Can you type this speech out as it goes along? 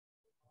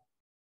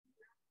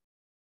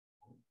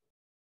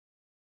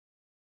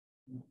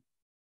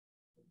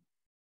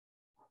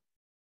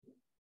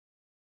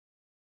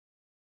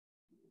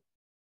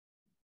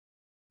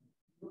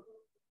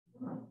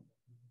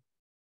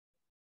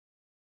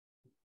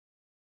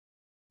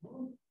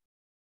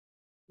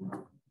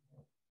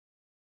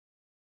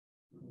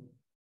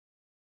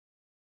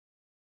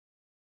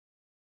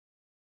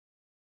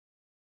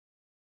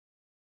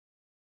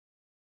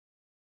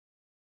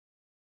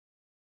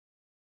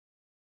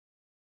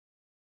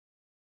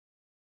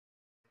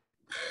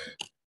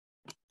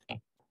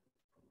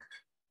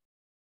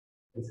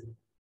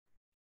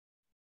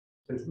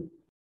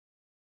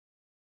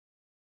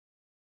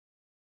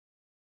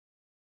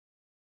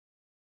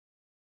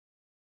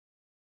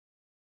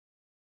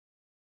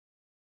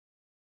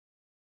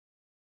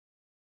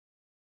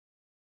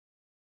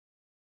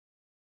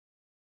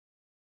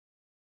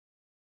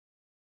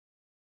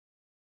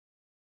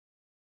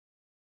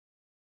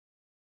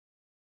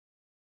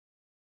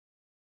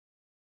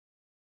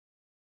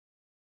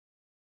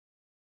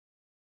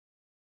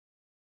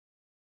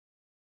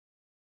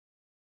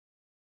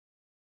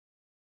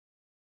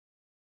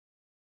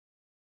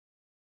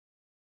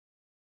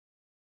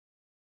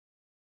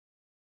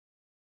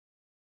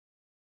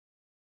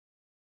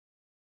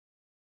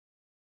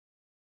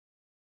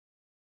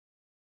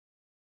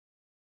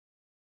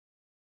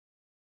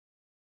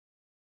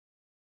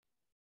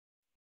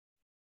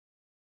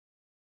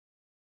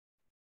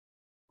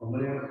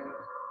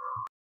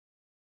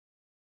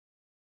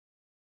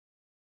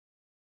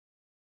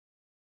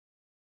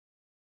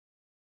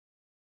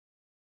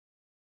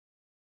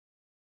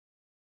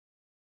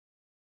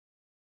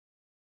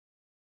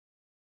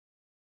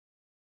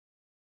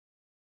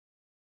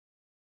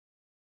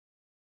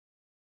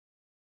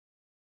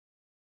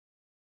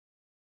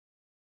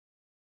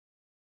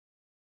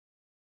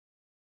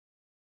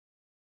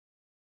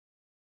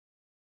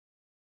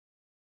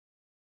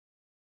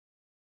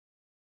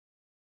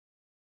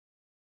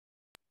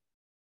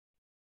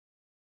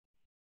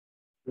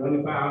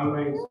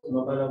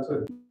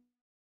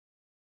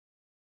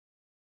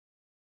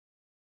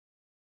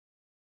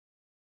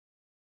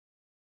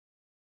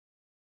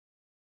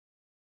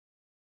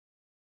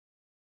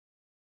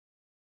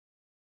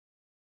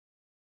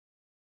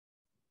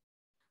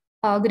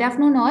Good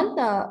afternoon, all.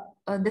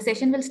 The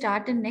session will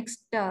start in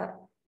next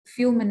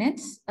few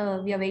minutes.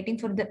 We are waiting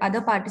for the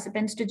other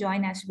participants to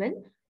join as well.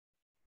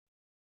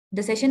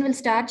 The session will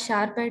start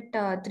sharp at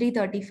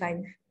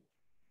 3:35.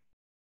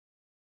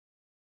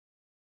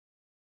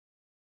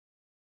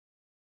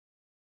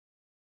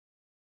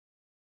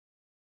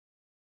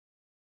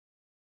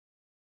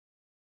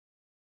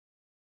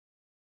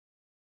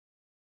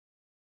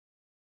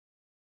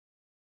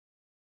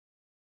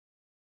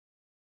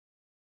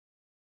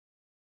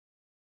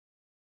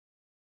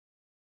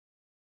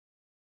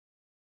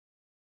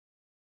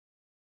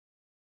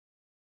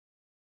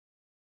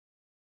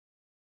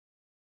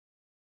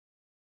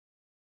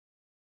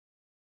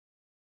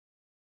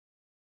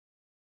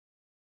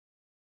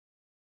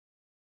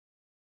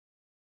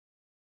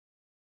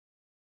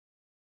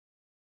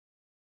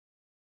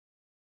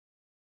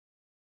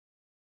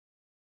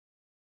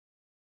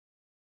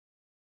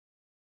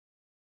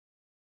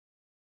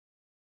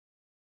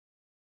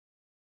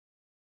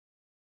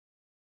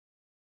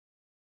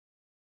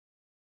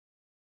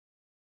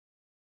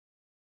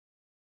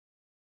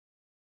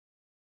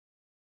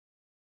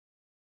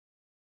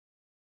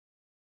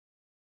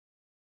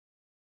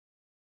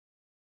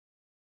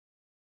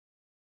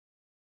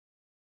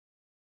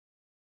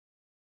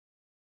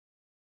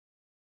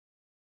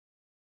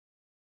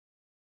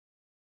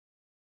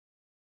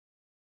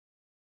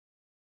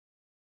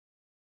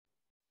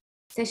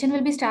 Session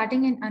will be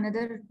starting in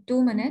another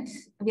 2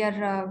 minutes. We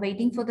are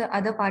waiting for the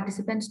other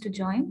participants to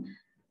join.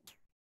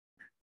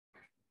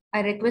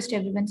 I request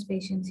everyone's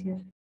patience here.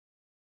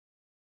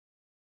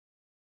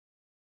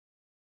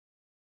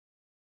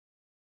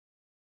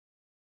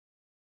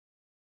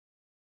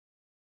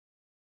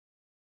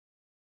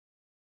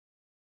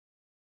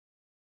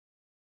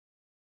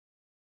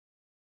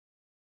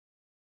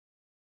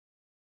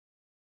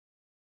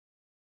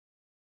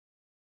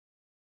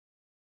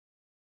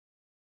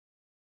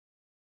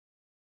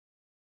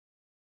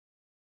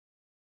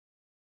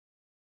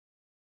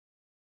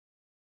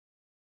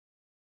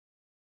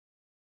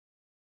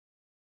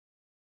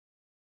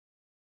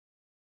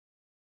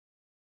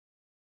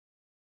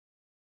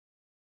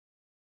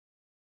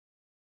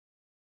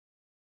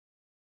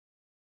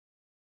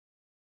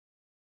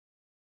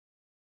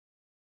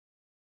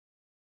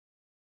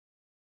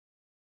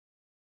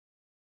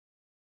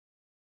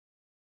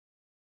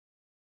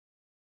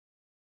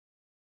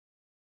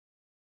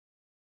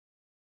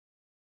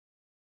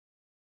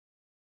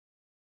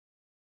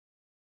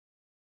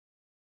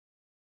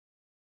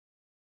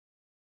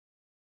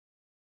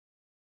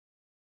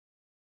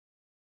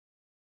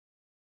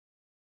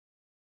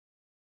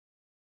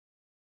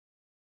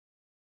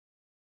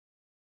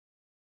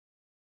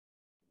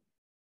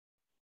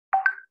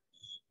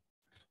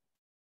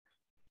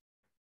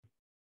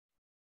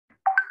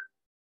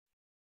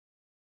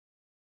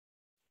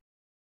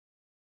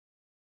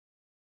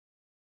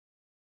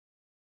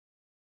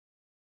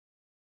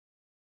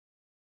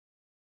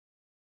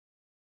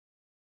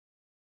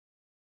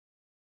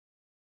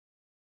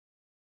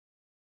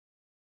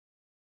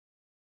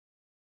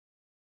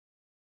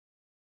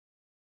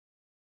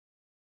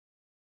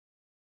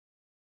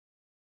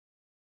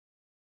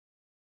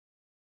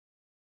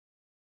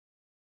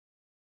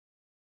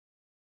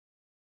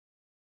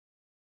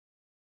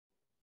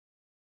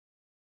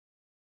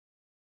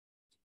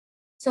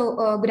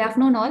 Good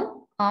afternoon,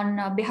 all.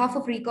 On behalf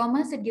of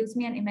Recommerce, it gives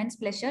me an immense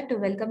pleasure to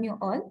welcome you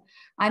all.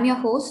 I'm your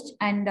host,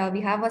 and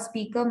we have our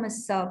speaker,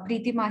 Ms.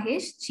 Preeti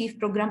Mahesh, Chief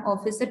Program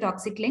Officer,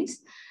 Toxic Links.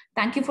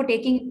 Thank you for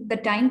taking the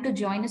time to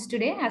join us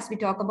today as we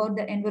talk about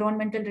the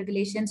environmental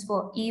regulations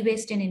for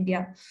e-waste in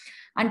India.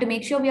 And to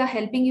make sure we are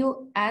helping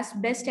you as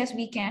best as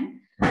we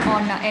can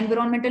on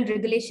environmental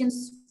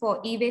regulations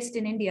for e-waste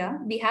in India,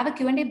 we have a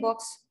Q&A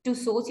box to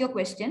source your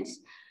questions.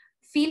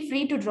 Feel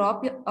free to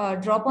drop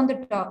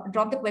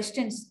the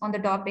questions on the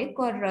topic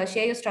or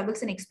share your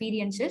struggles and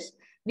experiences.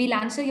 We'll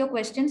answer your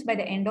questions by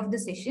the end of the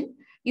session.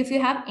 If you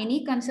have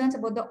any concerns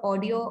about the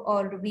audio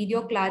or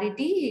video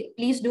clarity,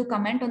 please do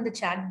comment on the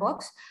chat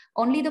box.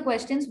 Only the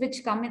questions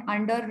which come in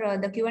under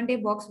the Q&A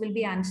box will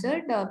be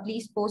answered.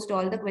 Please post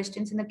all the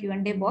questions in the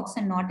Q&A box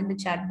and not in the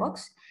chat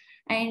box.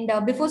 And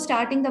before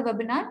starting the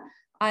webinar,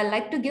 I'd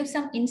like to give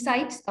some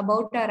insights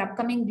about our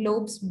upcoming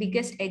Globe's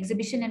biggest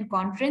exhibition and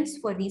conference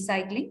for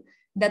recycling,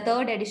 the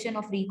third edition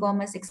of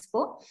Recommerce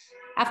Expo.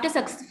 After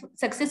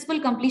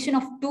successful completion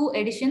of 2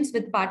 editions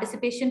with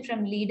participation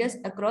from leaders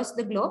across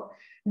the globe,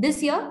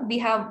 this year we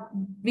are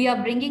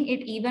bringing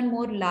it even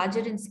more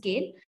larger in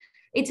scale.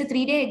 It's a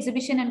 3-day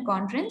exhibition and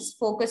conference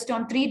focused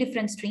on 3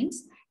 different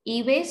streams: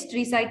 e-waste,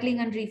 recycling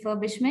and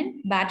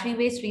refurbishment, battery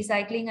waste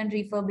recycling and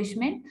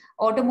refurbishment,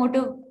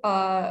 automotive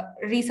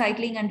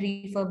recycling and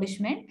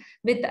refurbishment,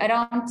 with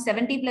around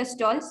 70 plus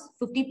stalls,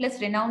 50 plus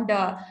renowned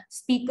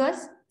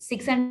speakers,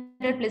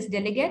 600 plus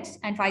delegates,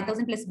 and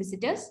 5,000 plus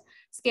visitors,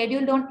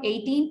 scheduled on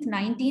 18th,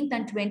 19th,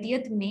 and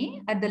 20th May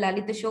at the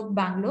Lalita Shok,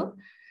 Bangalore.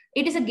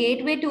 It is a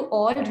gateway to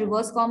all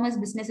reverse commerce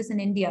businesses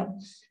in India.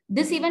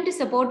 This event is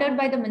supported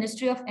by the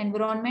Ministry of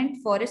Environment,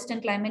 Forest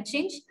and Climate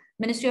Change,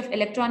 Ministry of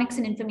Electronics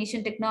and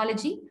Information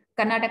Technology,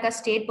 Karnataka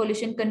State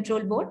Pollution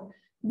Control Board,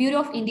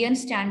 Bureau of Indian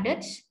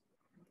Standards,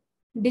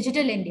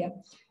 Digital India.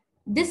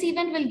 This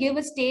event will give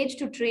a stage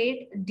to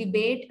trade,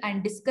 debate,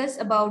 and discuss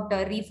about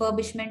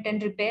refurbishment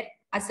and repair,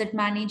 asset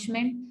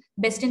management,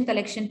 best in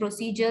collection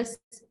procedures,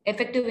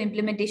 effective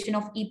implementation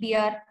of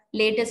EPR,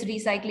 latest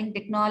recycling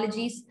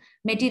technologies,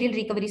 material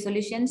recovery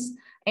solutions,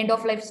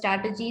 end-of-life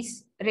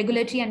strategies,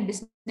 regulatory and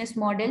business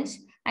models,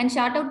 and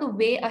chart out the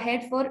way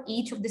ahead for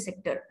each of the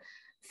sector.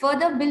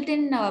 Further built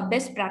in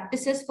best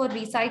practices for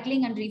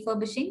recycling and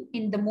refurbishing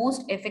in the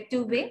most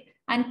effective way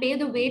and pave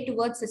the way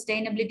towards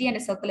sustainability and a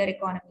circular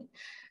economy.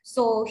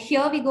 So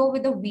here we go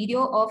with the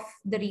video of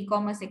the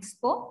Recommerce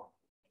Expo.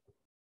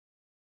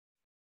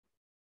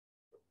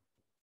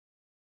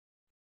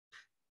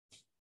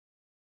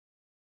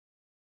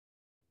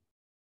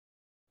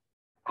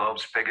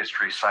 Globe's biggest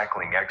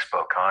recycling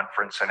expo,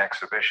 conference, and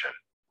exhibition.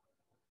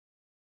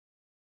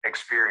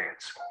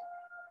 Experience.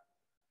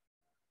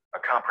 A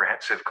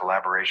comprehensive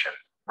collaboration,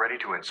 ready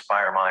to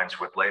inspire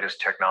minds with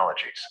latest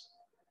technologies.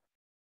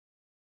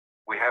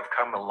 We have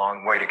come a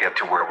long way to get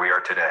to where we are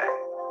today.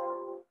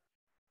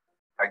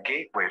 A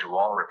gateway to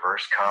all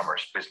reverse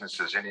commerce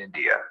businesses in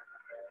India.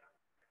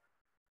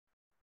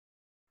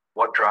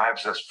 What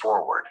drives us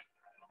forward?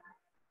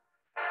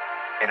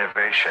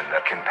 Innovation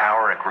that can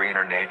power a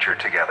greener nature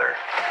together.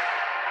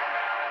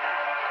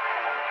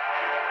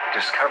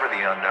 Discover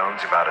the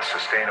unknowns about a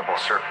sustainable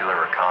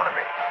circular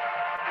economy.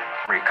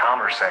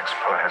 Recommerce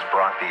Expo has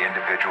brought the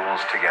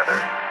individuals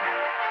together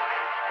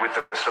with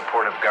the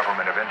support of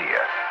Government of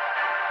India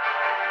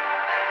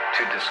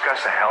to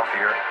discuss a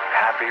healthier,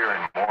 happier,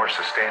 and more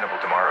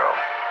sustainable tomorrow.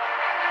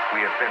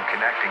 We have been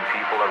connecting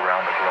people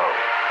around the globe,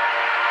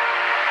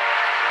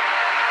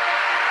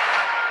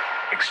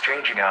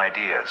 exchanging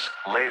ideas,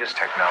 latest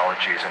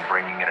technologies, and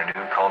bringing in a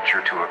new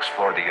culture to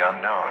explore the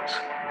unknowns.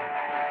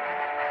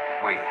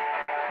 We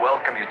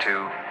welcome you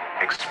to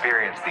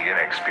experience the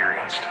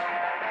inexperienced.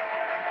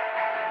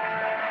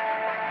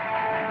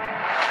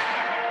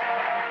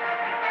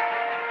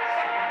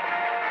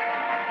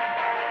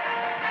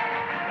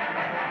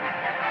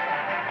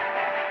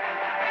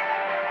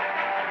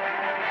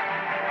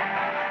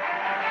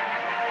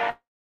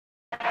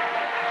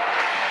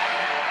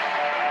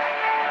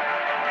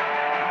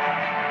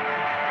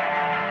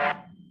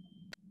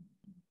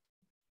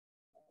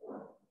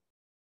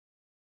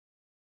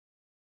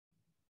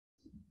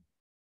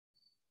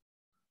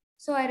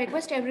 So I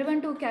request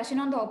everyone to cash in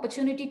on the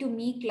opportunity to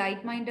meet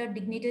like-minded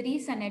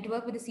dignitaries and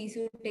network with the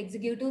C-suite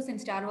executives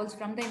and star roles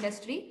from the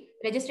industry.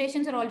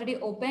 Registrations are already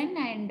open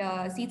and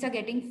seats are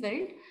getting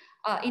filled.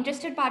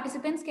 Interested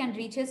participants can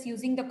reach us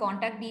using the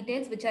contact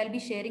details, which I'll be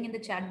sharing in the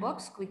chat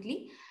box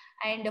quickly.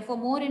 And for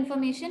more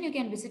information, you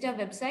can visit our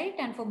website.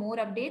 And for more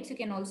updates, you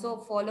can also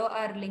follow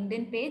our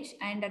LinkedIn page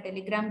and a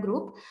Telegram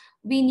group.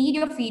 We need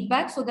your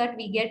feedback so that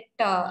we get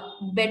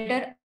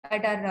better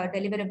at our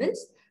deliverables.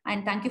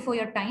 And thank you for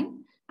your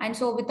time. And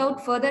so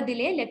without further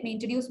delay, let me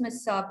introduce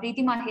Ms.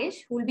 Preeti Mahesh,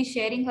 who will be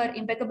sharing her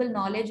impeccable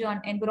knowledge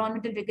on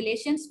environmental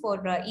regulations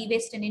for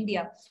e-waste in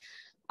India.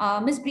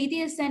 Ms.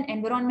 Preeti is an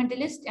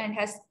environmentalist and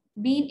has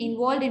been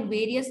involved in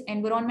various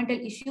environmental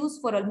issues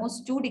for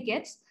almost 2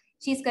 decades.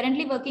 She is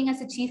currently working as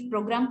a Chief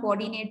Program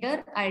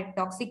Coordinator at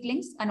Toxic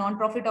Links, a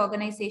non-profit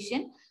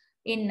organization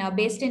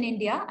based in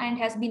India, and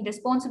has been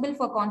responsible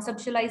for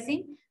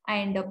conceptualizing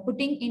and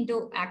putting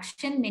into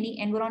action many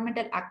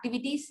environmental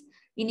activities,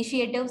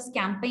 initiatives,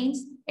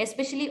 campaigns,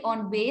 especially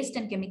on waste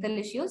and chemical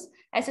issues.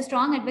 As a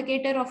strong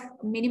advocate of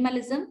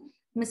minimalism,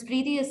 Ms.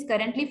 Preeti is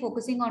currently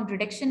focusing on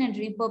reduction and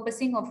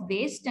repurposing of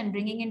waste and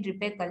bringing in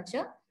repair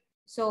culture.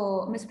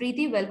 So, Ms.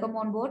 Preeti, welcome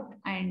on board,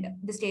 and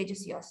the stage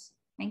is yours.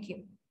 Thank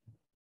you.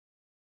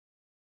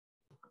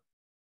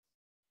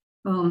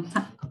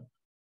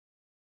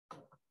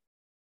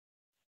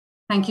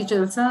 Thank you,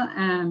 Chelsea,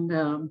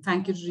 and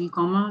thank you to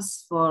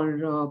Recommerce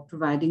for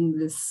providing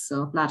this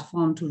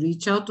platform to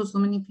reach out to so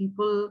many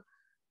people.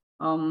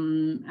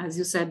 As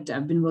you said,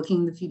 I've been working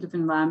in the field of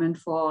environment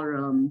for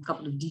a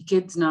couple of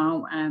decades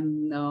now,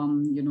 and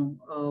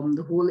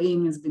the whole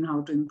aim has been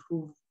how to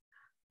improve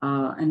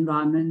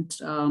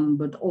environment,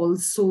 but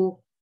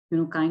also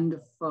kind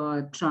of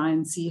try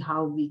and see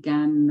how we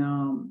can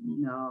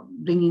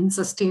bring in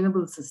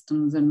sustainable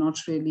systems and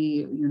not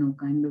really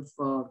kind of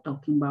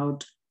talking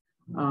about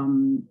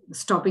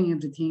stopping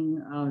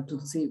everything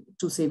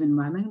to save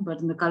environment.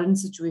 But in the current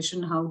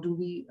situation, how do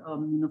we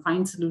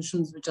find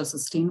solutions which are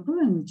sustainable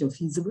and which are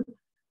feasible?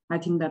 I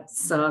think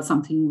that's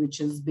something which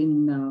has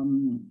been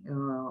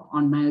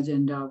on my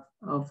agenda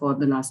for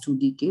the last 2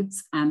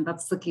 decades. And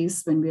that's the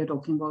case when we are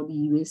talking about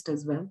e-waste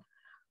as well.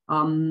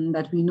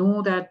 That we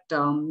know that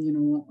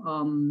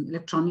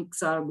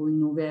electronics are going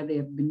nowhere. They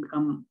have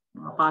become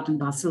a part and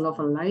parcel of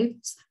our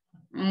lives.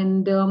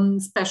 And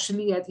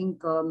especially, I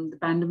think the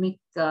pandemic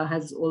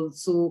has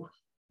also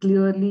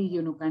clearly,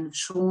 kind of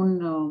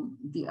shown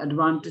the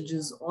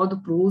advantages or the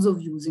pros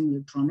of using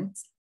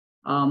electronics.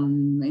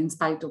 In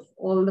spite of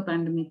all the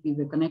pandemic, we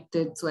were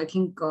connected. So I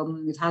think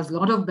it has a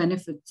lot of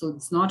benefits. So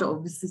it's not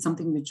obviously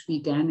something which we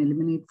can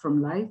eliminate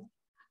from life.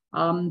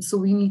 So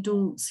we need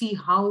to see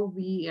how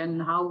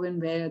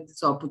and where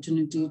this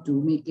opportunity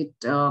to make it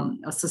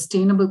a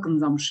sustainable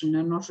consumption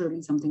and not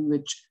really something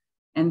which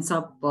ends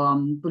up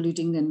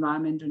polluting the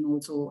environment and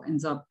also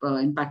ends up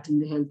impacting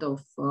the health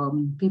of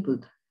people.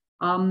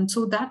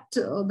 So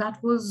that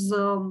was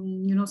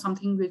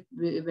something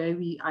where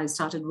I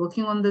started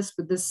working on this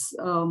with this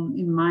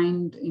in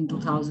mind in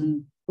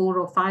 2004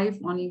 or 5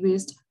 on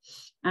e-waste,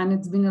 and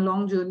it's been a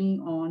long journey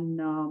on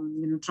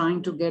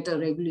trying to get a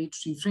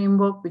regulatory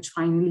framework, which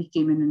finally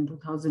came in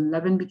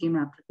 2011, became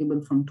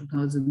applicable from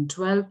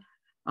 2012.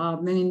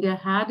 When India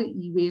had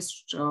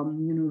e-waste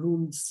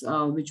rules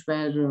which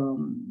were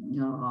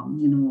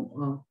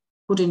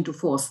put into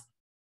force,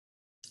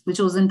 which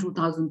was in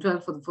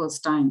 2012 for the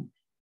first time.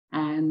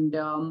 And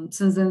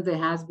since then, there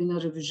has been a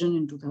revision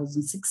in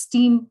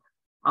 2016,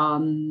 where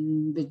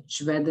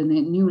the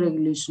new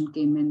regulation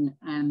came in,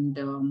 and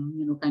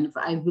kind of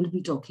I will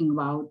be talking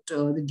about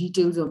the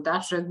details of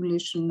that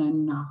regulation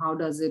and how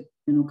does it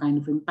kind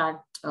of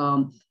impact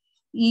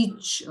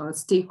each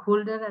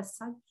stakeholder as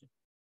such.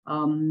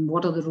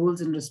 What are the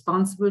roles and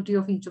responsibility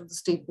of each of the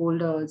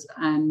stakeholders?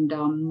 And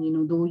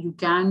though you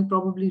can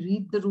probably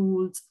read the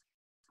rules,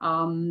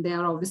 there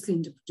are obviously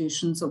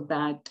interpretations of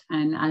that,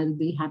 and I'll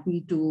be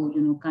happy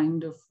to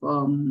kind of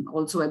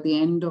also at the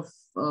end of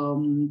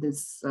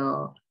this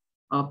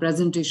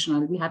presentation,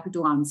 I'll be happy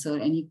to answer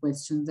any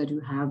questions that you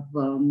have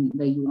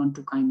where you want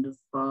to kind of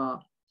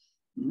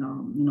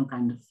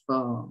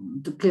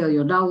to clear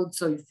your doubts.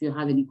 So if you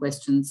have any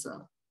questions,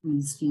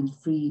 please feel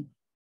free.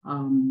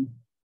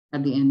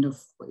 At the end of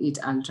it,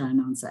 I'll try and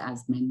answer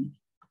as many.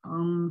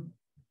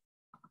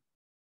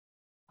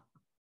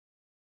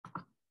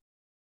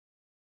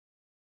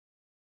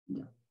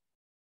 Yeah.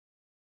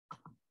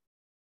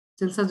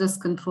 Chelsea, just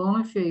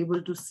confirm if you're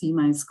able to see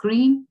my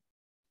screen.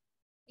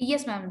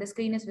 Yes, ma'am, the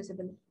screen is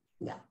visible.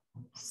 Yeah.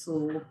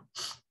 So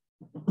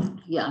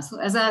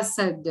as I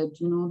said that,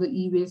 the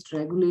e-waste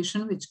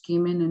regulation, which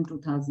came in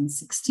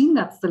 2016,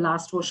 that's the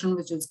last version,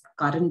 which is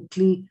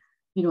currently,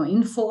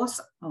 in force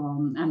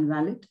and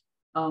valid.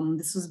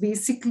 This was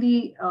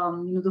basically,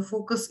 the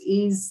focus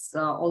is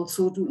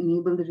also to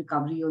enable the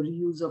recovery or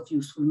reuse of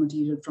useful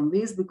material from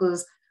waste,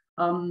 because,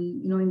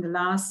 in the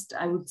last,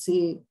 I would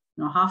say,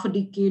 half a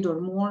decade or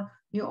more,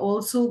 we're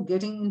also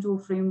getting into a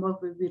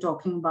framework where we're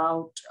talking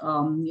about,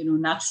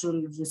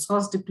 natural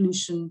resource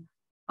depletion,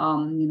 a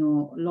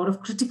lot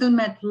of critical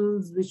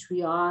metals, which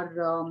we are,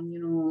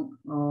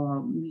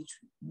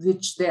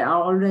 which there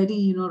are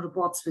already,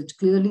 reports which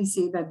clearly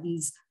say that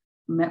these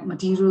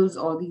materials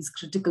or these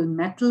critical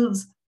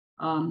metals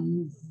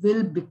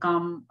will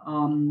become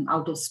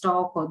out of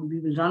stock, or we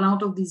will run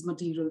out of these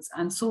materials.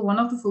 And so one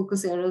of the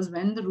focus areas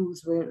when the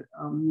rules were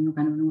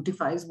kind of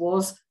notified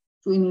was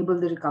to enable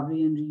the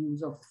recovery and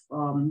reuse of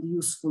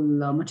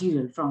useful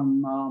material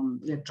from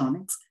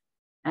electronics.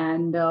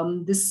 And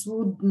this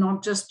would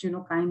not just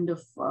kind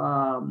of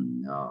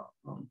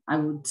I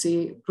would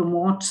say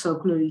promote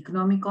circular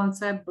economy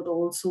concept, but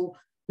also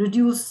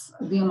reduce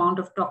the amount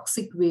of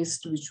toxic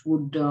waste which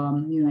would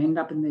end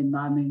up in the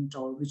environment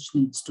or which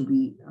needs to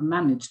be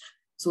managed.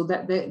 So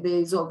that there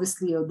is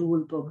obviously a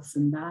dual purpose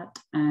in that.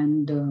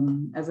 And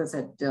as I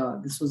said,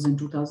 this was in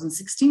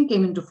 2016,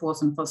 came into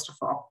force on 1st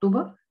of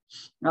October.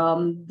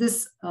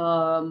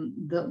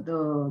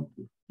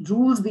 The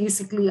rules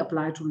basically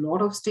apply to a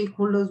lot of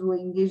stakeholders who are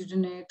engaged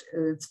in it.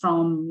 It's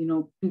from,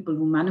 people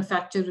who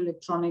manufacture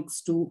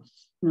electronics to,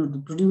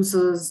 the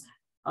producers,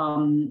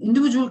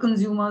 individual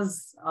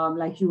consumers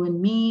like you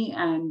and me,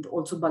 and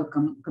also bulk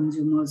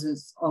consumers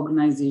as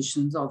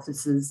organizations,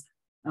 offices,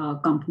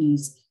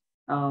 companies,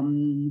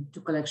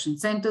 to collection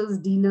centers,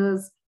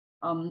 dealers,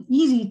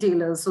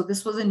 e-retailers. So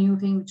this was a new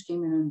thing which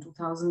came in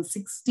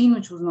 2016,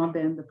 which was not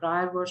there in the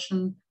prior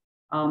version.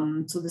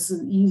 So this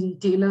is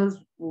e-retailers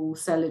who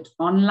sell it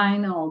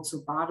online are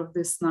also part of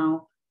this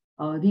now.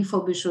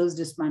 Refurbishers,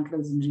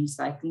 dismantlers, and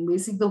recycling.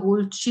 Basically, the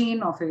whole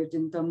chain of it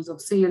in terms of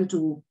sale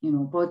to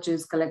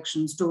purchase,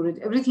 collection, storage,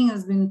 everything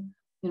has been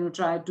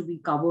tried to be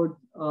covered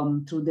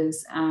through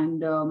this.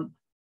 And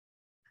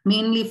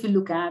mainly, if you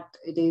look at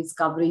it, is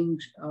covering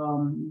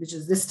which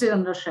is listed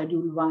under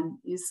Schedule 1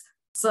 is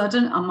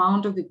certain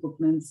amount of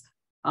equipments.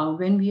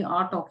 When we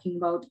are talking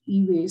about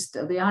e-waste,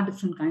 there are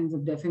different kinds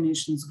of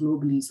definitions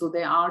globally. So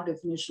there are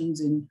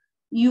definitions in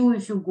EU.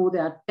 If you go,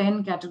 there are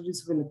 10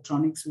 categories of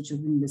electronics which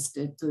have been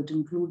listed. So it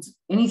includes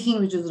anything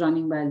which is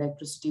running by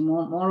electricity,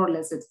 more or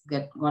less it's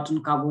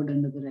gotten covered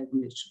under the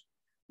regulation.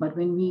 But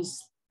when we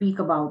speak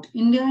about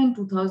India in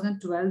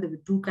 2012, there were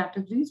 2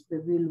 categories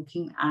where we were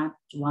looking at.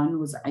 One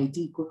was IT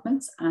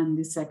equipments, and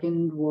the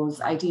second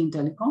was IT and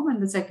telecom,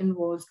 and the second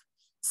was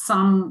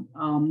some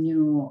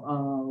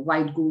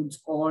white goods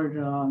or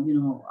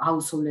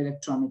household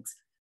electronics.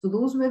 So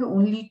those were the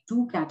only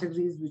 2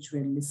 categories which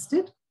were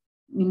listed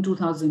in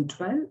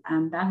 2012,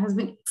 and that has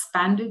been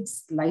expanded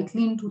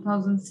slightly in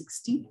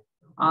 2016.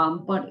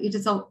 But it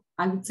is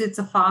I would say it's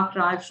a far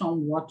cry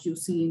from what you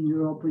see in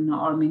Europe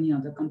or many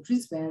other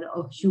countries, where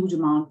a huge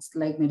amounts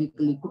like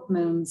medical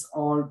equipments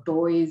or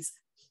toys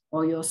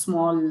or your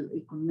small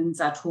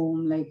equipments at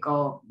home, like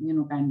a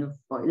kind of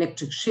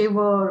electric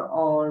shaver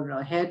or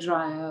a hair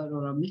dryer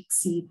or a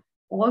mixie,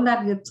 all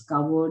that gets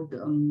covered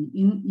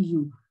in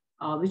EU,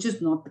 which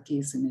is not the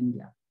case in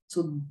India.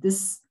 So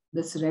this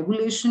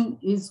regulation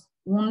is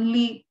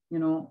only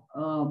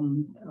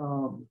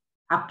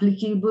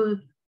applicable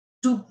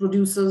to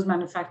producers,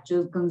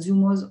 manufacturers,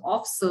 consumers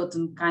of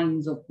certain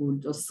kinds of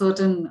goods or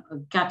certain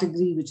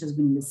category which has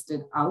been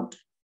listed out.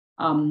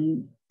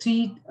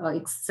 3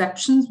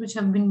 exceptions which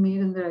have been made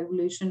in the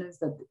regulation is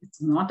that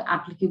it's not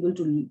applicable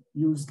to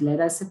use lead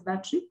acid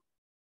battery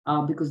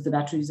because the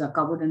batteries are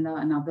covered under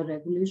another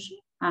regulation,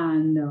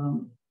 and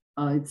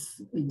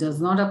it does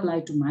not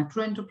apply to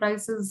micro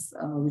enterprises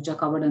which are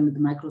covered under the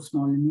micro,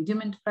 small, and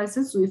medium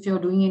enterprises. So if you're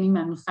doing any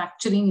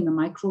manufacturing in a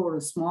micro or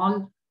a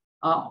small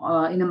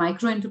in a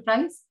micro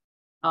enterprise,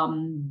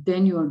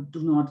 then you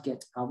do not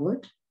get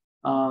covered.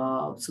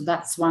 So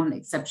that's one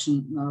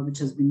exception which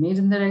has been made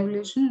in the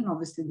regulation. And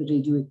obviously the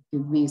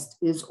radioactive waste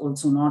is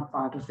also not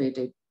part of it.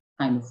 It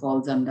kind of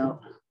falls under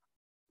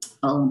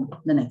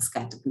the next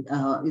category.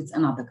 It's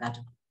another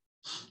category.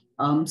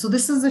 So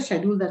this is the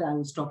schedule that I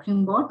was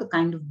talking about, the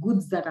kind of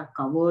goods that are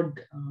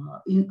covered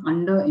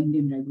under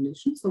Indian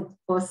regulation. So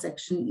first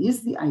section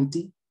is the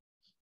IT,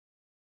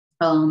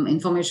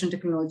 information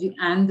technology,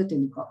 and the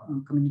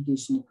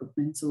telecommunication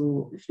equipment.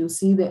 So if you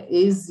see, there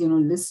is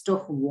list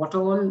of what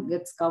all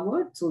gets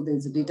covered. So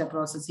there's data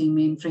processing,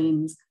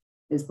 mainframes,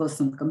 there's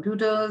personal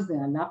computers,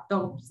 there are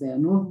laptops, there are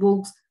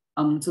notebooks.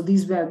 So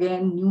these were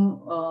again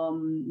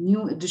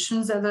new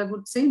additions, as I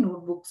would say.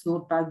 Notebooks,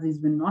 notepads, these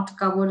were not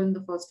covered in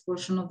the first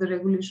version of the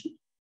regulation.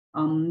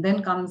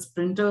 Then comes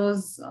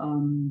printers,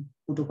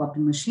 photocopy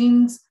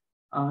machines,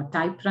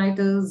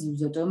 typewriters,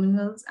 user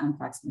terminals, and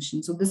fax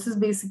machines. So this is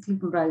basically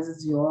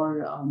comprises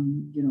your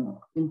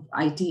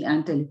IT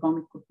and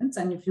telecom equipments.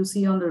 And if you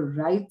see on the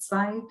right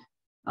side,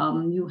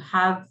 you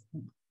have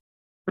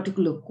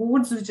particular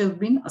codes which have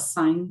been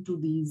assigned to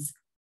these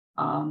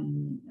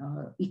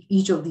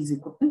each of these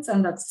equipments,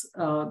 and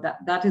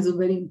that is a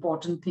very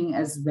important thing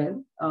as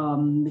well,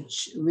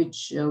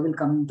 which will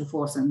come into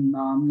force, and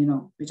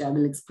which I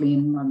will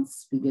explain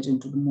once we get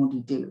into the more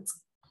details.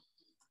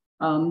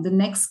 The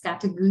next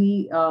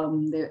category,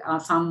 there are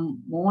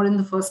some more in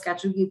the first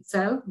category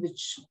itself,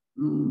 which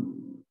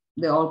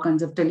there are all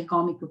kinds of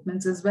telecom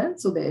equipments as well.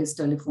 So there is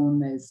telephone,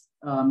 there's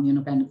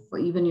kind of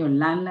even your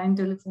landline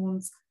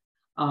telephones,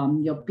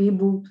 your pay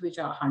booth, which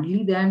are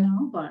hardly there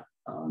now, but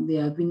they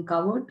have been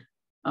covered.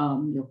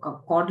 Your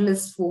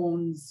cordless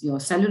phones, your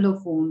cellular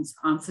phones,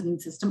 answering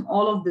system,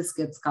 all of this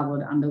gets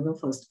covered under the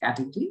first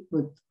category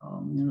with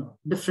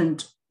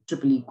different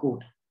EEE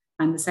code.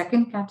 And the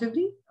second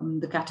category,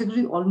 the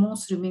category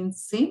almost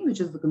remains same, which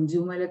is the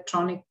consumer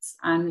electronics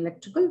and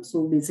electrical.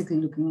 So basically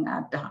looking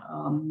at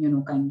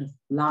kind of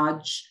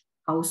large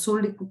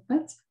household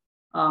equipment.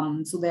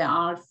 So there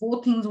are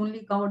 4 things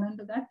only covered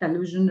under that: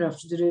 television,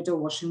 refrigerator,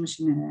 washing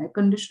machine, and air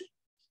conditioner.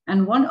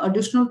 And one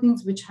additional thing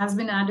which has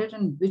been added,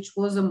 and which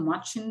was a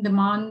much in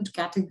demand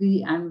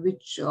category, and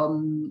which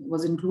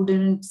was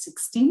included in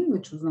 16,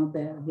 which was not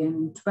there again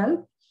in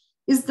 12,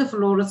 is the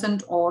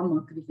fluorescent or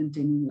mercury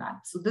containing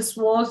lamp. So this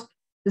was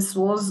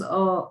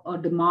a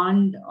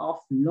demand of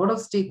a lot of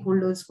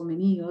stakeholders for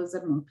many years,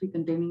 that mercury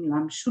containing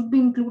lamp should be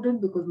included,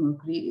 because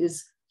mercury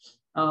is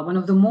one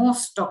of the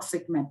most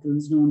toxic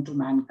metals known to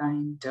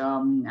mankind,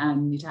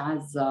 and it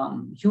has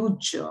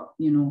huge,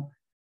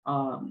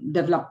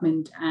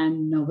 development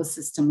and nervous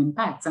system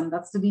impacts. And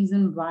that's the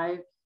reason why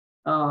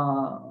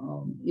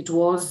it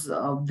was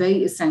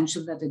very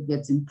essential that it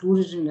gets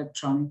included in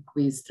electronic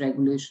waste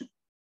regulation.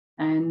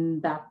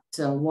 And that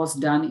was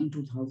done in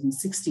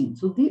 2016.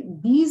 So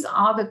these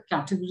are the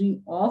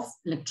category of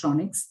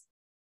electronics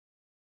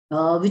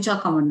which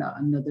are covered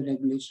under the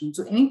regulation.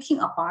 So anything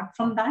apart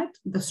from that,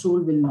 this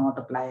rule will not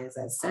apply, as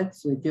I said.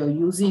 So if you're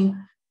using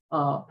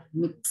a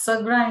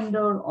mixer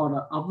grinder or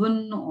an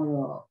oven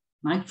or a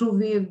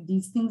microwave,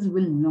 these things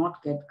will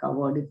not get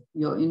covered. If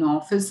you're in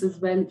office as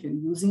well, if you're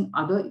using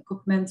other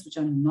equipments which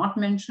are not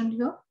mentioned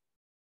here,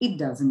 it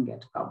doesn't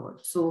get covered.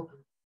 So,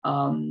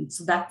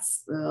 so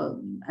that's,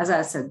 as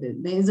I said,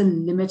 there is a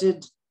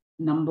limited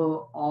number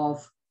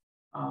of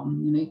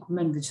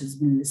equipment which has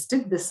been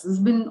listed. This has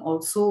been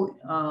also,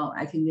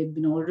 I think there have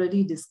been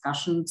already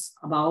discussions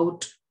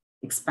about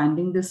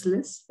expanding this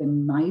list. There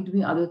might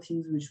be other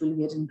things which will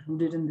get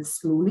included in this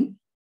slowly.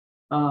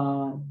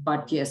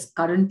 But yes,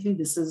 currently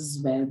this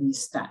is where we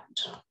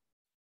stand.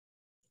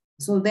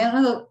 So there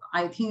are,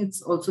 I think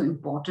it's also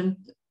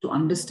important to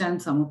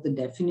understand some of the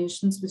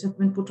definitions which have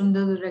been put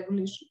under the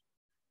regulation.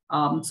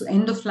 So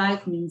end of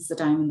life means the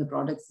time when the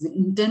product is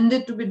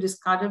intended to be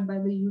discarded by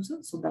the user.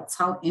 So that's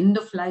how end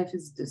of life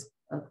is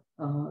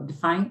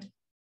defined.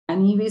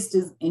 And e-waste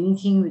is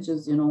anything which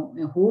is, a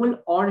whole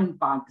or in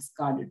part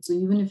discarded. So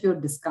even if you're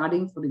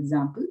discarding, for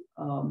example,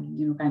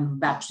 kind of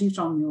battery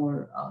from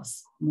your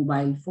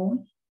mobile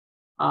phone,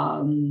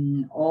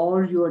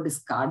 or you're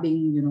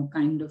discarding,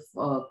 kind of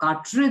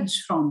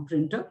cartridge from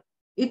printer,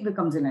 it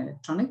becomes an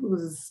electronic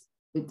because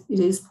it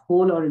is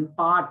whole or in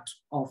part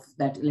of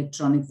that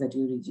electronics that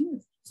you're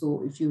using.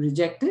 So if you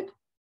reject it,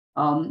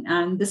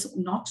 and this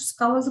not just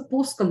covers a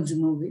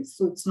post-consumer waste.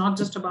 So it's not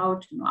just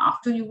about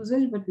after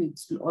usage, but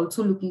it's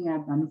also looking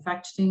at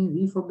manufacturing,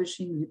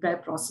 refurbishing, repair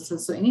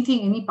processes. So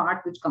anything, any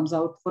part which comes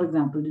out, for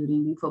example,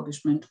 during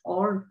refurbishment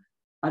or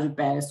a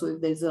repair. So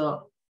if there's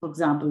a, for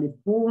example, if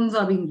phones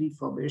are being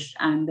refurbished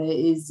and there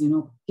is,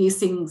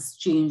 casings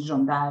changed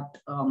on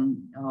that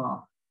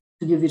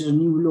to give it a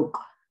new look.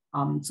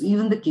 So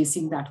even the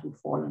casing that would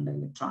fall under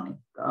electronic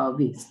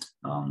waste.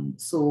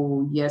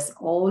 So yes,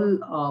 all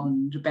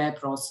repair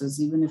process,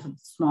 even if a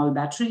small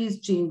battery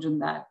is changed in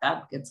that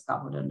gets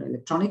covered under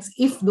electronics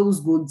if those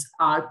goods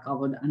are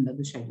covered under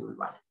the Schedule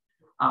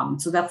 1.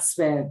 So that's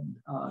where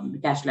the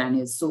cash line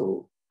is.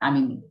 So, I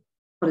mean,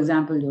 for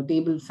example, your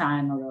table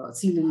fan or a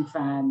ceiling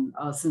fan,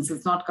 since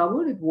it's not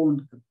covered, it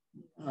won't,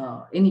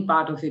 any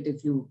part of it,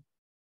 if you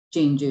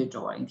change it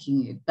or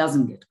anything, it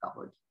doesn't get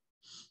covered.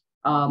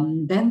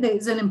 Then there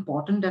is an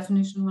important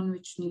definition one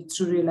which needs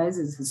to realize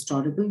is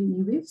historical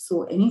e-waste.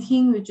 So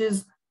anything which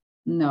is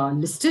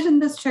listed in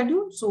the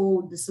schedule,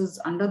 so this is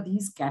under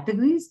these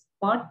categories,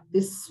 but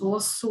this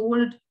was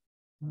sold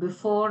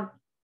before,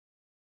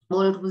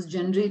 or it was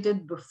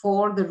generated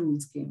before the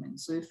rules came in.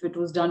 So if it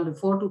was done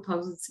before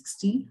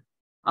 2016,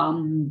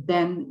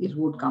 then it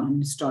would come in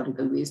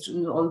historical waste.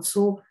 And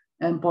also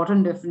an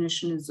important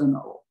definition is an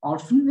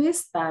orphan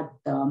waste that,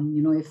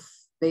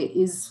 if there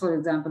is, for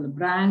example, a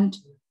brand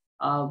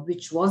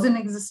which was in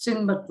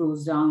existence but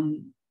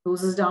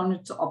closes down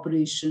its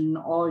operation,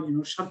 or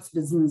shuts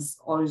business,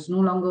 or is no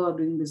longer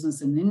doing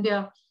business in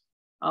India,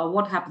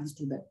 what happens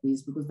to that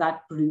waste? Because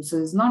that producer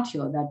is not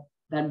here,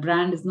 that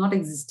brand is not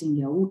existing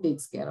here. Who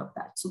takes care of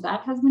that? So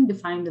that has been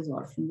defined as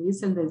orphan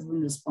waste, and there's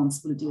been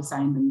responsibility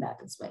assigned in that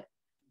as well.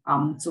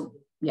 So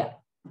yeah.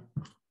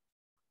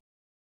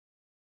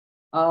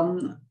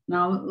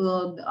 Now,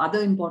 the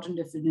other important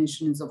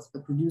definition is of the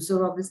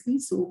producer, obviously.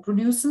 So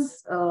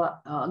producers,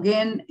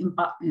 again,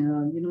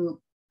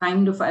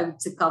 kind of, I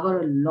would say,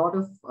 cover a lot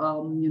of,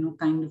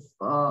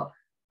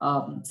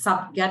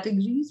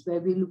 subcategories where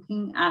we're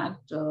looking at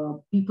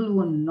people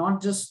who are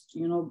not just,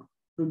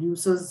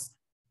 producers.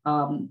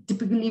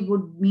 Typically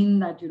would mean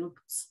that,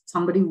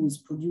 somebody who's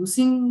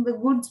producing the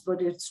goods, but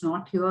it's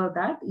not here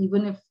that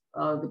even if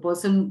the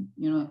person,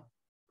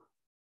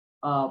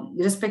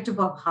 irrespective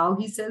of how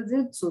he sells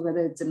it, so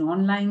whether it's an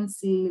online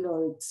sale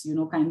or it's,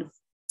 kind of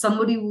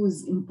somebody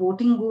who's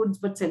importing goods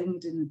but selling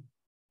it in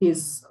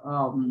his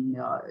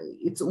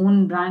its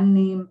own brand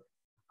name.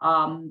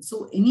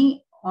 So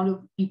all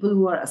of people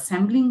who are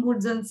assembling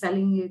goods and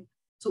selling it.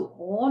 So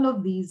all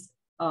of these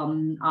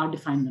are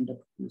defined under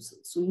producers.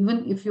 So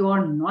even if you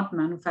are not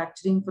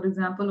manufacturing, for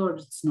example, or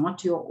it's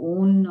not your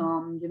own,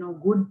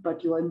 good,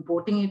 but you are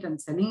importing it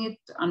and selling it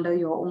under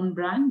your own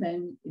brand,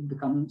 then it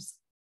becomes,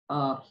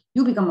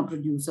 you become a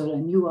producer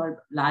and you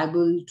are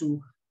liable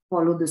to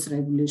follow this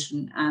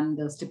regulation and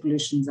the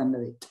stipulations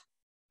under it.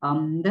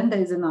 Then there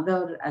is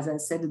another, as I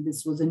said,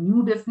 this was a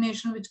new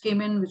definition which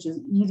came in, which is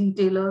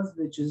e-retailers,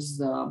 which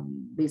is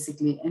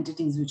basically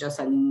entities which are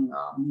selling,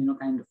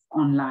 kind of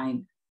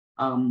online.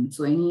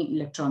 So any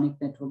electronic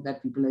network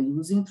that people are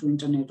using through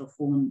internet or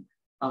phone,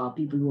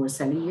 people who are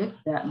selling it,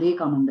 they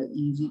come under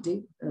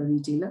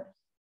e-retailer.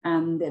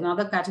 And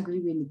another category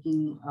we're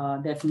looking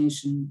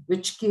definition,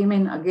 which came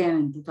in again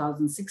in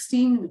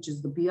 2016, which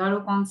is the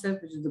PRO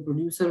concept, which is the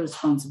Producer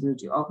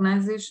Responsibility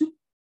Organization,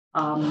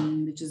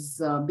 which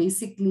is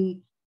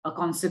basically a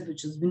concept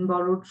which has been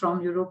borrowed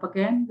from Europe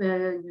again,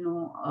 where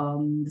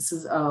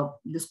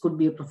this could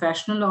be a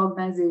professional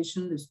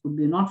organization, this could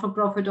be a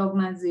not-for-profit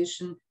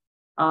organization,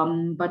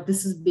 but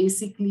this is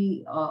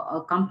basically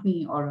a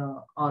company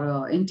or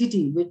a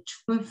entity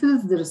which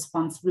fulfills the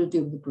responsibility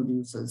of the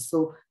producers.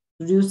 So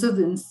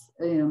producers,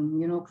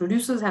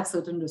 producers have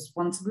certain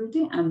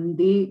responsibility, and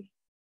they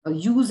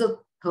use a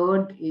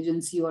third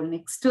agency or an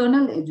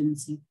external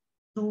agency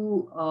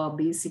to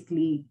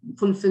basically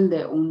fulfill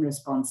their own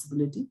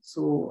responsibility.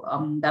 So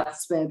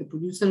that's where the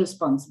Producer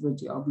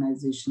Responsibility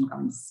Organization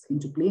comes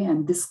into play.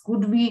 And this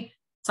could be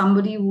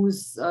somebody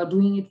who's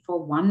doing it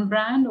for one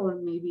brand, or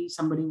maybe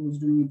somebody who's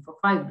doing it for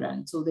 5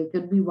 brands. So there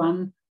could be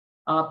one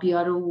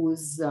PRO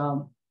who's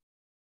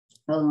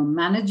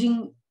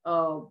managing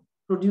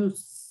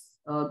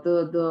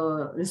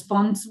the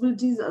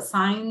responsibilities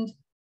assigned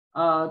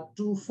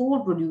to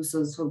 4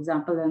 producers, for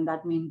example, and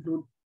that may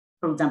include,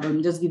 for example,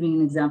 I'm just giving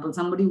an example,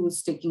 somebody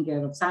who's taking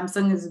care of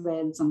Samsung as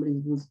well,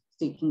 somebody who's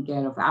taking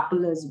care of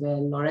Apple as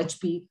well, or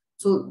HP.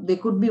 So there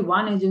could be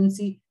one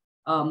agency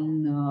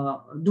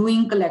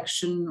doing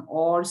collection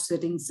or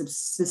setting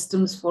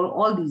systems for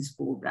all these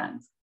 4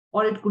 brands.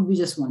 Or it could be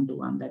just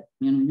one-to-one, that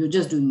you're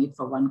just doing it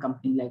for one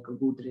company like a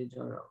Godrej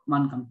or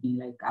one company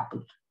like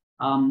Apple.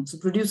 So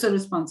producer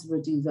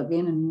responsibility is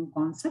again a new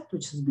concept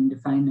which has been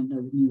defined under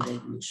the new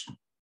regulation.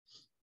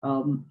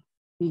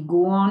 We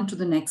go on to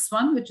the next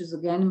one, which is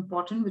again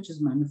important, which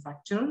is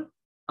manufacturer.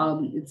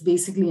 It's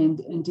basically an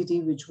entity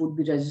which would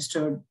be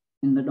registered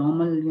in the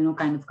normal,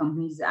 kind of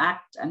Companies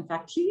Act and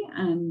factory,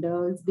 and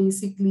it's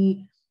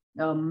basically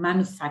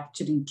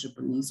manufacturing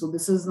EEE. So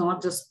this is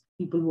not just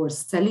people who are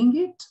selling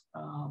it,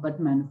 but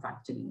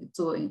manufacturing it.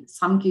 So in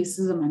some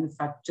cases, a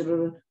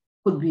manufacturer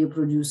could be a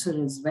producer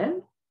as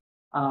well.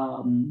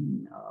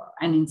 And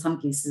in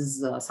some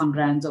cases, some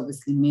brands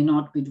obviously may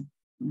not be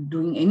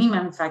doing any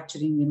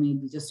manufacturing, they may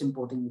be just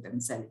importing it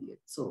and selling it.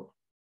 So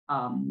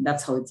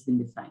that's how it's been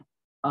defined.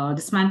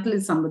 Dismantle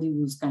is somebody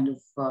who's kind of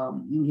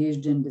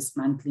engaged in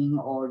dismantling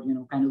or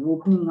kind of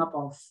opening up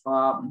of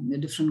the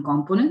different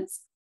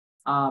components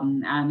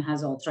and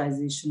has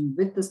authorization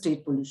with the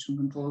State Pollution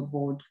Control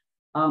Board.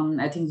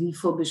 I think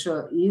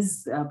refurbisher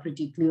is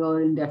pretty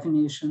clear in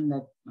definition,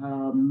 that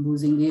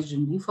who's engaged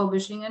in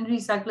refurbishing, and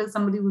recycler is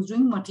somebody who's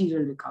doing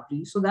material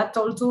recovery. So that's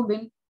also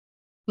been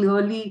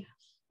clearly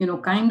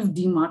kind of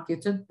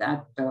demarcated,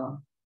 that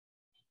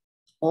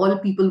all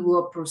people who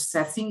are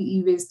processing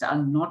e-waste are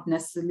not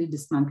necessarily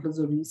dismantlers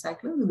or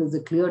recyclers. There's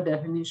a clear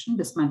definition.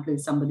 Dismantler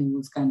is somebody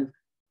who's kind of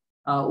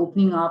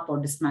opening up or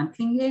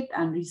dismantling it,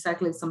 and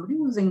recycler is somebody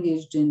who's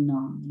engaged in,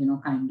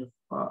 kind of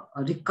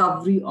a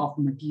recovery of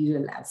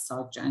material as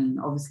such. And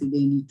obviously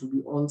they need to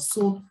be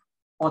also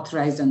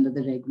authorized under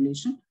the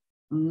regulation.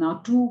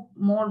 Now, 2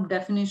 more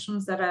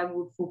definitions that I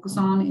would focus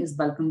on is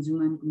bulk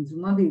consumer and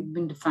consumer. They've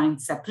been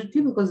defined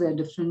separately because they're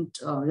different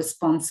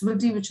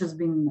responsibility which has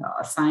been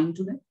assigned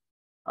to them.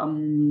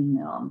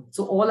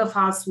 So all of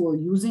us who are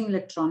using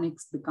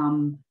electronics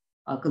become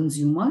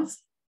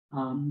consumers.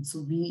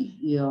 So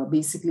we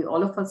basically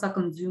all of us are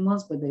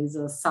consumers, but there is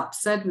a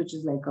subset which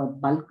is like a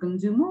bulk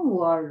consumer,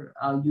 who are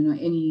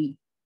any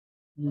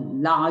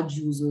large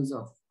users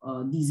of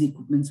these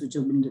equipments which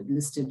have been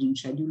listed in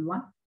Schedule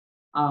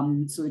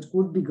 1. So it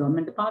could be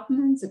government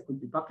departments, it could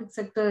be public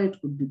sector, it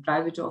could be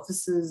private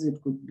offices,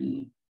 it could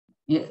be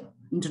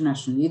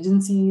international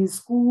agencies,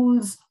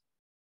 schools,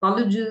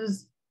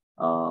 colleges.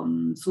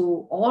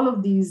 So all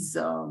of these,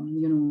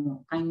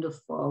 kind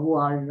of who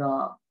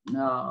are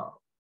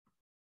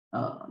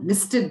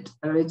listed,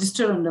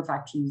 registered under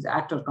Factories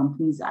Act or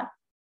Companies Act,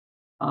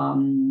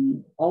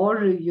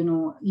 or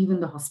even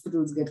the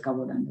hospitals get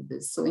covered under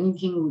this. So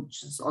anything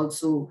which is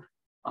also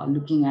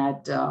looking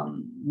at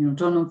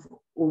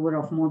turnover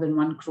of more than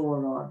 1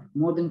 crore or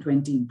more than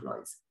 20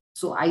 employees.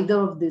 So either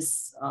of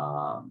this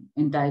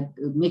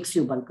makes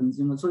you a bulk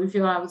consumer. So if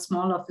you have a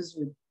small office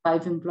with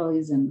 5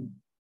 employees and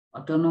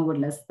a turnover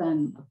less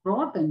than 1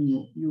 crore, then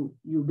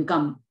you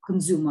become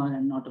consumer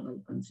and not a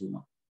bulk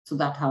consumer. So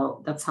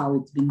that's how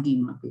it's been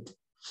demarcated.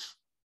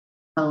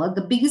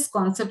 The biggest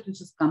concept which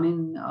has come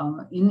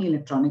in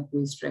electronic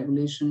waste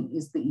regulation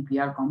is the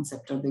EPR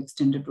concept, or the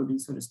extended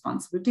producer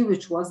responsibility,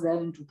 which was there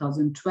in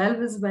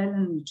 2012 as well,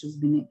 and which has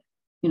been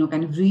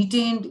kind of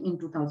retained in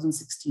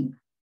 2016.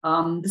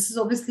 This is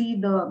obviously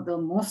the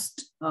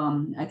most,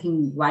 I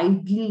think,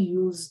 widely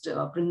used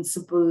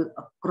principle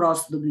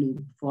across the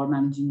globe for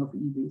managing of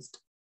e-waste,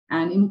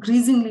 and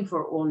increasingly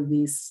for all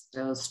waste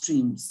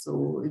streams.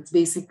 So it's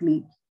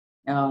basically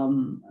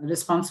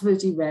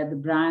responsibility where the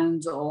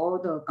brands or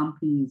the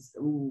companies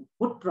who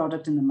put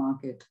product in the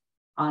market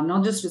are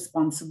not just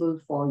responsible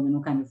for,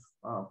 kind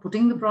of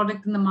putting the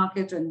product in the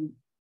market and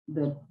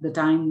the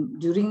time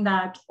during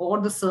that, or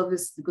the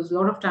service, because a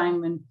lot of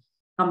time when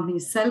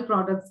companies sell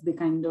products, they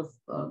kind of,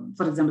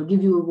 for example,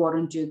 give you a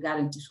warranty or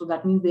guarantee. So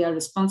that means they are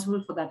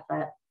responsible for that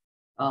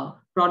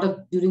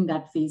product during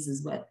that phase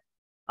as well.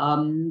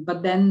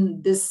 But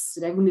then this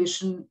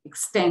regulation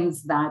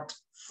extends that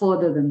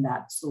further than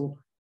that. So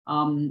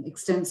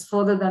extends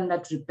further than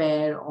that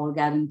repair or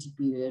guarantee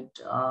period,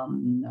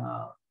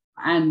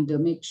 and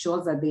make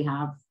sure that they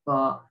have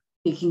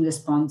taking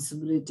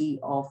responsibility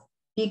of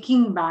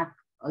taking back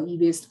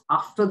e-waste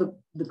after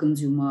the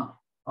consumer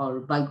or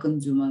bulk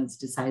consumer has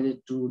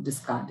decided to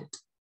discard it.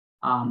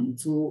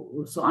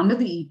 So under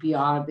the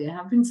EPR, there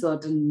have been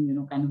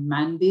certain, kind of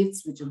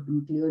mandates which have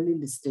been clearly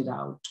listed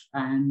out,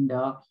 and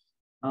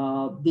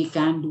they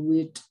can do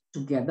it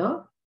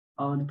together.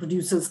 The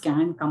producers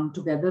can come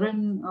together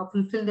and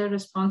fulfill their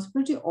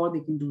responsibility, or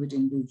they can do it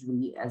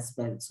individually as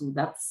well. So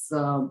that's,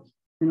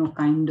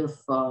 kind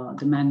of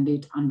the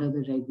mandate under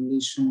the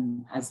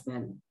regulation as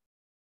well.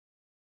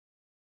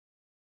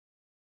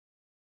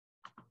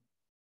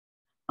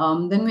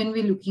 Then when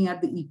we're looking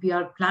at the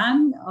EPR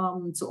plan,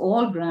 so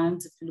all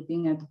brands, if you're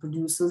looking at the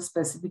producers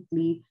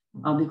specifically,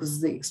 because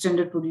the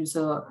extended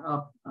producer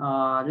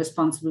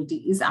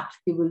responsibility is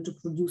applicable to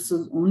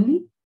producers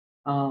only.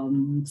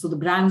 So the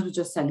brands which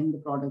are selling the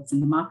products in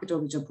the market or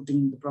which are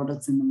putting the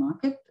products in the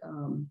market,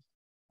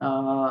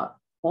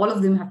 all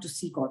of them have to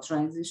seek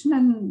authorization,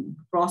 and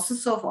the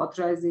process of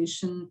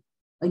authorization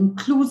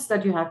includes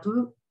that you have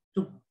to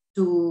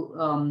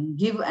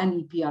give an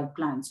EPR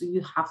plan. So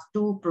you have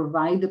to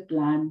provide a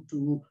plan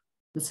to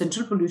the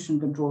Central Pollution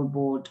Control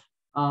Board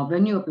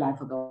when you apply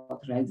for the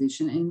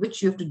authorization, in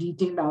which you have to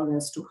detail out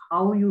as to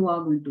how you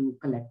are going to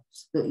collect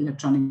the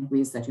electronic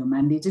waste that you're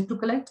mandated to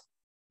collect.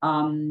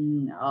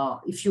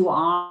 If you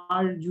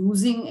are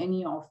using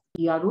any of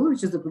PRO,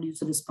 which is the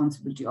Producer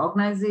Responsibility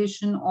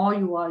Organization, or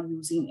you are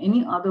using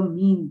any other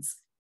means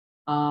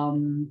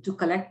to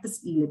collect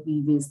this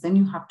e-waste, then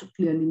you have to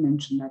clearly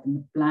mention that in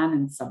the plan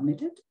and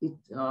submit it. It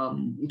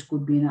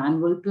could be an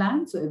annual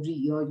plan, so every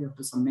year you have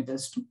to submit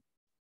as to.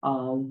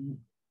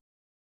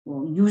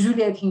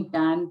 Usually, I think you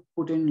can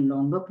put in a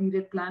longer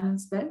period plan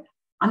as well,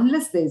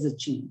 unless there's a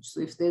change. So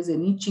if there's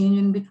any change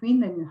in between,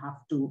 then you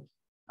have to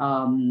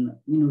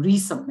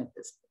resubmit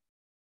this.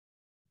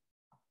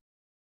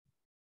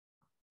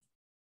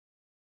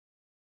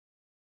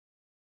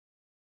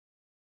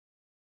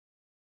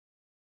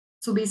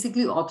 So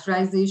basically,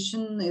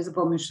 authorization is a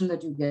permission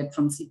that you get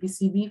from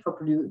CPCB for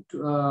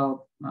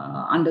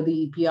under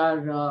the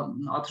EPR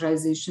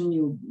authorization.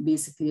 You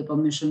basically a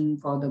permission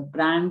for the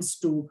brands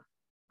to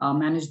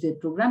manage their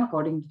program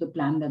according to the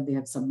plan that they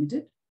have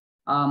submitted.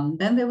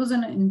 Then there was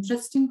an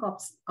interesting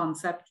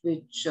concept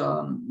which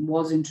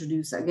was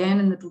introduced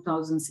again in the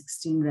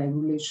 2016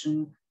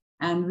 regulation,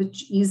 and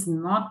which is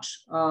not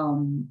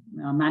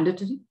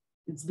mandatory.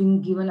 It's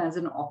been given as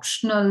an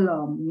optional,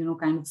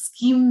 kind of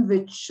scheme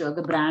which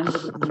the brands or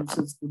the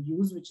producers could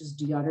use, which is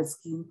DRS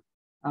scheme.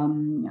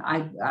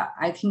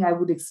 I think I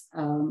would.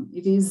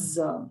 It is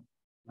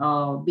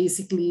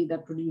basically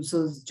that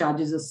producers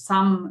charges a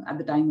sum at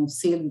the time of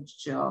sale,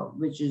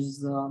 which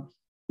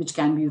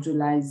can be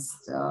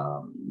utilized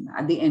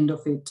at the end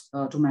of it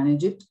to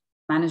manage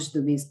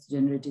the waste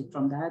generated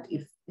from that.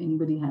 If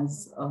anybody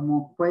has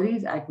more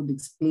queries, I could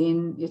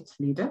explain it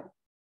later.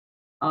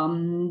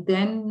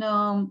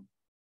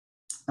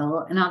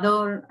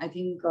 Another, I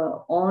think,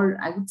 or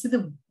I would say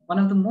one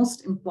of the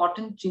most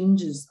important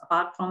changes,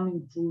 apart from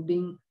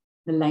including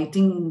the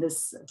lighting in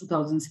this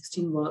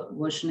 2016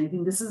 version, I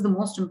think this is the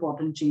most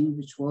important change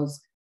which was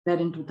there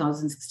in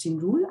 2016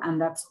 rule, and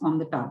that's on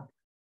the target.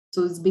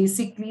 So it's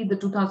basically the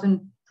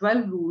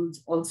 2012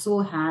 rules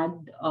also had,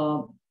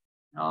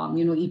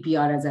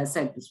 EPR, as I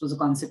said, this was a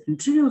concept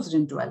introduced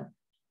in 12,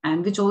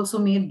 and which also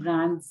made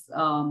brands,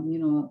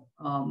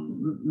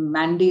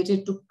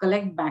 mandated to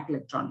collect back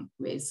electronic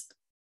waste.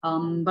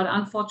 But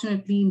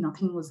unfortunately,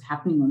 nothing was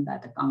happening on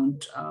that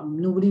account.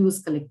 Nobody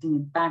was collecting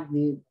it back.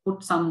 They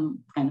put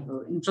some kind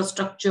of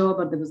infrastructure,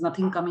 but there was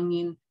nothing coming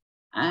in.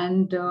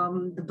 And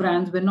the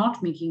brands were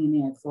not making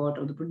any effort,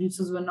 or the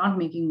producers were not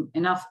making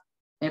enough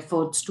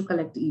efforts to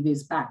collect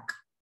e-waste back.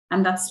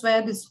 And that's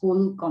where this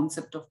whole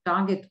concept of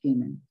target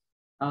came in,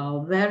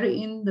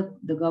 wherein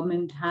the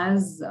government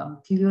has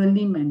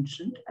clearly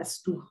mentioned as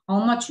to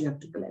how much you have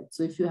to collect.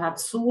 So if you have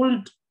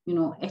sold,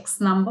 X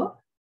number,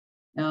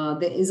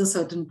 there is a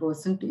certain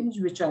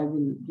percentage, which I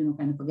will,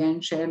 kind of again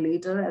share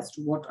later as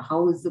to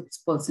how is this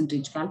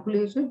percentage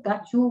calculated,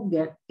 that you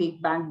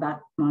take back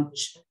that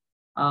much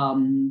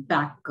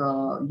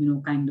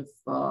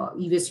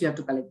e-waste you have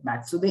to collect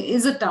back. So there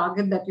is a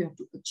target that you have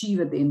to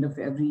achieve at the end of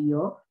every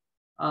year,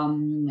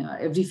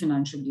 every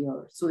financial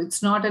year. So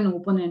it's not an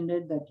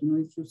open-ended that,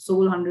 if you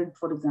sold 100,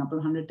 for example,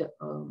 100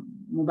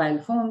 mobile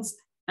phones,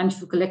 and if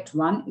you collect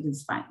one, it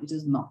is fine. It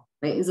is not.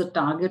 There is a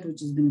target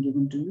which has been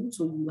given to you,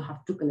 so you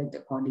have to collect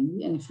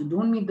accordingly. And if you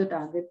don't meet the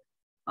target,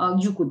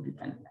 you could be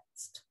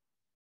penalized.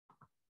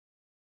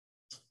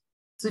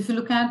 So if you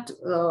look at,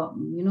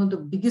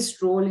 the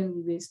biggest role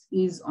in waste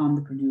is on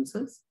the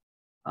producers.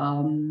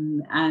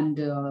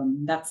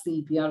 That's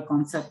the EPR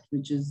concept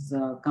which is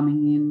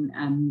coming in.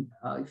 And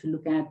if you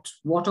look at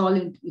what all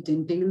it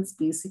entails,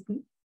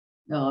 basically,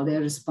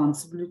 their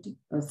responsibility,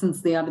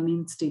 since they are the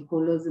main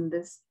stakeholders in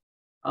this.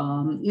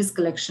 is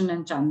collection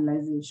and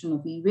channelization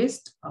of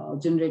e-waste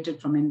generated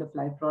from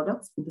end-of-life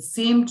products with the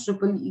same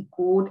EEE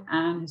code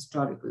and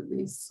historical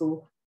waste.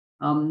 So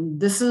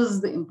this is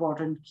the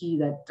important key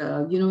that,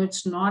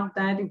 it's not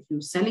that if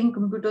you're selling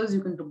computers,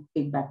 you can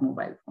take back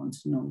mobile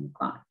phones. No, you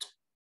can't.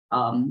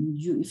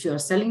 If you're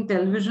selling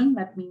television,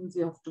 that means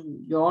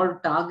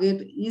your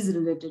target is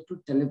related to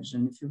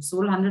television. If you've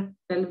sold 100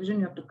 television,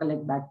 you have to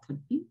collect back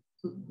 30.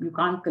 So you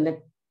can't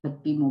collect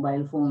 30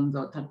 mobile phones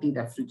or 30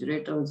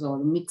 refrigerators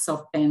or a mix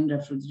of 10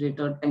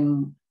 refrigerator,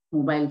 10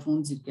 mobile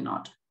phones, you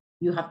cannot.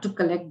 You have to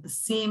collect the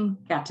same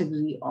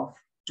category of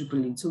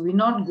EEE. So we're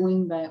not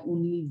going by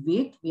only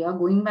weight. We are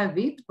going by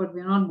weight, but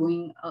we're not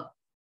going,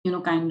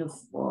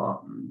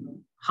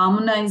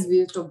 harmonized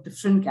waste of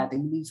different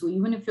categories. So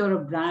even if you're a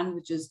brand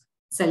which is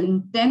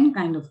selling 10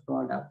 kind of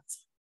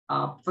products,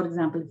 for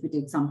example, if you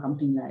take some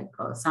company like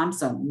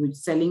Samsung, which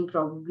is selling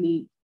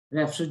probably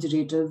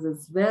refrigerators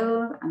as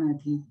well, and I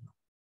think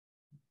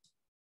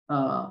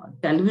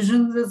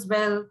televisions as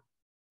well,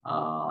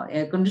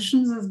 air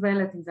conditioners as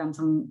well. I think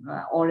Samsung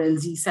or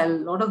LG sell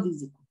a lot of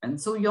these equipment.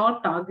 So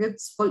your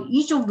targets for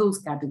each of those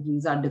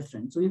categories are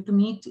different. So you have to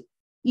meet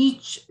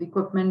each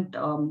equipment,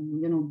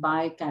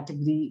 by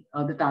category,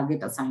 the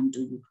target assigned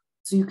to you.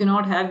 So you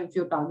cannot have, if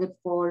your target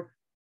for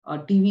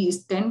TV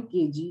is 10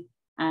 kg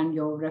and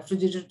your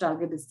refrigerator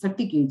target is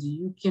 30 kg,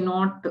 you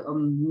cannot,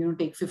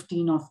 take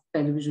 15 of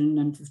television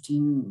and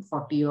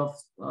 40 of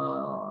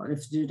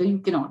refrigerator. You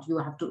cannot. You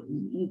have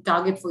to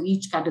target for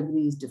each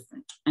category is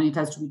different, and it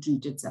has to be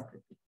treated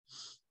separately.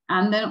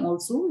 And then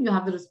also you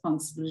have the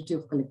responsibility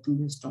of collecting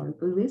the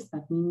historical waste.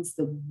 That means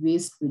the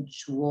waste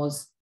which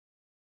was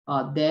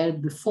there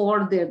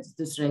before there's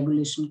this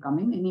regulation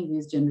coming, any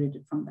waste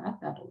generated from that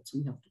also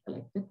you have to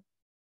collect it.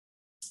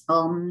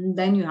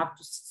 Then you have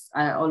to,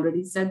 I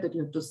already said that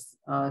you have to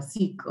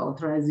seek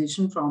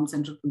authorization from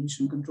Central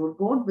Pollution Control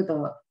Board with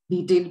a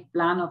detailed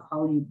plan of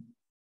how you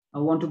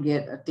want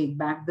to take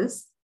back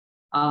this.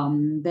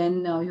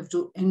 Then you have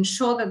to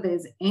ensure that there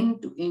is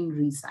end-to-end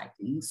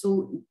recycling.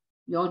 So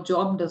your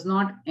job does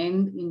not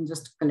end in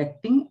just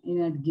collecting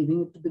and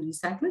giving it to the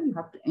recycler. You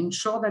have to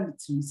ensure that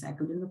it's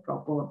recycled in a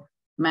proper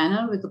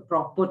manner with a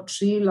proper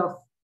trail of,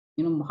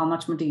 how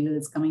much material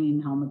is coming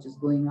in, how much is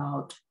going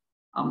out.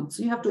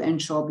 So you have to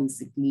ensure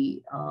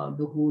basically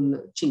the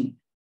whole chain.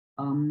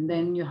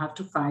 Then you have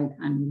to file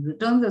annual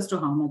returns as to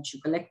how much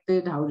you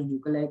collected, how did you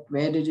collect,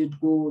 where did it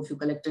go? If you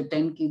collected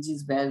 10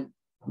 kgs, where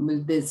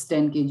will this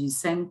 10 kgs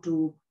send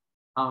to?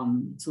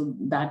 So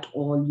that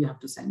all you have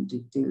to send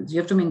details. You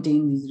have to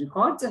maintain these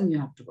records and you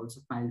have to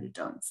also file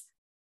returns.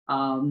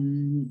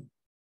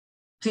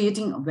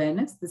 Creating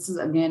awareness. This is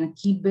again a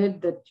key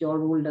bit, that your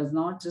role does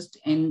not just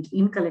end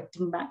in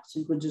collecting back. So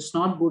you could just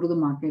not go to the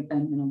market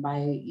and buy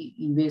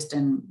e-waste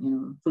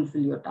and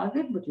fulfill your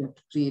target, but you have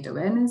to create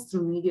awareness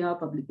through media,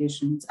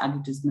 publications,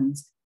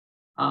 advertisements,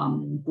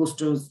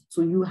 posters.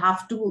 So you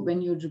have to,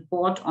 when you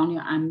report on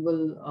your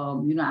annual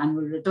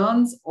annual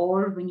returns,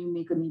 or when you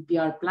make an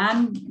EPR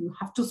plan, you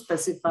have to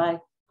specify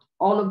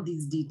all of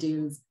these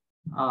details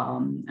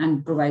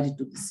and provide it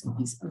to the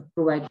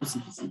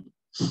CPCB.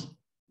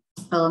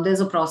 There's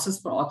a process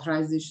for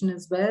authorization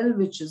as well,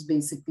 which is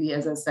basically,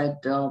 as I said,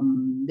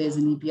 there's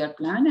an EPR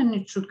plan and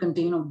it should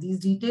contain of these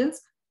details.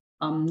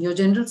 Your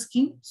general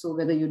scheme, so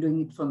whether you're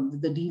doing it from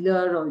the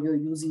dealer or you're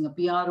using a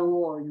PRO,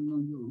 or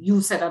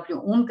you set up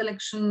your own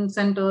collection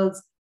centers.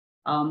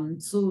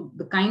 So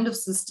the kind of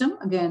system,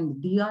 again,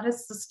 the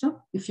DRS system,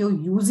 if you're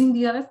using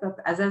DRS, that,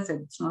 as I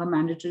said, it's not a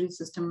mandatory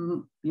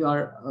system.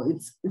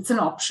 It's an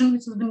option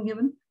which has been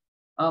given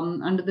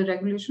under the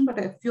regulation, but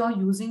if you're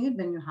using it,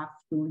 then you have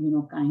to,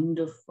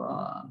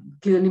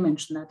 clearly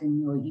mention that in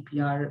your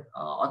EPR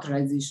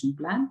authorization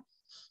plan.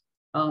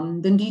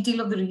 Then detail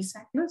of the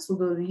recycler. So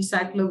the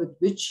recycler with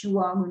which you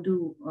are going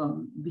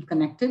to be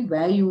connected,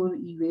 where your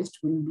e-waste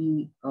will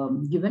be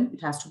given.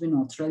 It has to be an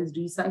authorized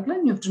recycler,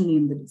 and you have to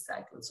name the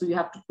recycler. So you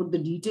have to put the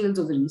details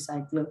of the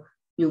recycler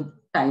you've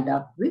tied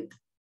up with.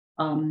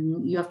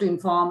 You have to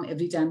inform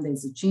every time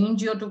there's a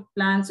change you have to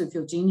plan. So if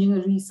you're changing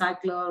a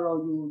recycler,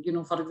 or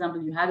for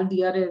example, you had a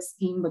DRS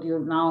scheme, but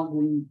you're now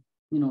going,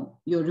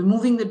 you're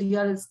removing the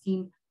DRS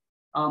scheme.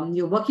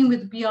 You're working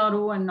with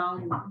PRO and now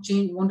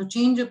you want to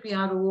change your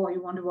PRO, or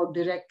you want to work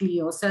directly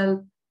yourself.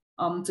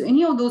 So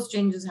any of those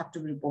changes have to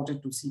be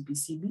reported to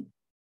CPCB.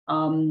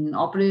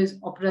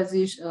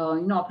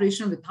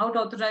 Operation without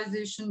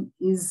authorization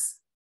is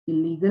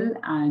illegal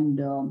and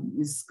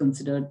is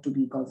considered to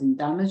be causing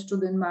damage to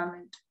the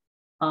environment.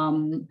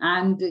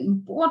 And the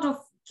import of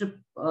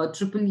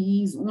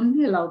EEE is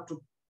only allowed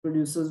to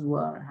producers who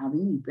are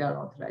having EPR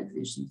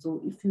authorization.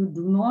 So if you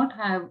do not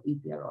have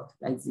EPR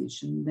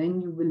authorization,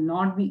 then you will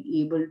not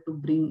be able to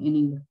bring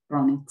any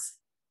electronics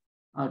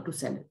to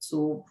sell it.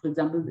 So for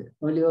example,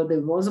 earlier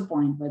there was a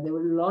point where there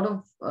were a lot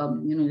of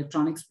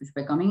electronics which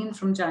were coming in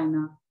from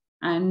China,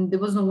 and there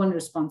was no one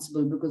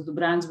responsible because the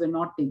brands were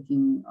not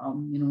taking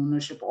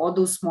ownership, or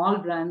those small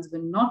brands were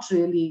not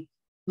really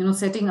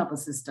setting up a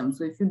system.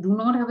 So if you do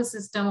not have a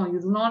system, or you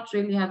do not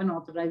really have an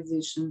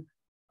authorization,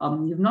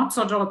 you've not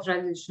sought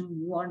authorization,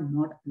 you are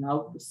not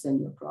allowed to sell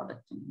your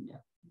product in India.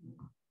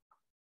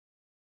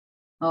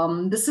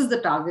 This is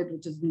the target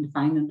which has been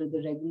defined under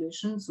the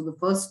regulation. So the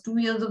first 2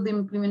 years of the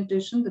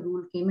implementation, the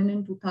rule came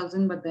in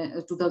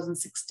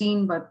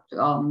 2016, but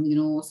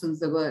since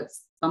there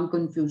was some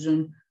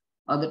confusion,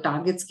 the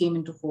targets came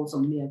into force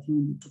only, I think,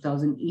 in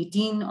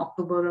 2018,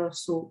 October or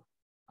so.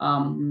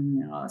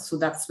 So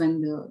that's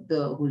when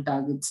the whole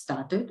target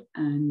started,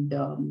 and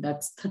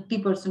that's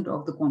 30%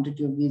 of the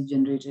quantity of waste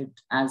generated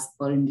as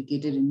per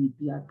indicated in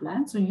EPR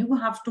plan. So you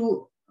have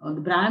to,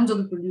 the brands or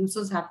the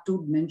producers have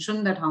to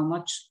mention that how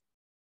much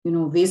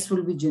waste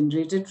will be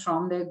generated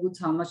from their goods,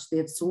 how much they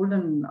have sold,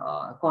 and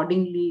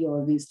accordingly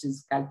your waste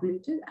is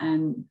calculated.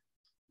 And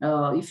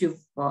if you've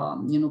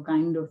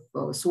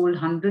sold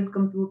 100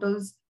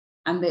 computers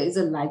and there is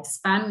a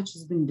lifespan which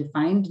has been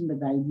defined in the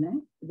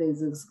guideline, there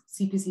is a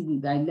CPCB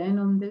guideline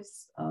on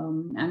this,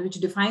 and which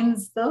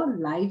defines the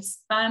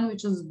lifespan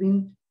which has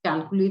been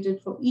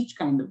calculated for each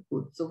kind of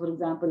good. So for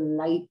example,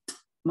 light,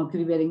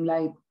 mercury bearing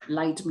light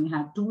may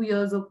have 2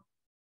 years of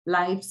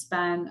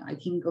lifespan. I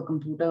think a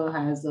computer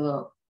has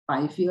a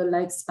 5-year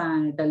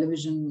lifespan, a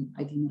television,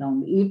 I think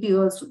around 8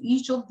 years. So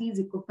each of these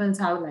equipments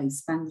have a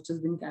lifespan which has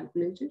been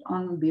calculated.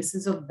 On the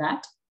basis of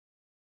that,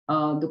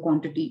 the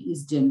quantity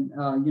is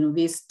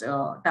waste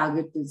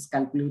target is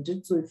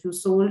calculated. So if you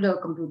sold a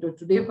computer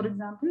today, for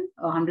example,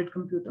 a 100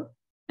 computer,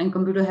 and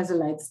computer has a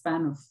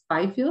lifespan of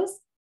 5 years,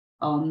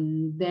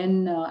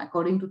 then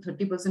according to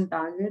 30%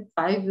 target,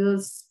 5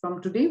 years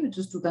from today, which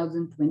is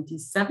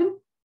 2027,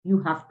 you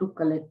have to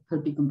collect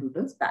 30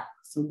 computers back.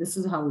 So this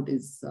is how it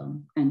is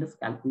kind of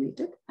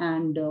calculated.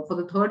 And for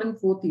the 3rd and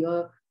 4th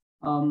year,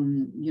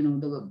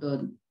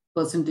 the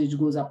percentage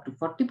goes up to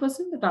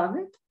 40%, the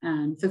target,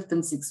 and 5th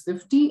and 6th,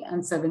 50,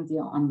 and 7th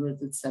year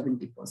onwards, it's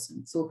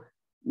 70%. So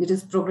it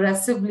is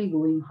progressively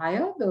going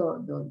higher,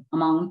 the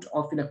amount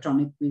of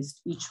electronic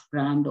waste each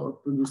brand or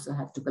producer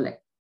have to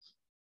collect.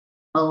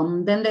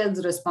 Then there's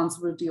the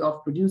responsibility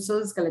of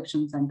producers,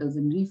 collection centers,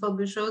 and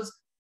refurbishers,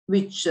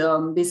 which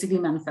basically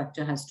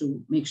manufacturer has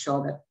to make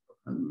sure that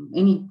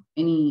any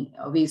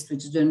waste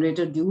which is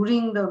generated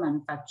during the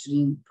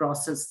manufacturing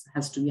process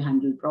has to be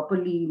handled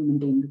properly,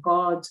 maintain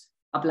records,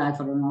 apply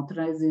for an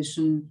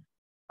authorization,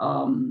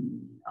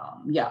 and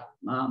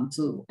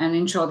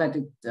ensure that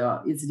it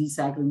is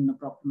recycled in a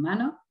proper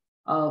manner.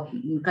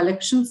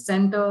 Collection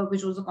center,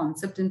 which was a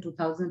concept in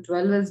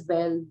 2012 as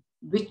well,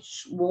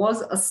 which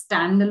was a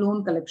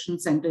standalone collection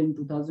center in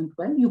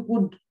 2012. You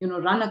could,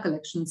 run a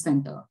collection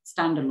center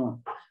standalone,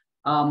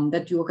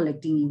 that you are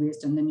collecting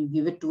e-waste, and then you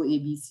give it to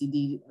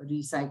ABCD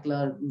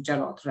recycler, which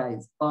are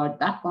authorized. But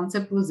that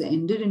concept was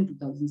ended in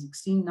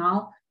 2016.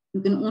 Now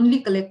you can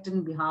only collect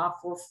in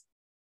behalf of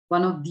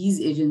one of these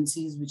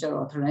agencies which are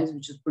authorized,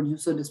 which is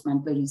producer,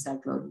 dismantler,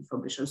 recycler,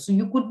 refurbisher. So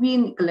you could be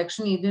a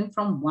collection agent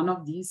from one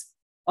of these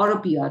or a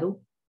PRO,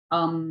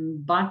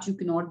 but you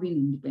cannot be an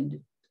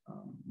independent,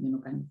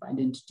 kind of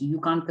identity. You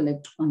can't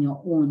collect on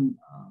your own,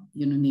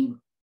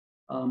 name.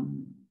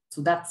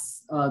 So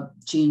that's a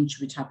change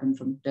which happened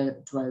from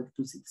 12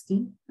 to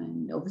 16.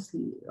 And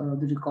obviously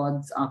the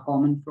records are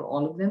common for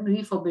all of them.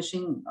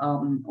 Refurbishing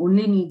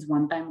only needs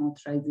one-time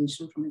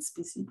authorization from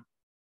SPC.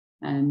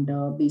 And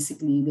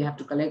basically they have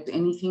to collect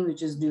anything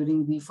which is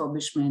during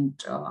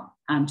refurbishment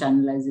and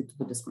channelize it to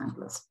the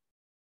dismantlers.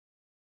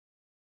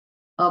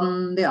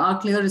 There are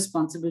clear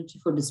responsibility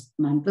for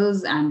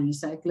dismantlers and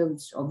recyclers,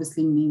 which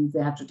obviously means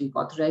they have to take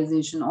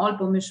authorization, all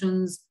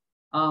permissions,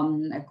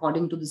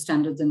 according to the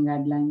standards and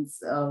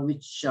guidelines,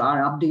 which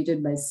are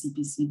updated by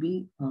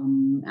CPCB.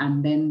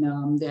 And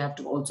then they have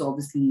to also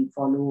obviously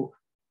follow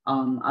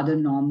other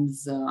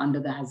norms under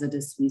the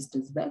hazardous waste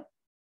as well.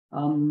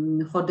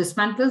 For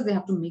dismantlers, they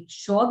have to make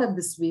sure that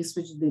this waste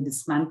which they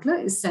dismantle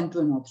is sent to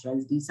an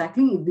authorized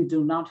recycling if they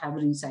do not have a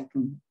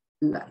recycling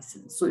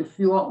license. So if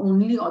you are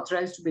only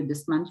authorized to be a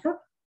dismantler,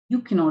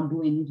 you cannot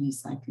do any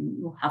recycling.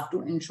 You have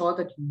to ensure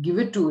that you give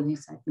it to a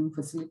recycling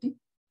facility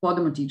for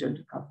the material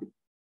recovery.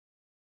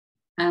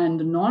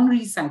 And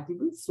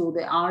non-recyclable, so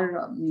there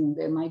are,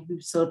 there might be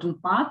certain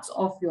parts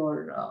of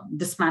your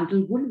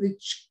dismantled good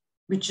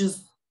which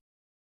is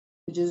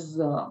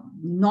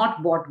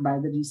not bought by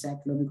the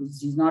recycler because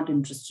he's not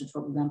interested,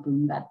 for example,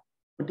 in that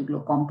particular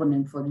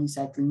component for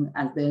recycling,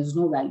 as there is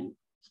no value.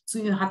 So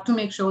you have to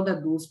make sure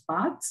that those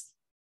parts,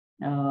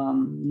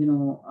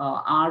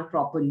 are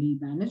properly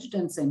managed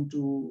and sent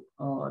to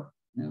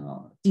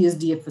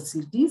TSDF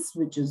facilities,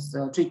 which is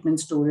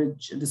treatment,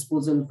 storage,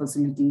 disposal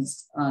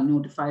facilities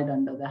notified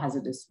under the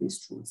hazardous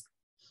waste rules.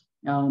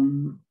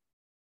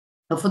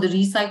 For the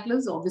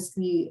recyclers,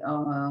 obviously,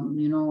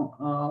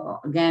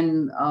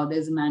 again,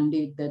 there's a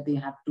mandate that they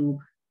have to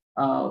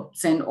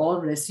send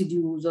all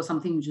residues or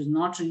something which is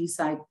not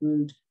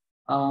recycled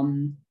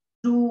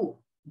to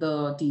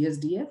the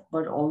TSDF,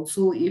 but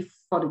also if,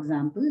 for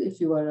example, if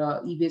you are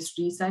a e-waste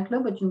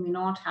recycler, but you may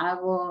not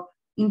have a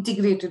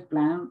integrated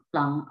plant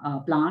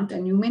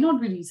and you may not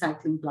be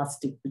recycling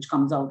plastic which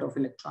comes out of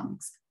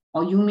electronics,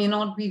 or you may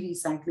not be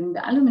recycling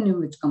the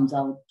aluminum which comes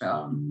out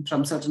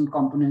from certain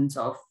components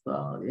of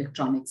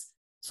electronics.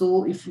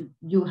 So if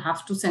you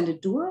have to send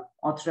it to an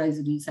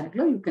authorized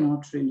recycler, you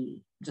cannot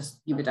really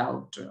just give it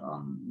out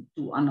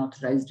to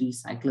unauthorized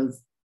recyclers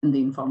in the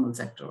informal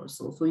sector or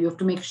so. So you have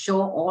to make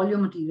sure all your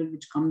material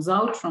which comes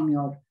out from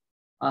your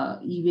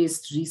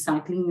e-waste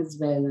recycling as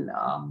well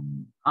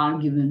are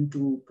given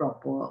to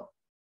proper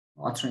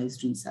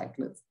authorized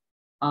recyclers.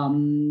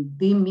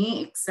 They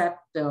may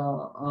accept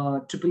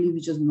EEE,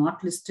 which is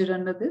not listed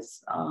under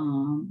this.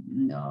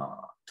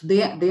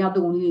 They are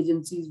the only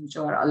agencies which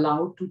are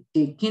allowed to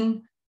take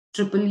in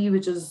EEE,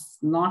 which is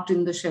not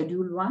in the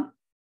Schedule 1.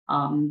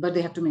 But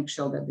they have to make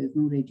sure that there's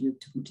no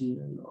radioactive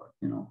material or,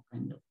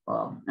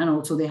 and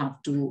also they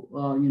have to,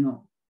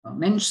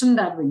 mention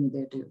that when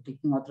they're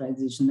taking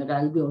authorization, that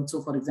I'll be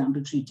also, for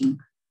example, treating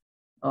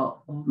a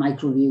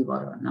microwave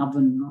or an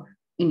oven or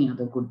any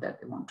other good that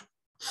they want to.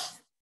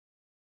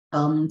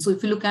 So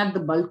if you look at the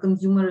bulk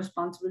consumer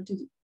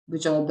responsibility,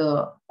 which are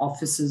the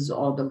offices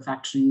or the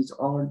factories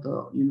or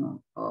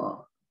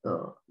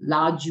the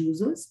large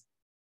users,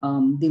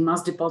 they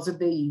must deposit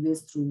their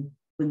e-waste through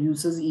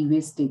producer's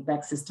e-waste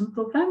take-back system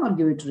program or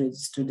give it to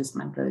register,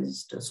 dismantle,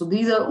 register. So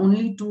these are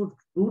only two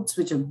routes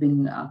which have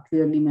been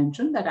clearly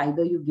mentioned, that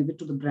either you give it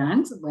to the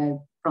brands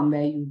from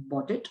where you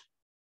bought it,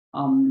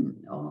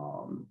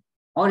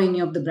 or any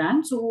of the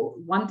brands. So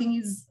one thing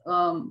is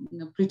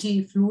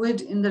pretty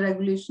fluid in the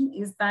regulation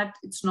is that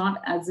it's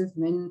not as if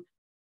when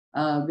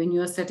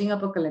you are setting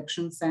up a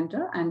collection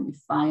center, and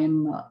if I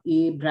am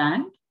a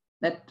brand,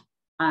 that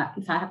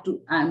if I have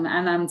to, and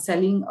I'm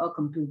selling a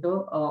computer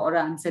or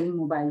I'm selling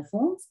mobile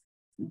phones,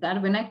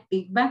 that when I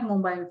take back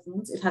mobile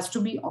phones, it has to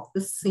be of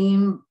the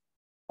same,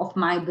 of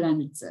my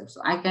brand itself.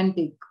 So I can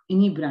take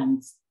any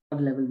brands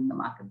available in the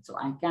market. So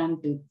I can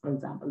take, for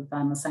example, if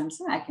I'm a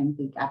Samsung, I can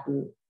take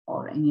Apple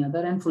or any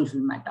other and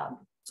fulfill my target.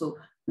 So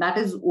that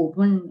is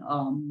open.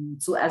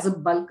 So as a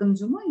bulk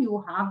consumer,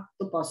 you have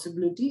the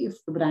possibility,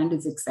 if the brand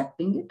is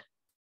accepting it,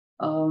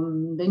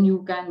 then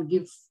you can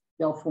give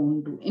your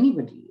phone to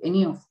anybody,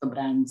 any of the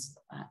brands,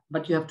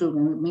 but you have to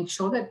make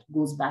sure that it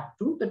goes back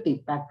to the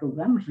take-back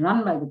program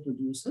run by the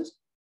producers,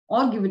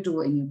 or give it to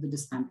any of the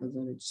dismantlers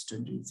or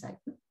registered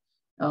recyclers.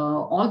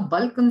 All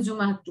bulk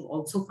consumer have to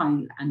also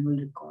file annual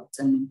records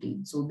and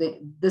maintain. So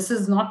this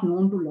is not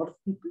known to a lot of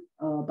people.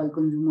 Bulk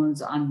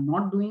consumers are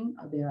not doing.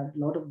 There are a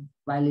lot of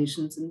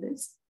violations in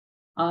this,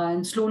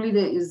 and slowly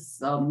there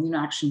is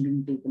action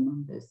being taken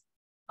on this.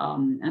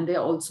 And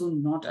they're also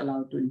not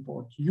allowed to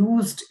import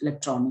used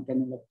electronic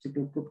and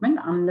electrical equipment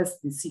unless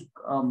they seek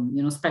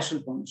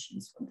special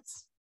permissions for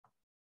this.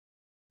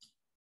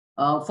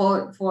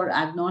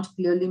 I've not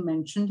clearly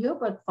mentioned here,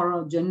 but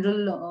for a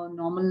general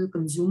normal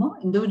consumer,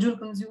 individual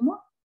consumer,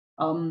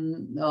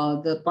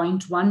 the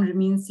point 1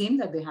 remains same,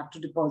 that they have to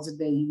deposit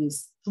their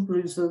e-waste to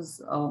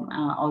producers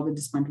or the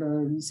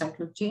dismantler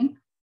recycler chain,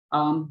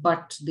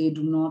 but they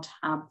do not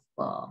have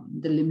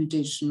the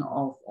limitation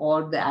of,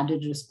 or the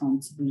added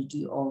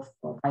responsibility of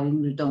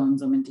filing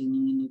returns or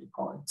maintaining any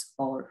records,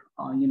 or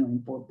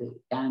import. They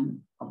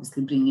can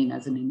obviously bring in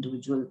as an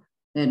individual.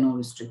 There are no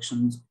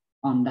restrictions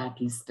on that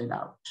listed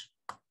out.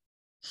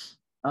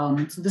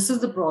 So this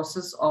is the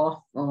process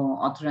of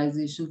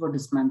authorization for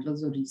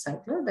dismantlers or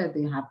recycler, that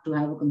they have to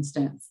have a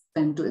consent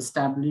to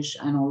establish,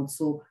 and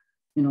also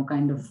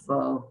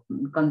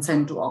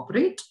consent to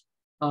operate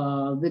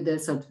with their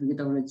certificate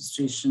of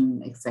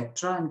registration,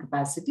 etc., and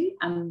capacity.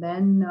 And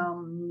then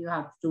you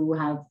have to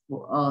have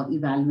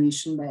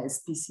evaluation by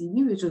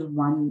SPCB, which is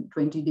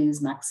 120 days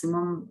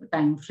maximum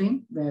time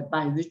frame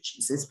by which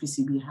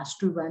SPCB has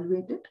to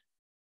evaluate it.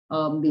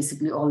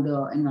 Basically, all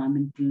the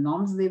environmental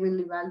norms they will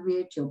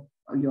evaluate, your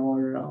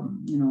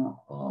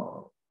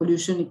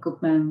pollution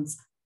equipments,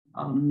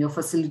 your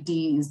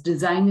facility is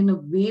designed in a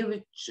way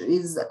which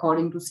is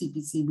according to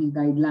CPCB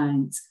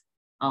guidelines.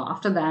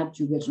 After that,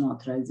 you get an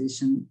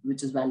authorization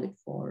which is valid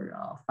for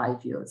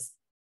 5 years.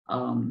 There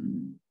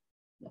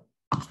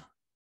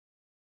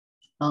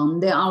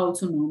are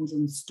also norms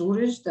on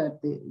storage,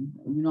 that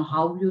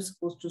how you're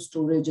supposed to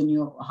storage, and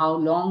how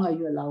long are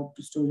you allowed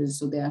to storage.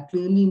 So they are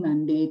clearly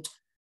mandate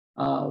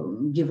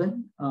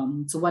given.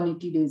 So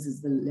 180 days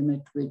is the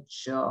limit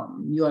which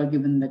you are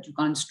given, that you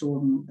can't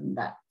store more than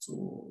that.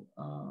 So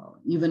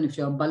even if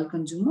you're a bulk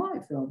consumer,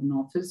 if you're in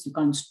office, you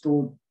can't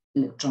store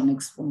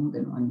electronics for more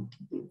than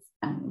 180 days,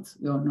 and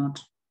you're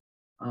not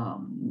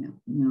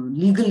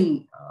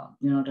legally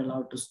you're not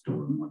allowed to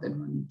store more than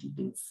 180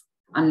 days,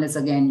 unless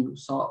again you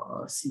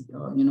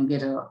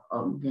get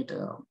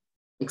a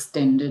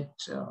extended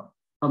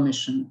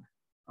permission,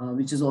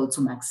 which is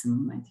also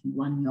maximum, I think,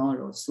 1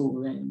 year or so,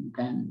 where you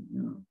can,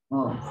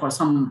 for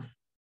some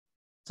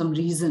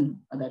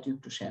reason that you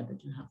have to share,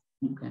 that you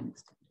can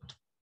extend it.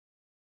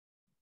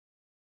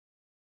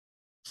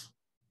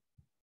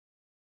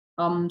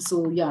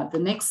 So yeah, the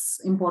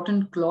next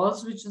important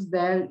clause which is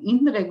there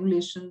in the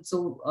regulation.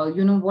 So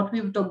what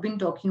we've been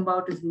talking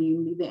about is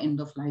mainly the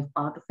end of life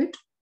part of it,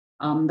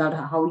 that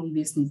how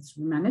e-waste needs to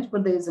be managed.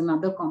 But there is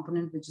another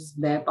component which is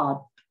their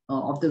part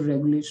of the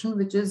regulation,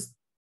 which is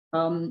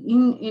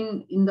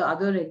In the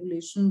other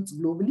regulations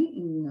globally,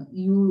 in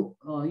EU,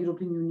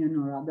 European Union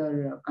or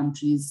other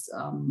countries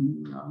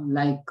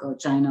like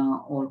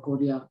China or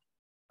Korea,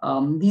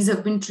 these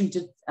have been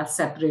treated as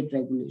separate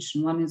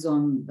regulation. One is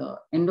on the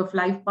end of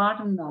life part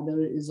and the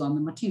other is on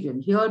the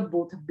material. Here,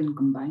 both have been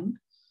combined.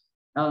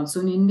 So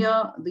in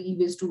India, the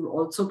e-waste tool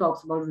also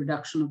talks about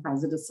reduction of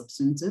hazardous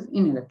substances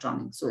in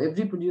electronics. So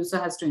every producer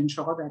has to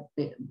ensure that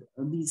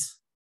these,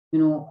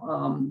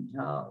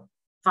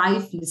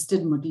 5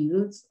 listed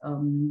materials,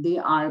 they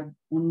are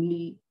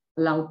only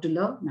allowed till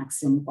a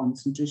maximum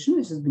concentration,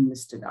 which has been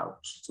listed out.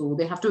 So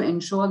they have to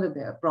ensure that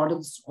their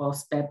products or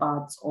spare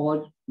parts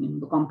or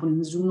the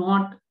components do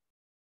not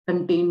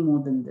contain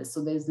more than this.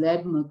 So there's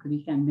lead,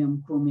 mercury,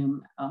 cadmium,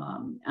 chromium,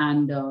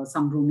 and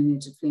some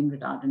brominated flame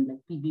retardant like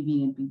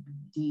PBB and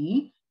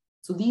PBDE.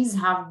 So these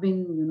have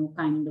been,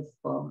 kind of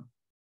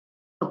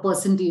a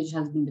percentage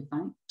has been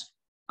defined.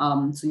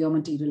 So your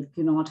material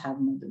cannot have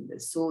more than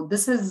this. So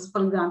this has,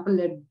 for example,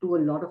 led to a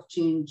lot of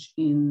change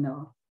in,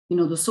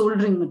 the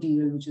soldering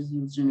material which is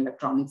used in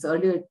electronics.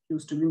 Earlier, it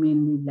used to be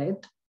mainly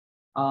lead.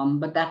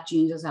 But that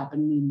change has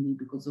happened mainly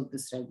because of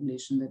this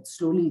regulation that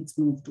slowly it's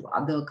moved to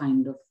other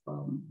kind of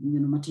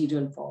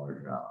material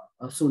for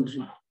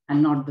soldering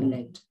and not the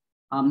lead,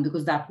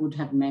 because that would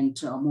have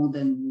meant more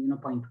than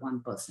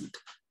 0.1%.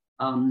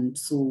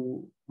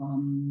 So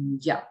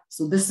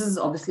this is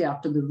obviously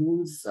after the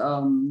rules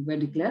were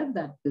declared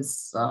that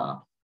this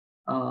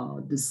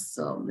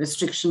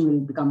restriction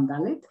will become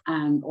valid,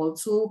 and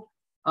also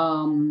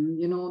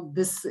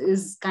this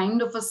is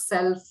kind of a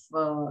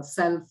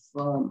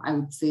I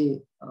would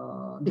say,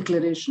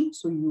 declaration.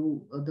 So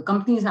the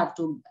companies have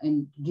to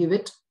give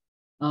it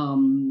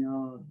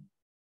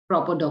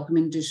proper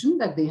documentation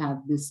that they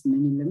have this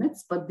many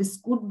limits, but this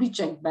could be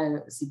checked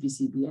by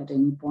CPCB at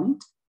any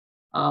point.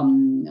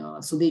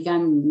 So they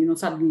can,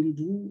 suddenly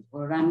do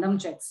random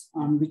checks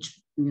on which,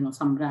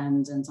 some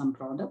brands and some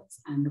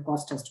products, and the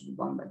cost has to be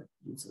borne by the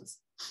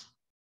producers.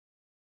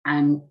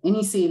 And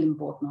any sale,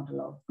 import not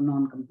allowed for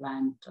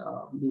non-compliant,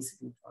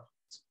 basically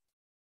products.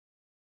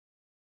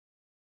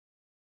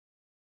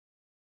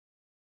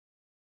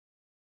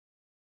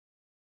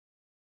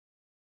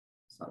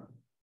 Sorry.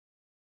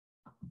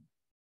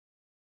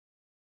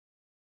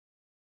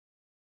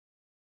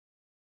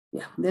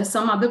 Yeah, there's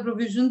some other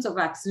provisions of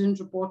accident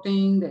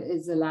reporting. There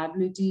is a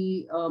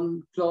liability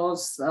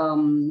clause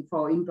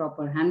for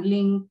improper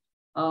handling.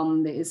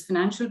 There is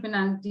financial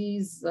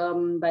penalties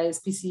by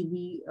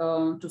SPCB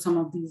to some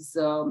of these,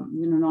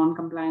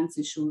 non-compliance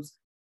issues.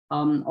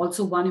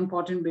 Also, one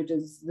important bit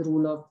is the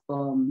role of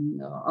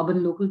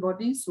urban local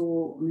bodies.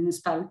 So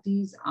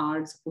municipalities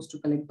are supposed to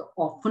collect the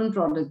orphan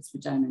products,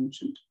 which I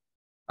mentioned.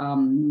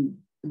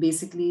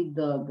 Basically,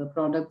 the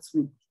products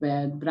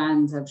where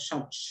brands have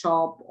shut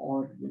shop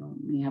or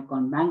may have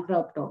gone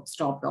bankrupt or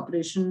stopped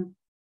operation.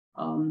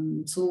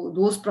 So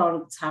those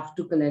products have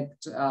to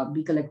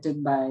be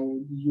collected by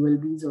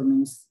ULBs or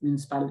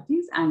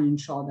municipalities and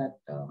ensure that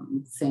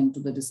it's sent to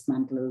the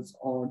dismantlers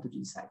or the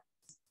recyclers.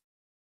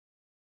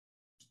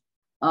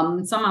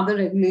 Some other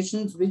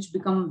regulations which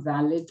become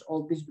valid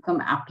or which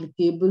become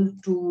applicable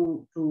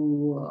to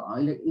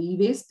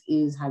e-waste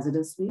is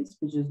hazardous waste,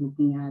 which is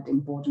looking at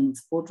import and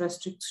export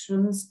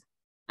restrictions.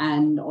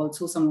 And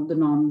also some of the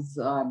norms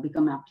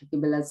become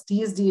applicable, as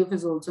TSDF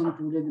is also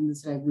included in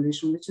this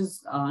regulation, which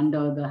is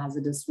under the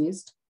hazardous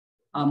waste.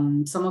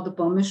 Some of the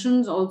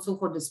permissions also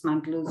for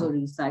dismantlers or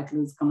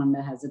recyclers come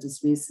under hazardous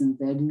waste, since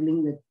they're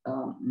dealing with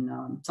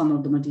some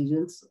of the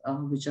materials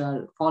which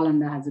fall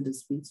under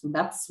hazardous waste. So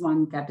that's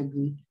one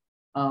category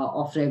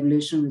of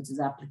regulation which is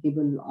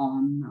applicable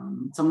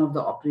on some of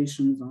the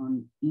operations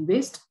on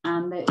e-waste.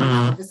 And there is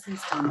obviously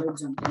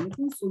standards on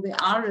chemicals. So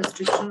there are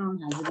restrictions on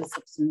hazardous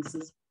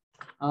substances.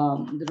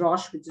 The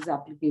ROSH, which is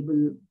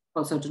applicable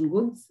for certain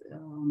goods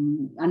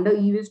under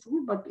e-waste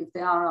rule, but if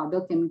there are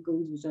other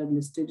chemicals which are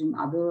listed in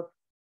other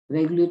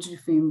regulatory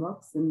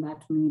frameworks, then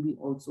that may be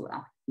also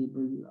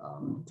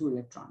applicable to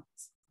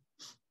electronics.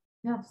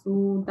 Yeah,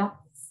 so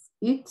that's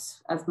it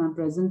as my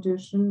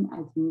presentation.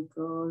 I think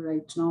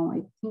right now,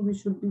 I think we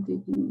should be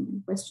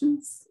taking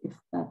questions, if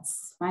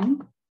that's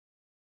fine.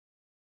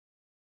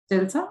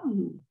 Chelsea,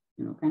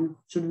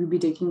 should we be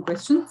taking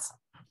questions?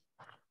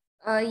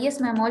 Yes,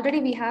 ma'am. Already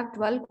we have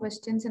 12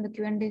 questions in the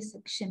Q&A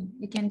section.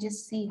 You can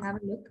just have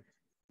a look.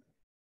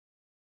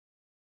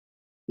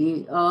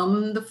 Okay.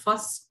 The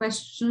first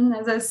question,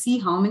 as I see,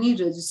 how many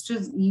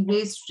registered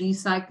e-waste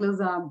recyclers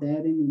are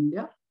there in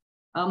India?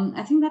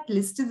 I think that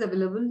list is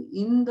available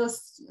in the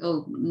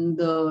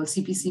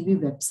CPCB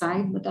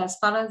website, but as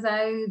far as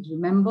I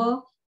remember,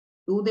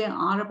 though there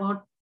are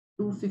about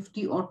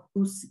 250 or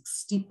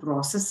 260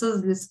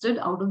 processors listed,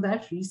 out of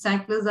that,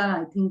 recyclers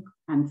are, I think,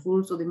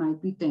 handful. So there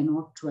might be 10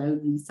 or 12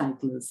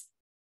 recyclers,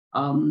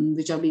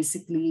 which are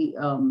basically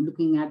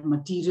looking at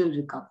material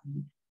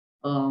recovery.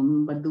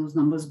 But those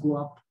numbers go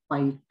up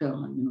quite,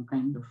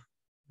 kind of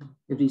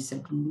every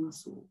second.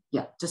 So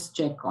yeah, just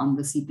check on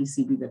the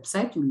CPCB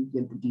website, you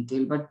will get the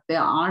detail. But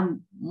there are,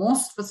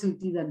 most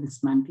facilities are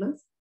dismantlers.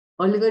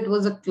 Earlier, it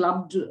was a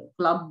clubbed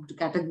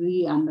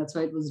category, and that's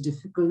why it was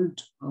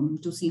difficult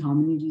to see how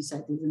many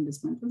recycles and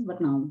dismantles. But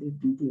now they've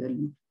been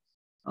clearly,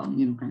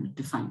 kind of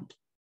defined.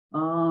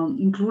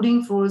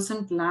 Including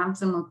fluorescent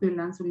lamps and mercury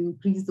lamps will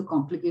increase the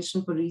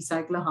complication for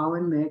recycler. How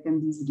and where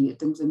can these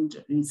items and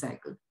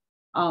recycle?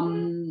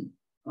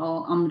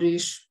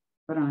 Amrish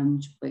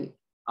Paranjpai.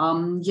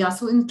 Yeah,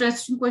 so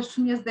interesting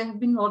question. Yes, there have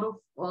been a lot of,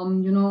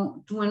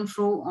 to and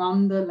fro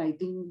on the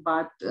lighting,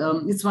 but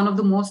it's one of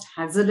the most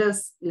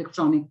hazardous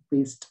electronic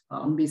waste,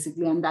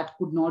 basically, and that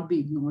could not be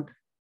ignored.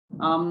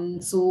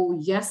 So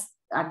yes,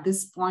 at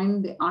this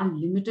point, there are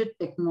limited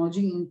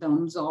technology in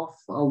terms of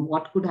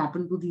what could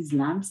happen to these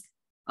lamps.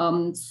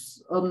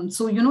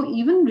 So,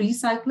 even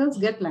recyclers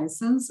get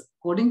license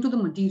according to the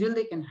material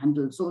they can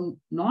handle. So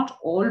not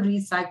all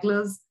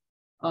recyclers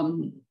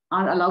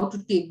are allowed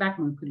to take back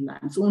mercury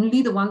lamps.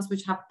 Only the ones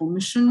which have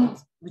permission,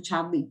 which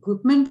have the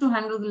equipment to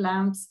handle the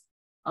lamps,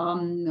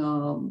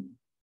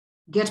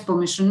 get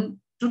permission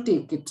to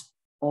take it.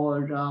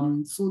 Or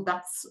so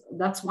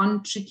that's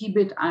one tricky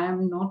bit. I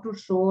am not too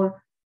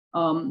sure.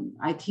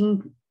 I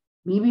think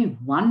maybe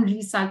one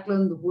recycler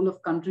in the whole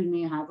of country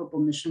may have a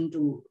permission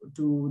to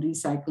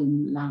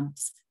recycle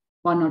lamps,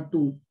 one or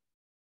two.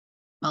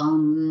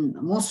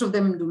 Most of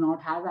them do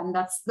not have, and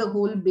that's the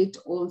whole bit.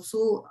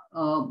 Also,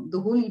 the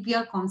whole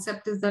EPR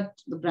concept is that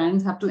the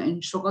brands have to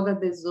ensure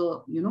that there's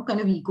a kind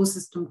of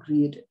ecosystem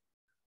created.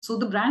 So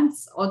the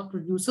brands or the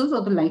producers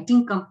or the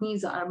lighting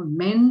companies are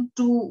meant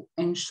to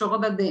ensure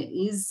that there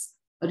is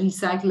a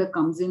recycler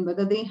comes in,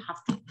 whether they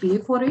have to pay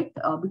for it,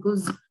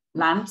 because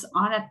lamps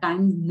are at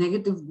times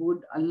negative good,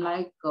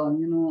 unlike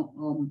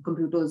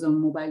computers or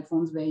mobile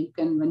phones, where you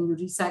can, when you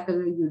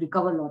recycle, you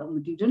recover a lot of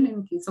material.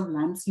 In case of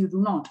lamps, you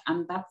do not,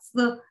 and that's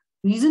the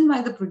reason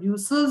why the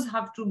producers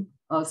have to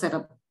set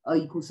up an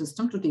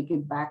ecosystem to take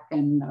it back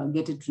and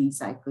get it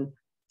recycled.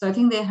 So I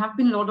think there have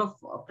been a lot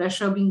of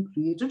pressure being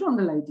created on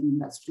the lighting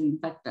industry. In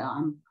fact,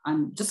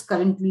 I'm just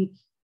currently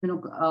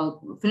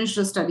finished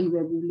a study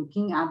where we're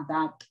looking at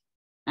that.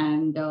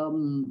 And,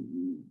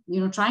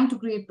 trying to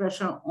create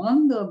pressure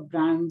on the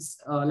brands,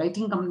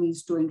 lighting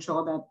companies, to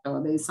ensure that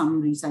there is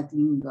some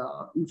recycling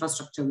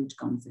infrastructure which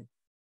comes in.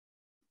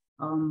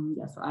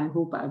 Yes, I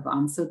hope I've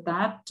answered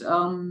that.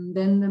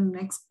 Then the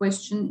next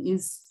question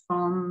is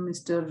from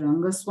Mr.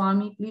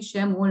 Rangaswamy. Please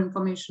share more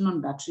information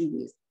on battery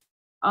waste.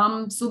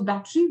 So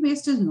battery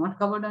waste is not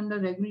covered under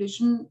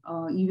regulation,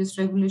 e-waste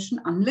regulation,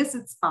 unless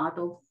it's part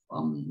of,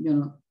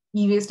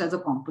 e-waste as a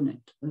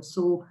component.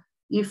 So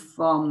if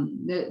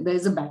there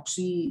is a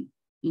battery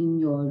in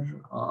your,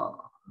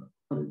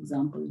 for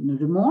example, in a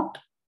remote,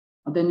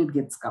 then it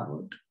gets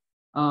covered.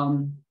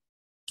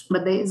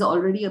 But there is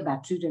already a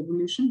battery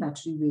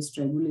waste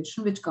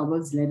regulation, which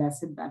covers lead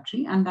acid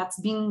battery, and that's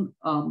being,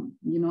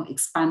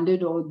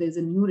 expanded, or there's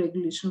a new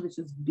regulation which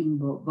is being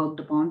worked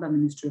upon by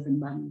Ministry of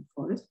Environment and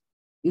Forest.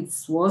 It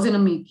was in a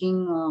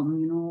making,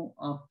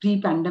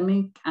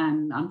 pre-pandemic,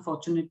 and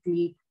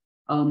unfortunately,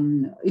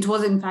 it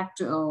was in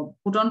fact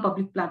put on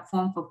public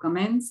platform for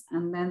comments,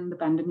 and then the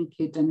pandemic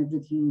hit and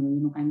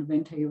everything, kind of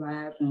went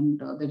haywire, and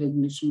the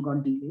regulation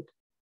got delayed.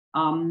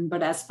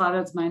 But as far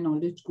as my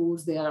knowledge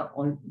goes,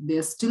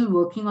 they're still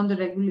working on the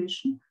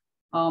regulation,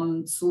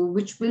 so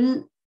which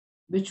will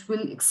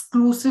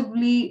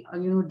exclusively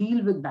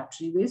deal with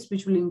battery waste,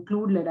 which will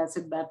include lead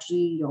acid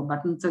battery, your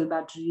button cell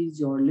batteries,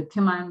 your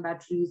lithium ion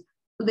batteries.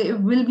 So there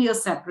will be a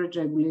separate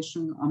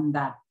regulation on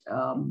that.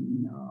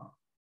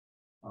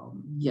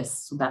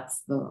 Yes, so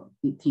that's the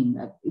thing,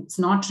 that it's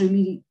not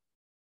really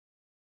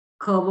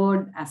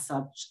covered as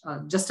such.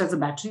 Just as a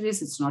battery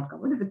waste, it's not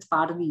covered. If it's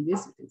part of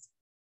e-waste, it is.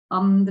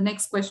 The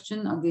next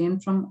question, again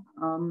from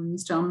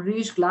Mr.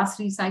 Amrish. Glass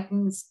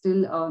recycling is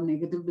still a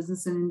negative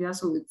business in India.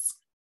 So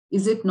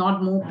is it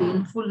not more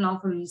painful now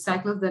for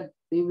recyclers that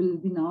they will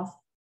be now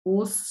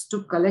forced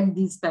to collect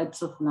these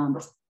types of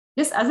lamps?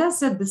 Yes, as I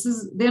said,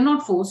 they're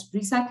not forced.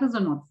 Recyclers are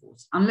not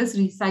forced. Unless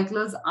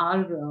recyclers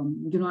are,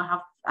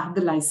 have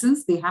the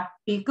license, they have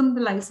taken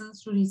the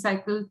license to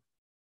recycle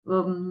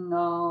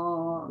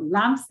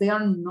lamps. They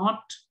are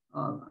not,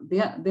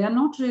 they are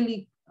not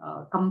really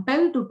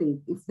compelled to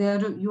take. If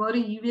you are a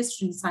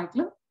e-waste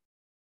recycler,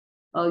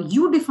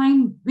 you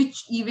define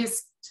which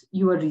e-waste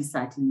you are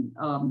recycling.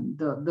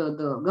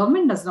 The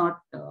government does not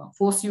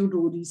force you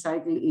to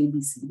recycle A,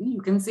 B, C, D.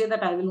 You can say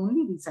that I will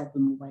only recycle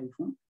mobile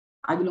phone.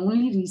 I will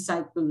only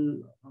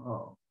recycle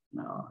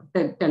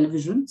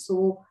television.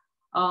 So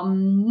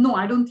no,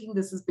 I don't think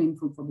this is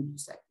painful for the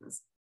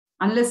recyclers.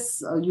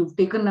 Unless you've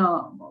taken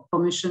a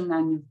permission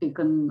and you've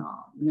taken,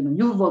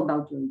 you've worked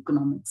out your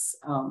economics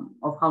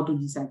of how to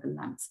recycle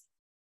lamps.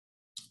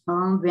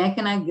 Where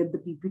can I get the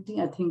PPT?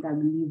 I think I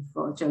will leave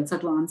Chelsea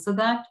to answer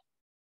that.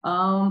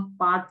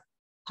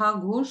 Partha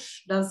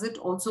Ghosh, does it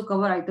also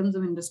cover items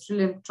of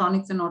industrial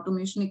electronics and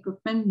automation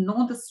equipment?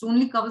 No, this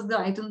only covers the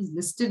items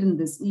listed in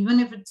this, even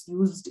if it's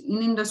used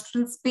in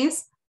industrial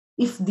space.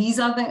 If these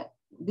are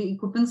the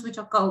equipments which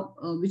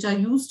are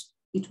used,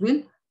 it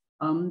will.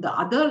 The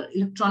other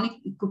electronic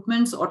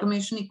equipments,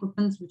 automation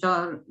equipments which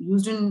are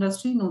used in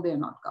industry, no, they are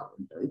not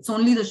covered. It's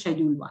only the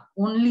scheduled one,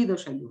 only the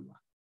scheduled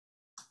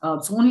one.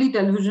 It's only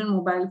television,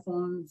 mobile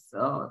phones,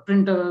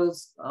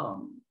 printers,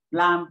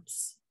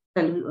 lamps,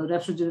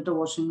 refrigerator,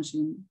 washing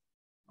machine,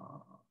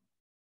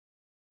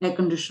 air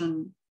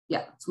condition.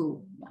 Yeah,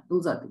 so yeah,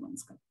 those are the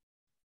ones.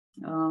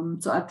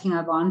 So I think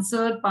I've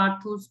answered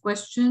Parthu's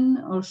question.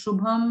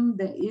 Shubham,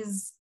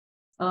 there's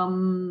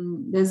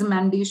a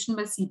mandation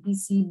by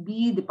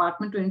CPCB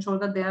department to ensure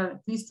that there are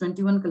at least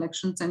 21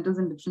 collection centers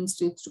in different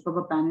states to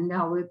cover pan-India.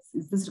 However,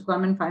 is this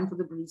requirement fine for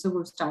the producer who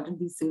have started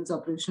these sales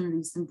operation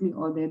recently,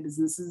 or their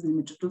businesses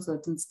limited to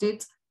certain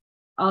states?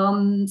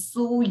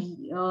 So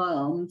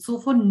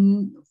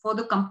for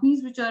the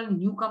companies which are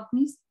new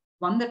companies,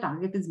 one, the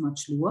target is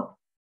much lower.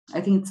 I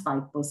think it's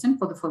 5%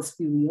 for the first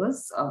few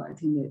years. I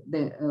think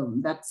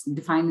that's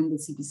defined in the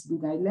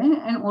CPCB guideline.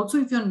 And also,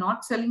 if you're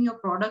not selling your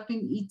product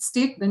in each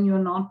state, then you're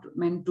not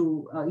meant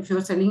to, if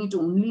you're selling it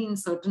only in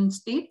certain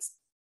states,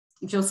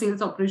 if your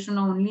sales operation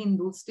are only in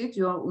those states,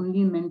 you're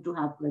only meant to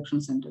have collection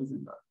centers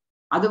in there.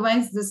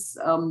 Otherwise, this,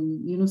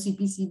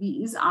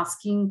 CPCB is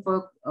asking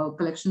for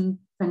collection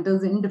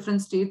centers in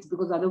different states,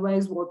 because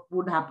otherwise what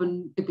would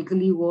happen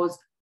typically was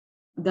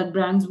that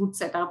brands would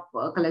set up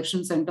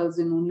collection centers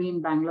only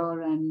in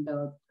Bangalore and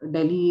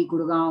Delhi,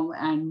 Gurgaon,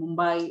 and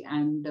Mumbai,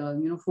 and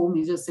 4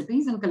 major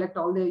cities, and collect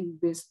all their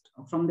e-waste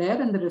from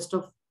there, and the rest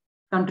of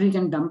country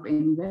can dump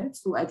anywhere.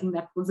 So I think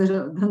that was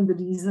the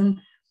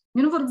reason.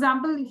 For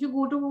example, if you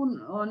go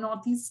to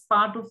northeast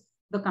part of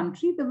the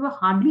country, there were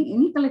hardly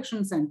any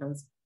collection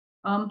centers.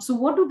 So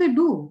what do they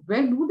do?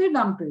 Where do they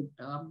dump it?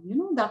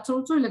 That's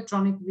also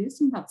electronic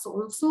waste, and that's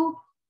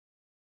also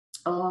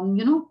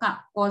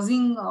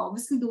causing,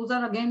 obviously those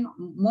are again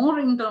more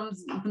in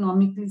terms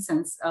economically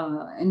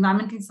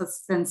environmentally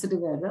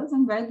sensitive areas.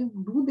 And where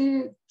do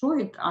they throw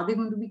it? Are they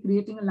going to be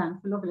creating a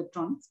landfill of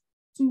electronics?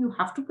 So you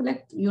have to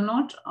collect. You're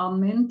not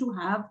meant to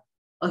have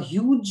a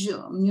huge,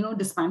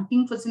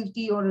 dismantling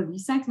facility or a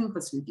recycling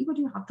facility, but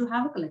you have to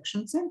have a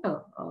collection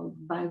center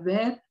by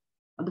where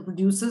the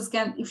producers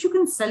can, if you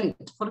can sell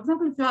it. For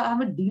example, if you have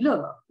a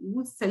dealer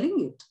who is selling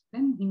it,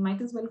 then he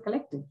might as well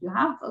collect it. You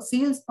have a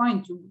sales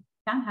point, you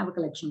can have a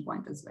collection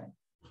point as well.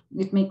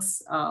 It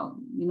makes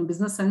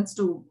business sense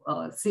to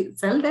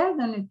sell there,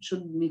 then it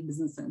should make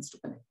business sense to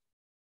collect.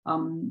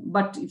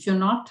 But if you're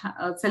not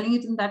selling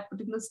it in that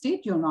particular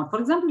state, you're not. For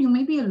example, you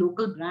may be a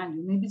local brand.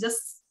 You may be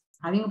just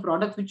having a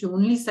product which you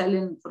only sell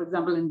in, for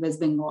example, in West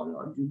Bengal,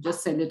 or you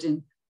just sell it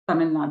in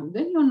Tamil Nadu.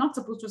 Then you're not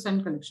supposed to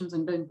send collection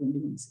center in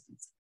 21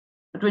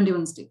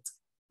 states.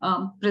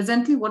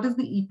 Presently, what is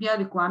the EPR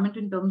requirement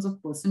in terms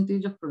of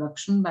percentage of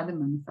production by the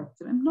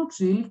manufacturer? I'm not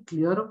really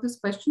clear of this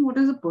question. What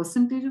is the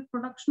percentage of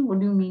production? What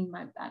do you mean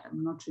by that?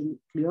 I'm not really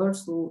clear.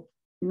 So,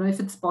 if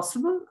it's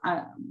possible,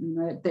 at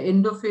the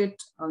end of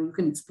it, you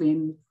can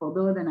explain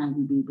further, then I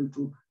will be able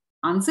to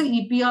answer.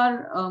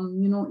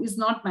 EPR, is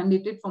not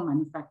mandated for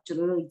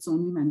manufacturer. It's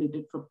only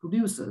mandated for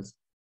producers.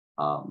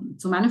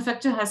 So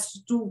manufacturer has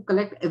to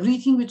collect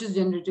everything which is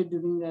generated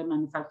during their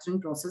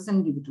manufacturing process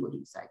and give it to a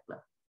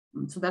recycler.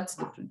 So that's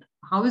different.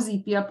 How is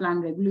EPR plan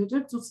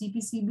regulated? So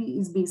CPCB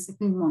is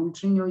basically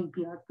monitoring your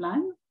EPR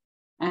plan,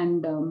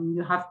 and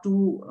you have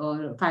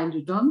to file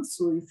returns.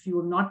 So if you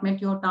have not met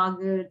your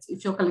targets,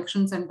 if your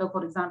collection center,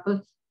 for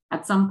example,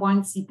 at some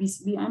point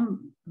CPCB,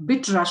 I'm a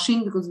bit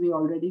rushing because we're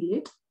already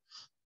late.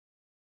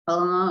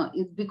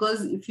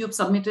 Because if you've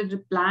submitted a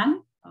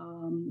plan,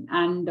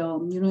 in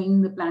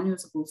the plan, you're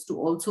supposed to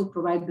also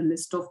provide the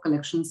list of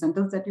collection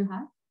centers that you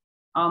have.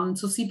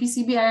 So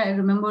CPCB, I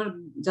remember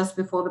just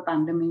before the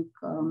pandemic,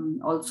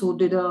 also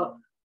did a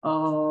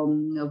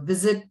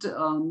visit.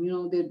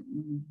 They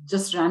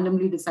just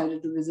randomly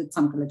decided to visit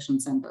some collection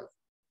centers,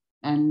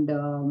 and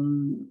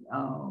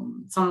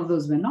some of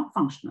those were not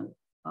functional.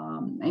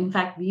 In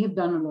fact, we have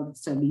done a lot of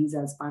studies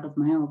as part of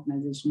my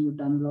organization. We've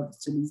done a lot of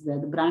studies where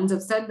the brands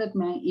have said that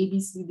my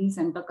ABCD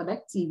center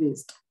collects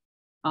e-waste.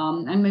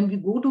 And when we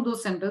go to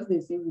those centers,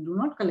 they say we do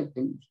not collect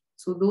any.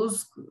 So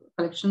those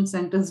collection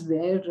centers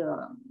were,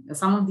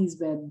 some of these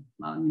were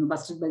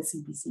busted by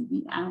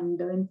CPCB. And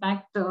in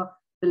fact, the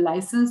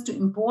license to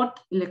import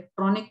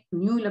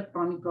new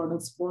electronic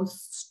products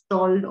was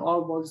stalled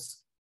or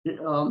was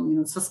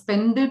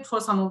suspended for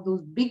some of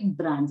those big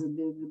brands.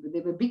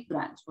 They were big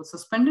brands, were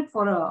suspended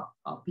for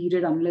a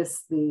period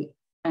unless they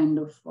kind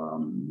of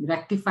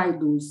rectify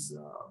those,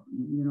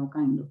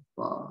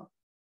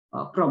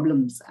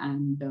 problems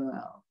and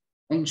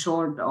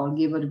ensured or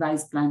gave a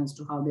revised plan as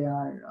to how they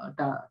are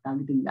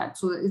targeting that.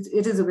 So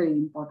it is a very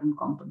important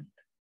component.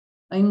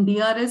 In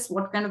DRS,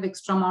 what kind of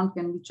extra amount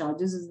can be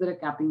charges? Is there a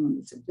capping on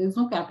the same? There's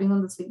no capping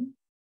on the same.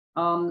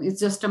 It's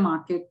just a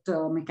market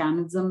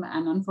mechanism,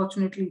 and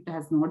unfortunately, it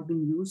has not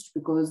been used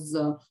because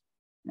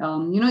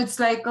it's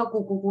like a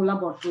Coca-Cola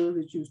bottle,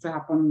 which used to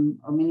happen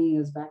many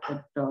years back.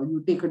 That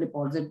you take a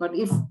deposit, but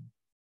if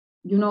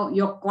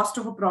your cost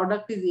of a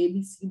product is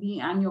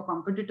ABCD and your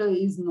competitor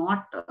is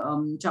not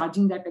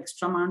charging that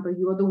extra amount, or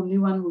you are the only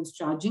one who is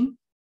charging,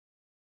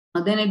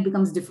 then it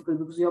becomes difficult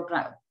because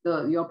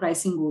your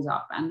pricing goes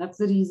up. And that's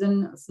the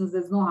reason, since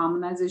there's no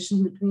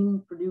harmonization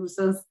between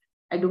producers,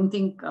 I don't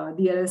think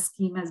DRS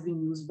scheme has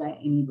been used by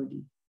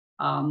anybody.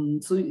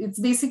 So it's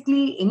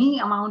basically any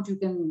amount you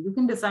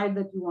can decide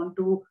that you want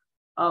to.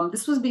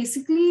 This was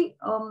basically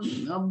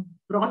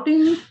brought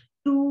in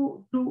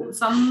to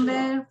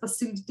somewhere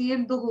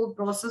facilitate the whole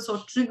process or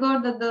trigger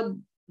that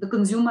the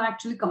consumer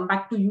actually come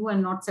back to you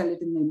and not sell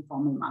it in the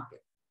informal market.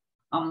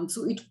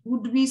 So it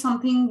could be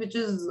something which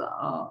is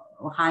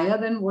higher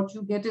than what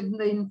you get in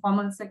the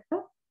informal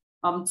sector.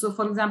 So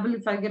for example,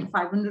 if I get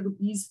 500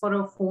 rupees for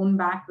a phone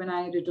back when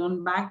I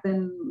return back,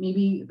 then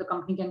maybe the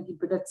company can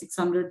keep it at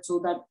 600 so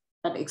that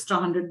extra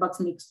 $100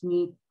 makes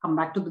me come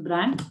back to the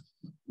brand.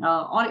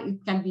 Or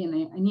it can be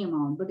any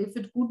amount. But if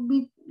it could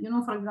be,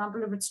 for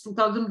example, if it's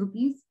 2,000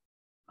 rupees,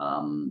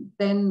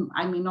 then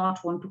I may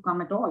not want to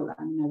come at all.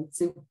 I mean, I would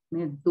say,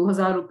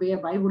 2,000 rupees,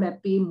 why would I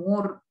pay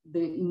more the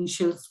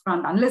initial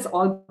front unless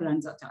all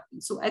brands are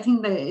charging? So I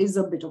think there is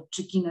a bit of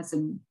trickiness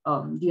in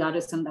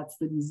DRS, and that's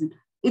the reason.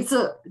 It's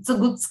a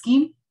good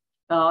scheme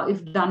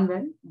if done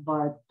well,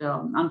 but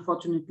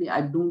unfortunately,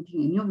 I don't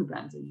think any of the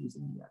brands are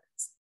using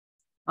DRS.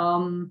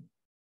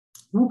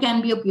 Who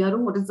can be a PRO?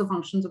 What is the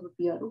functions of a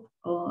PRO?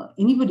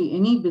 Anybody,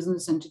 any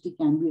business entity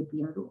can be a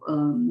PRO.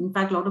 In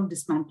fact, a lot of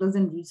dismantlers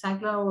and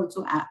recyclers are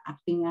also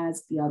acting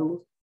as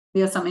PROs.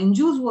 There are some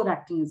NGOs who are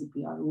acting as a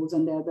PROs,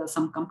 and there are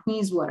some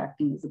companies who are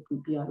acting as a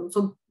PRO.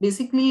 So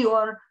basically, you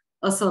are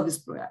a service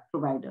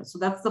provider. So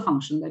that's the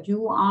function, that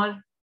you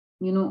are,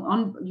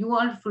 you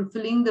are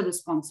fulfilling the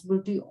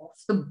responsibility of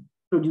the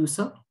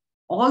producer,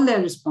 all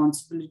their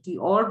responsibility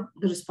or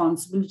the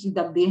responsibility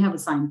that they have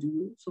assigned to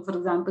you. So for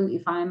example,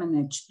 if I am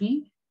an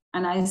HP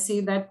and I say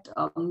that,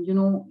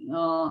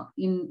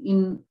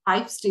 in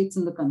 5 states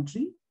in the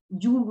country,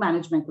 you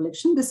manage my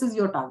collection, this is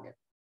your target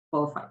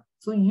for 5.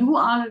 So you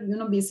are,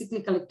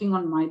 basically collecting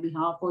on my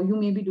behalf, or you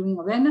may be doing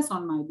awareness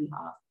on my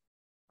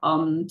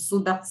behalf. So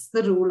that's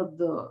the role of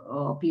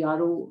the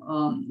PRO.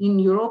 In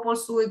Europe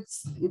also,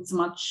 it's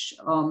much,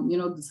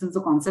 since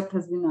the concept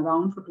has been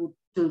around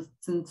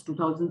since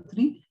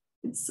 2003,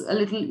 it's a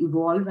little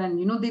evolved,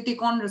 and they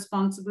take on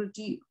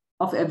responsibility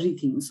of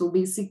everything. So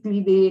basically,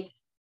 they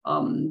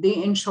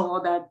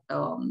ensure that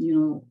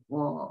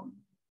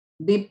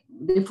they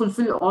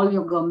fulfill all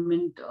your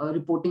government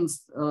reporting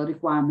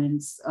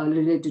requirements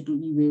related to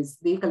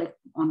e-waste. They collect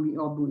on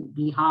your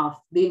behalf.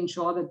 They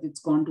ensure that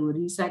it's gone to a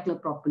recycler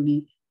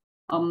properly.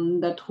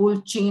 That whole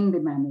chain they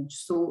manage.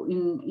 So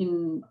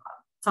in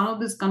some of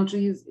these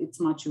countries, it's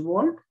much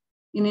evolved.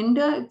 In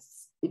India,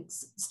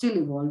 it's still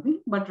evolving,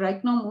 but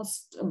right now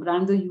most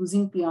brands are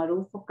using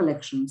PRO for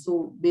collection.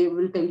 So they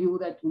will tell you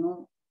that,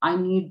 I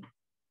need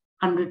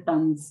 100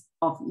 tons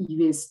of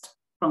e-waste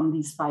from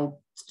these 5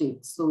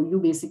 states. So you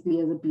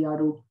basically, as a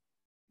PRO,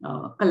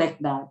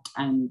 collect that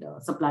and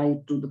supply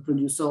it to the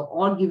producer,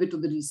 or give it to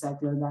the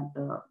recycler that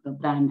the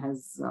brand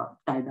has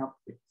tied up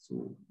with.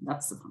 So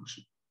that's the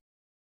function.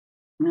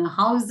 Now,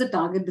 how is the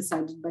target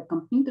decided by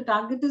company? The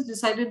target is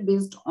decided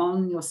based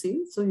on your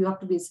sales. So you have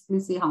to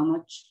basically say how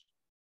much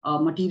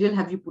material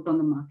have you put on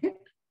the market,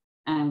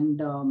 and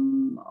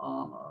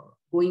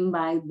going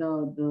by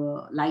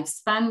the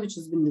lifespan which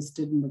has been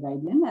listed in the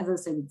guideline. As I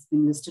said, it's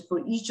been listed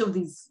for each of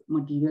these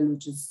material,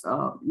 which is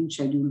in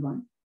Schedule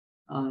 1,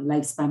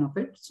 lifespan of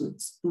it. So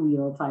it's 2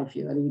 year, 5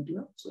 year, 8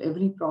 year. So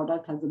every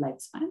product has a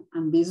lifespan,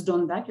 and based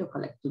on that, your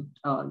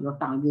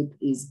target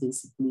is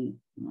basically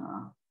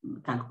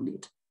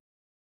calculated.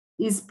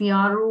 Is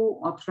PRO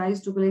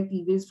authorized to collect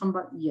e-waste from?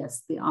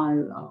 Yes, they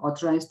are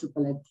authorized to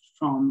collect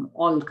from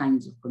all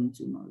kinds of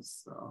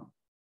consumers.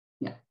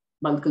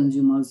 Bulk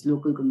consumers,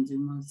 local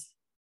consumers.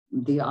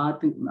 They are,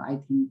 I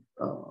think,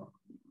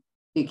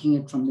 taking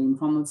it from the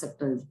informal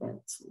sector as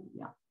well. So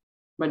yeah,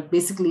 but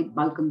basically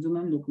bulk consumer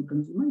and local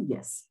consumer,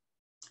 yes.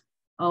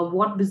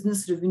 What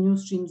business revenue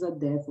streams are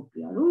there for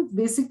PRO?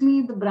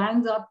 Basically, the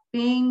brands are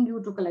paying you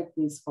to collect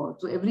waste for.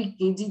 So every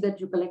kg that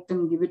you collect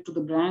and give it to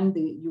the brand,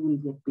 you will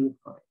get paid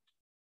for it.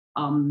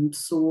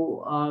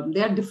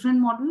 There are different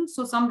models.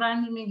 So some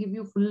brands may give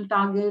you full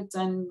targets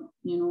and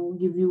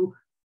give you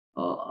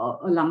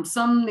a lump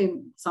sum.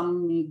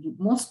 Some may give,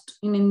 most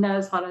in India,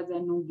 as far as I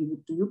know, give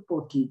it to you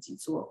per kg,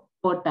 so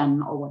per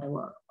ton or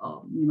whatever,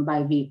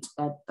 by weight.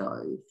 That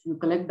if you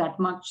collect that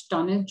much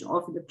tonnage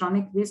of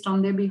electronic waste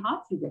on their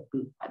behalf, you get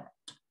paid by that.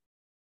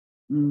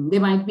 There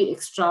might be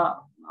extra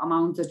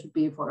amounts that you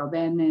pay for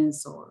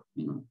awareness or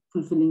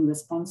fulfilling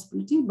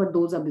responsibility, but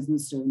those are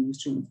business revenue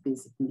streams,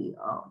 basically.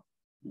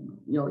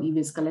 Your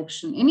e-waste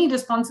collection, any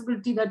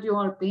responsibility that you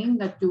are paying,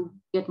 that you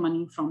get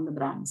money from the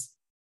brands.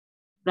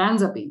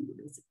 Brands are paying you,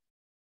 basically.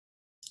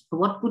 So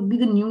what could be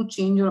the new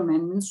change or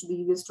amendments to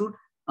the e-waste rule?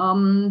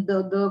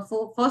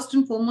 The first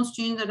and foremost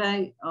change that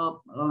I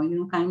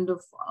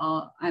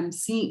I'm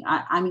seeing,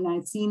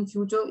 I see in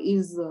future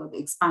is the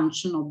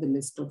expansion of the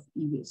list of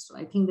e-waste. So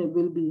I think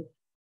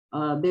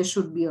there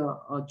should be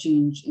a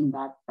change in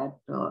that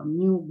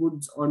new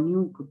goods or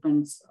new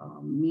equipments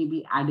may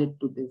be added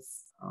to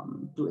this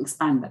to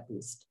expand that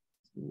list.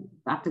 So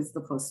that is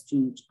the first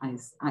change I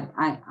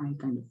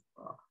kind of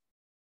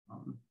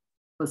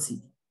perceive.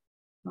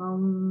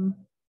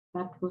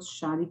 That was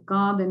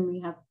Sharika. Then we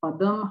have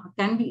Padam.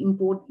 Can we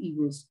import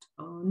e-waste?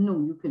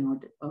 No, you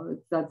cannot.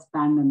 That's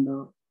banned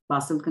under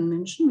Basel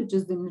Convention, which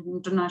is the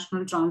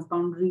international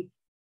transboundary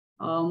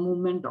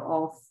movement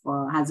of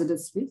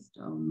hazardous waste.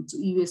 So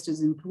e-waste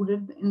is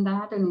included in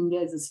that, and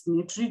India is a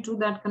signatory to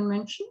that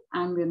convention,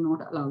 and we're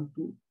not allowed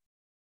to.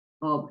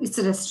 It's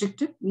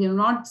restricted. We have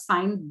not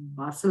signed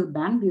Basel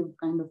ban. We have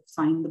kind of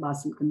signed the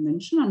Basel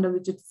Convention, under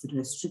which it's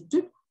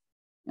restricted.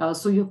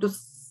 So you have to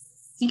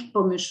seek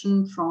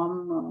permission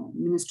from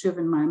Ministry of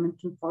Environment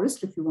and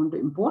Forest if you want to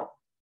import,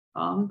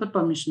 but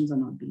permissions are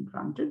not being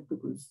granted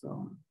because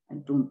I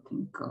don't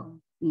think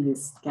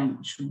e-waste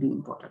should be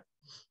imported.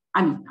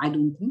 I mean, I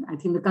don't think. I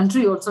think the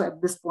country also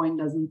at this point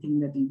doesn't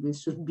think that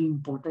e-waste should be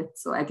imported.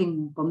 So I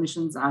think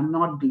permissions are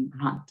not being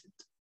granted.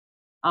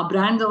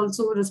 Brands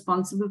also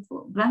responsible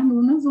for, brand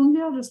owners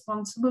only are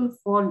responsible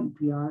for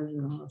EPR,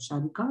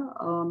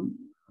 Sharika.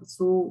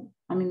 So,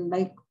 I mean,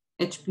 like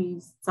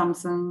HP,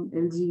 Samsung,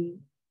 LG,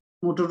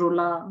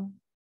 Motorola,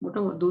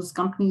 whatever, those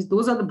companies,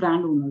 those are the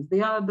brand owners.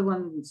 They are the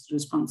ones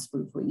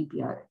responsible for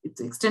EPR.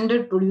 It's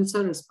extended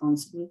producer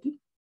responsibility.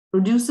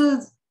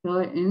 Producers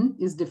herein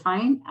is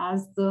defined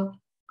as the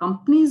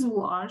companies who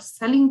are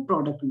selling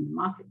product in the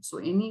market. So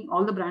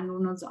all the brand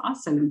owners are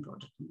selling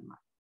product in the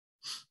market.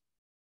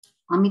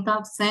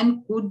 Amitav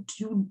Sen, could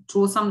you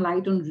throw some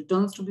light on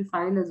returns to be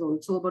filed as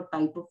also about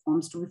type of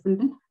forms to be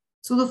filled in?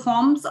 So the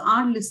forms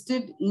are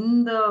listed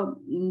in the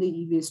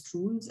e-waste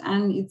rules,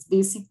 and it's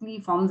basically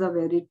forms are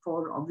varied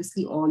for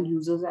obviously all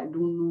users. I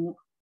don't know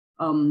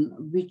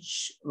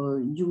which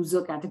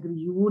user category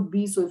you would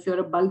be. So if you're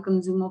a bulk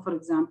consumer, for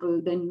example,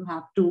 then you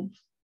have to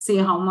say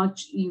how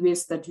much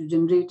e-waste that you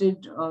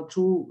generated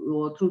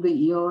through the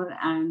year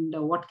and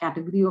what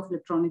category of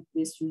electronic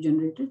waste you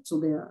generated. So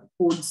there are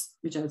codes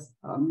which are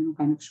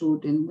kind of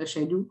showed in the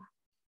schedule.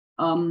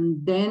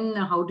 Then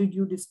how did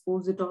you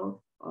dispose it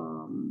of?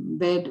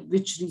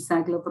 Which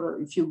recycler,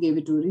 if you gave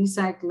it to a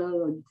recycler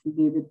or if you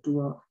gave it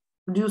to a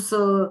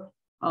producer,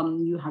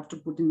 you have to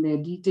put in their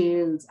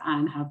details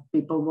and have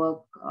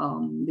paperwork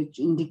which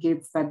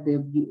indicates that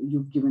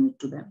you've given it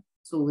to them.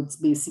 So it's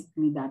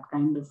basically that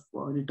kind of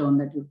return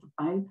that you have to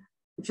file.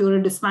 If you're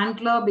a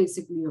dismantler,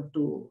 basically you have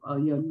to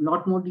you have a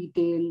lot more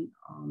detail,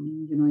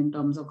 in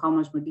terms of how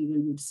much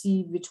material you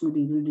received, which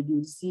material did you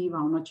receive,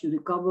 how much you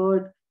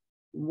recovered,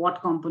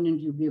 what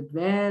component you give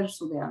where.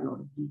 So there are a lot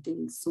of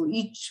details. So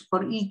each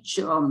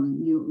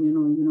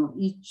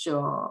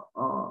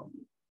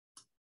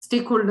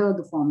stakeholder,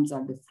 the forms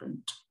are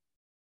different.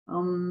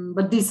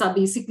 But these are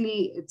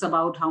basically, it's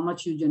about how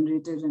much you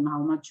generated and how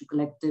much you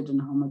collected and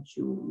how much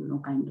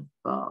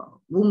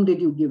whom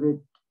did you give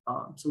it.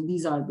 So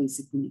these are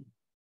basically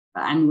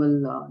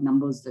annual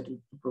numbers that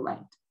you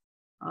provide.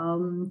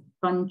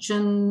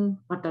 Kanchan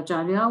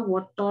Bhattacharya,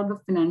 what are the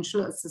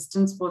financial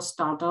assistance for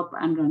startup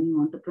and running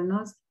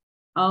entrepreneurs?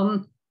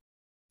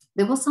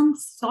 There was some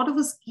sort of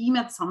a scheme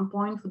at some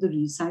point for the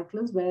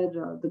recyclers where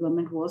the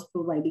government was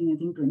providing, I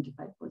think,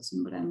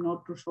 25%, but I'm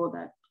not too sure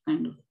that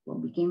kind of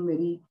became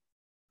very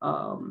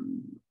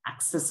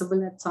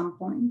accessible at some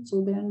point.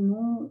 So there are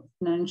no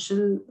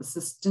financial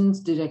assistance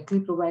directly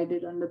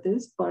provided under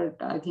this,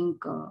 but I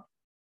think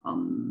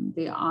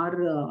they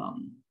are,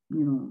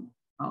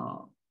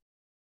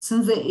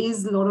 since there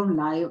is a lot of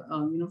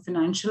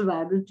financial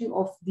viability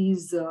of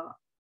these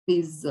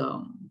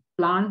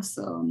plants,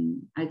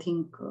 I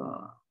think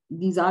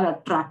these are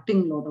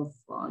attracting a lot of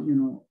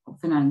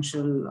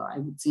financial, I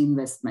would say,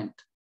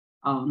 investment.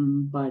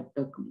 But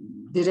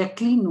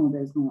directly, no,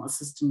 there's no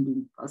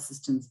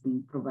assistance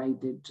being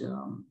provided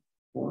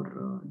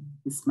for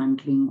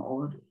dismantling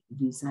or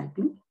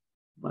recycling.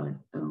 But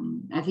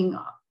I think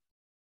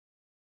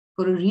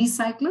for a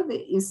recycler,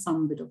 there is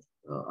some bit of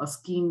a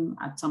scheme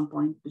at some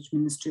point which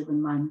Ministry of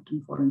Environment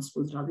and Forest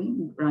was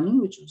running,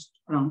 which was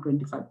around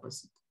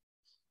 25%.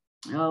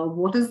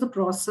 What is the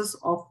process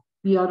of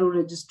PRO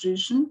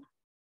registration?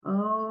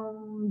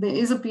 There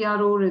is a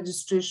PRO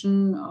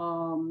registration,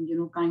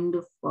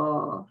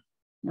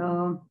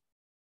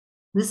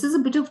 this is a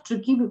bit of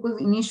tricky because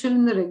initially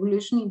in the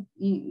regulation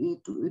in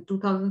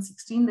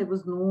 2016, there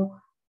was no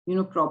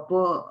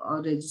proper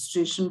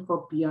registration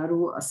for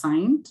PRO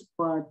assigned,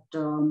 but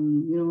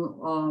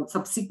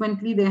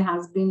subsequently there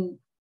has been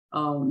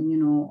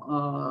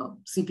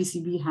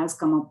CPCB has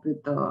come up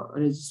with a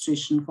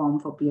registration form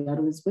for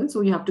PRO as well.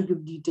 So you have to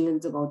give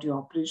details about your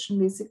operation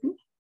basically,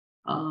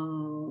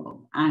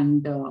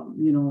 and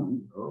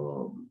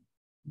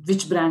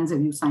which brands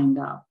have you signed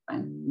up,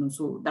 and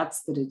so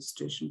that's the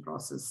registration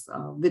process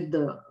with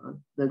the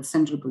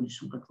Central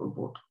Pollution Control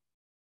Board.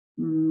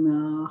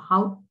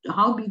 How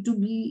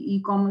B2B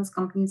e-commerce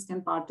companies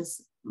can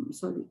participate?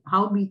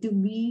 How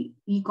B2B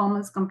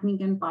e-commerce company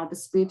can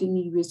participate in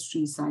e-waste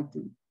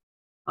recycling?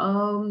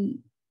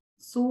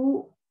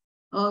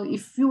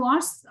 If you are,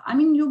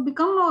 you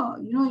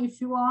become if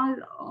you are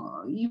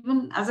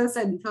even, as I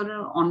said, if you're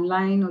an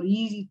online or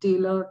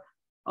e-retailer,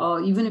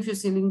 even if you're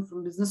selling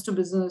from business to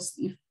business,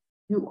 if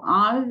you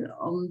are,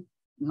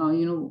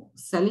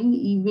 selling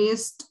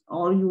e-waste,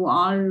 or you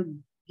are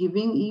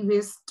giving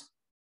e-waste,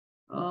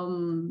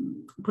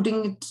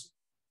 putting it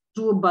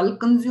to a bulk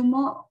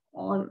consumer,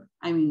 or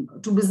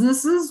to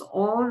businesses,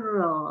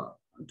 or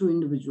to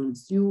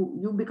individuals,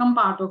 you become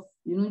part of,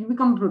 you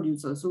become a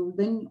producer. So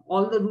then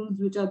all the rules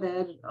which are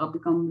there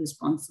become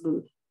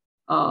responsible,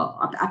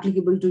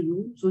 applicable to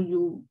you. So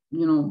you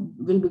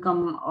will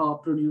become a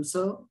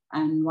producer,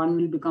 and one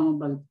will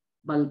become a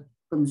bulk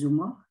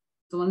consumer.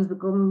 So once you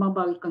become a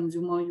bulk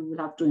consumer, you will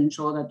have to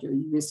ensure that your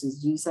e-waste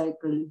is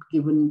recycled,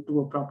 given to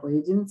a proper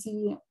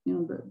agency.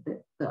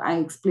 I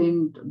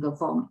explained the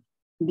form,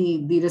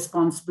 the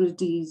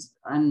responsibilities,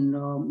 and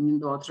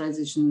the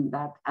authorization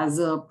that as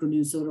a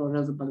producer or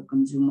as a bulk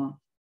consumer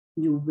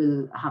you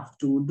will have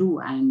to do,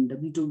 and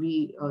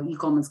B2B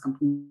e-commerce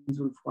companies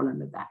will fall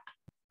under that.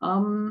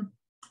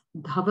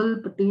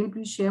 Dhaval Patel,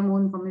 please share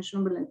more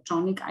information about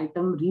electronic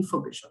item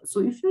refurbisher. So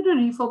if you're a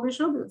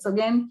refurbisher, it's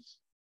again,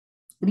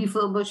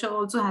 refurbisher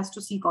also has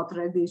to seek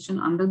authorization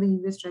under the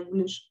e-waste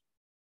regulation.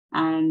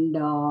 And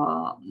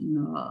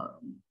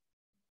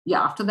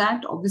after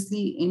that,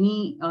 obviously,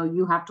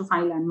 you have to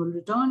file annual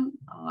return.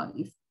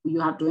 If you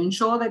have to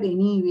ensure that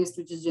any waste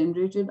which is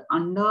generated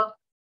under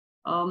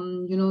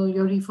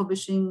your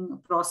refurbishing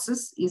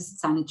process is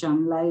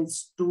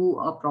channelized to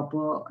a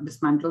proper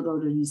dismantler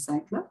or a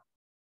recycler.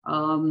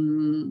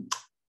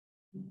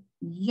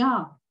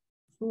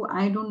 So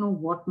I don't know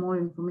what more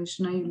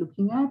information are you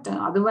looking at.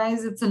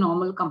 Otherwise, it's a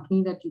normal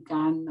company that you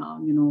can,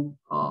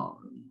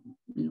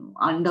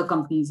 under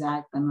Companies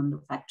Act and under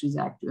Factories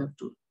Act, you have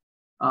to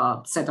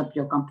set up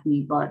your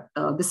company. But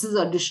this is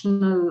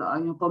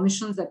additional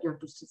permissions that you have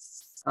to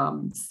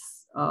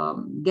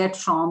get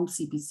from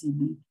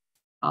CPCB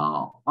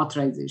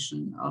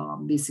authorization,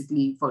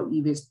 basically for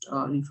e-waste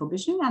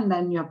refurbishing, and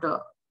then you have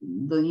to,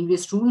 the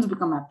e-waste rules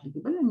become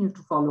applicable, and you have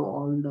to follow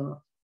all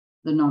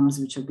the norms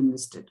which have been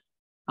listed.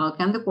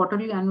 Can the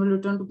quarterly annual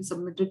return to be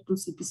submitted to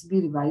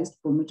CPCB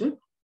revised permitted?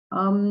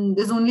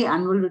 There's only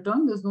annual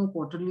return. There's no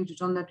quarterly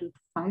return that you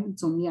file.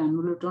 It's only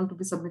annual return to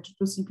be submitted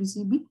to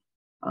CPCB.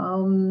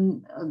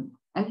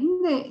 I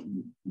think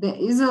there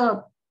is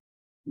a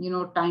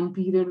time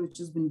period which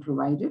has been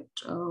provided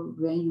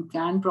where you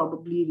can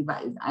probably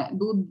revise.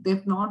 Though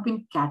they've not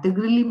been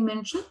categorically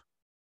mentioned,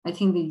 I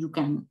think that you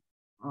can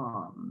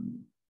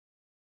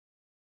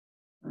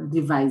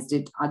revise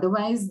it.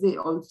 Otherwise, they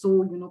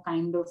also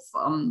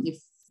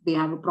if they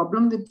have a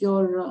problem with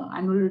your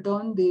annual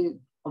return, they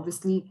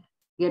obviously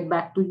get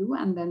back to you,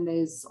 and then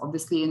there's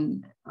obviously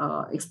an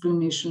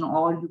explanation,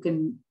 or you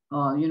can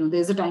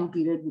there's a time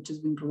period which has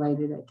been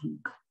provided, I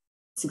think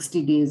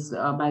 60 days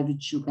by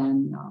which you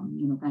can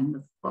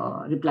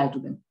reply to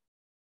them.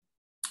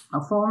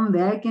 From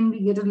where can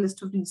we get a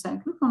list of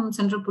recyclers? From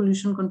Central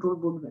Pollution Control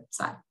Board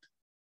website.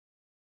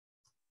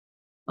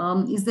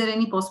 Is there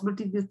any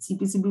possibility that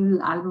CPCB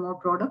will add more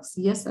products?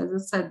 Yes, as I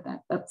said,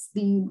 that's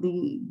the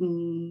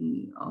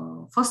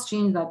first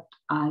change that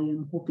I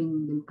am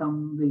hoping will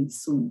come very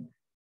soon.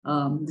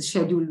 The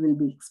schedule will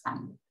be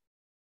expanded.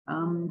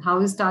 How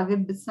is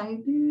target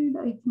decided?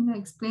 I think I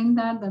explained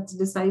that. That's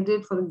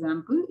decided, for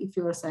example, if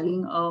you are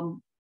selling a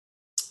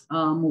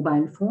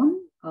mobile phone,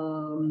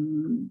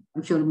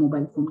 if you're a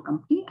mobile phone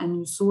company and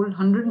you sold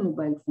 100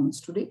 mobile phones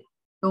today,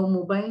 your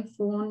mobile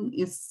phone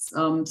is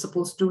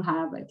supposed to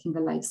have, I think, a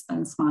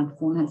lifespan.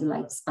 Smartphone has a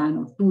lifespan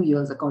of 2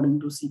 years according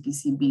to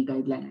CPCB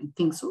guideline. I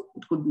think so.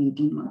 It could be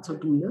 18 months or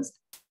 2 years.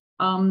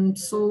 2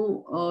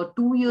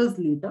 years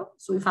later,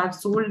 so if I've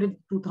sold it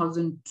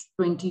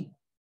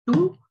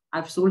 2022,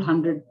 I've sold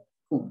 100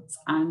 phones,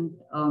 and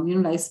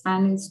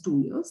lifespan is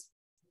 2 years.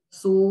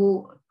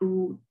 So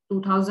to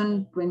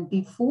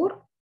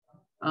 2024,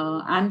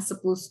 I'm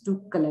supposed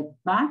to collect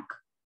back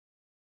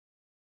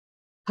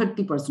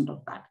 30%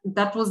 of that.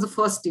 That was the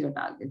first year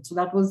target. So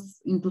that was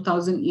in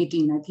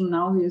 2018. I think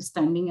now we are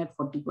standing at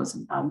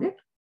 40%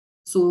 target.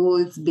 So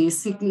it's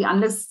basically,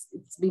 unless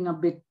it's been a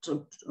bit,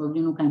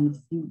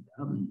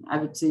 I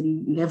would say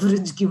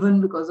leverage given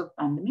because of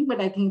pandemic,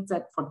 but I think it's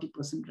at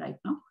 40% right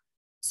now.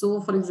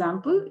 So for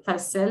example, if I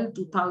sell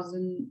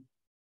 2,000,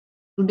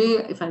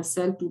 today, if I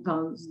sell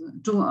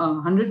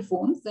 100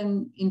 phones,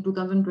 then in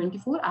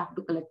 2024, I have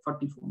to collect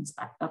 40 phones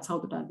back. That's how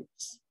the target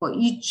is. For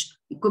each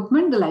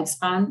equipment, the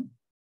lifespan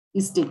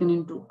is taken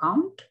into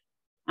account,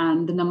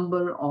 and the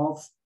number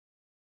of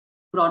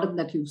product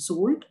that you've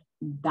sold,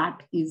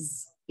 that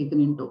is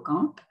taken into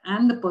account,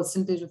 and the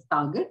percentage of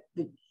target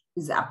which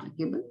is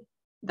applicable.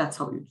 That's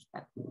how you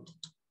calculate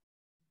it.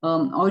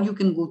 Or you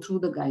can go through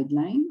the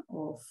guideline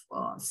of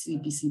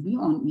CPCB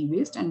on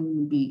e-waste,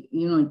 and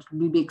it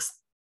will be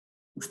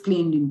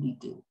explained in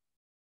detail.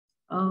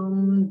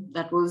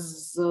 That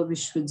was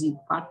Vishwajit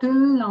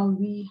Patil. Now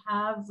we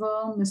have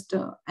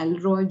Mr.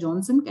 Elroy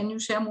Johnson. Can you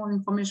share more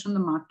information on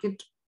the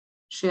market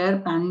share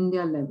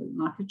pan-India level?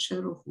 Market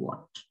share of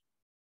what?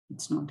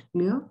 It's not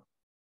clear.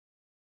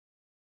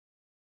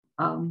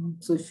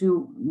 So if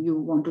you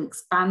want to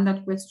expand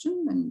that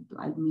question, then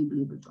I may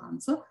be able to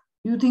answer.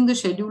 Do you think the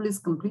schedule is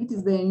complete?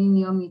 Is there any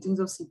near meetings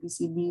of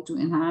CPCB to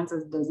enhance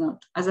as does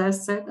not? As I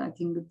said, I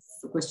think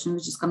it's a question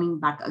which is coming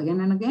back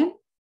again and again.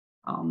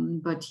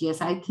 But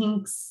yes, I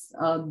think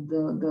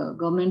the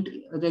government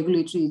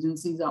regulatory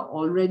agencies are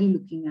already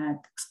looking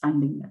at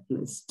expanding that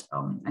list.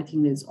 I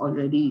think there's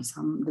already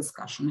some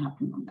discussion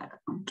happening on that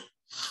account.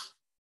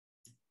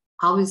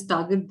 How is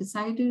target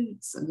decided?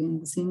 It's again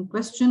the same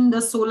question.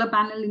 Does solar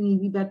panel in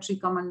EV battery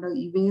come under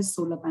e-waste?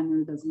 Solar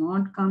panel does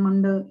not come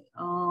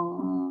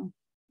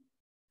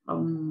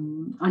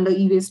under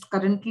e-waste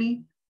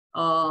currently.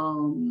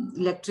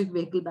 Electric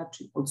vehicle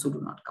battery also do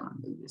not come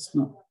under e-waste.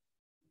 No.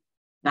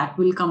 That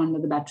will come under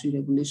the battery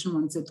regulation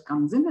once it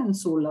comes in, and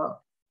solar,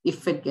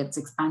 if it gets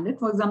expanded.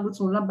 For example,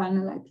 solar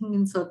panel, I think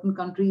in certain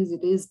countries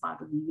it is part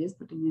of e-waste,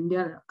 but in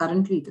India,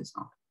 currently it is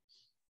not.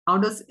 How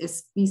does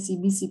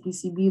SPCB,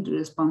 CPCB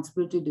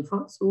responsibility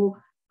differ? So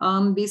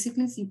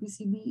basically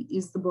CPCB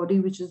is the body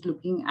which is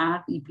looking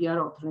at EPR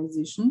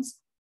authorizations.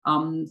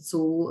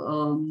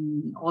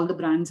 All the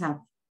brands have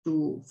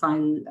to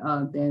file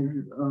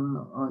their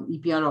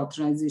EPR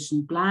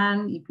authorization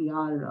plan,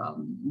 EPR,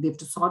 they have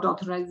to sort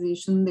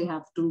authorization, they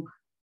have to,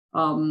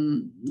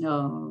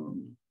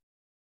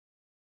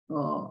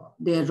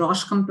 their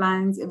ROSH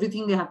compliance,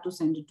 everything they have to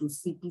send it to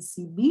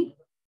CPCB.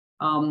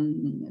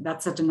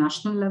 That's at a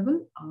national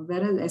level,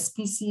 whereas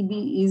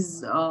SPCB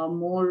is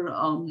more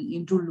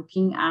into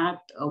looking at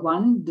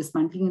one,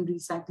 dismantling and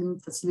recycling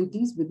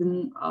facilities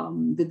within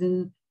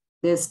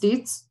their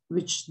states,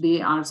 which they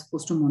are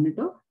supposed to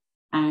monitor.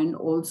 And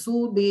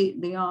also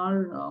they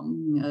are,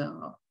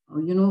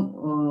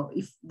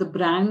 if the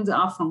brands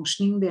are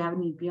functioning, they have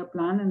an EPR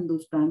plan and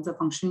those brands are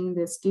functioning in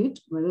their state,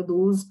 whether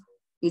those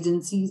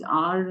agencies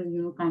are,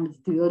 kind of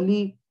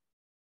clearly,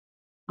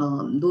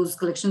 those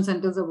collection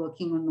centers are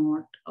working or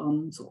not.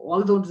 So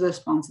all those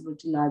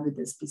responsibilities lie with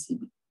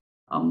SPCB.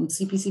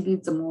 CPCB,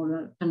 it's a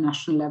more at a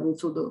national level.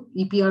 So the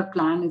EPR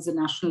plan is a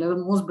national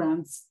level. Most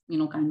brands,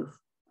 kind of,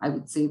 I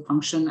would say,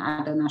 function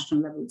at a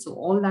national level. So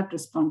all that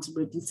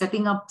responsibility,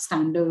 setting up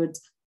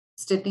standards,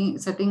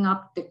 setting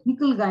up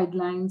technical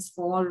guidelines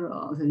for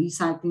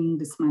recycling,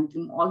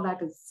 dismantling, all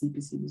that is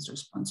CPCB's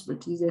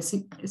responsibilities.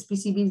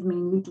 SPCB is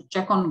mainly to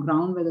check on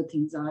ground whether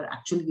things are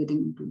actually getting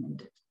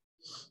implemented.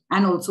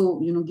 And also,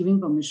 giving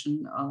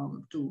permission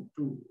to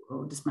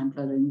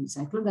dismantler and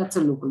recycler. That's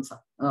a local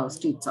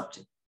state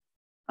subject.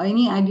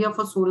 Any idea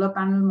for solar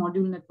panel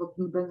module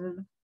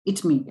networking?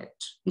 It may get,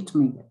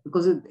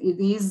 because it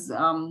is,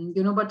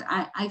 but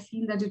I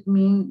feel that it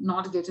may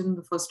not get in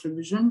the first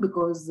revision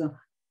because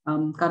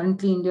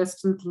currently India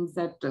still thinks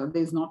that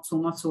there's not so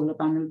much solar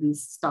panel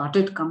waste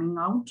started coming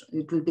out.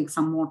 It will take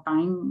some more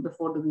time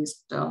before the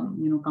waste,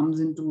 comes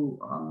into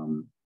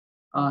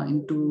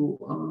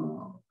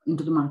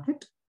the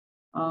market.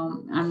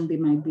 And they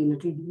might be a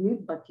little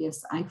delayed, but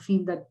yes, I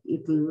feel that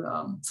it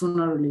will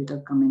sooner or later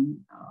come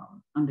in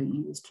under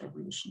e-waste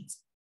regulations.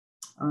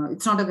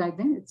 It's not a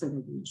guideline, it's a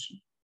regulation.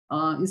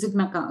 Is it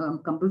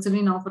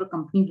compulsory now for a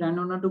company brand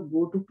owner to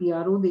go to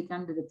PRO? They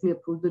can directly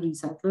approach the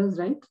recyclers,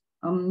 right?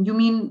 You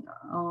mean,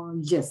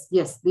 yes,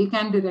 they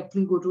can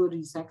directly go to a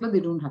recycler.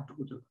 They don't have to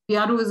go to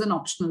PRO. Is an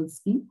optional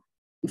scheme.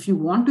 If you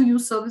want to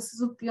use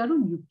services of PRO,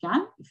 you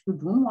can. If you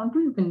don't want to,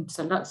 you can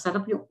set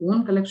up your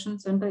own collection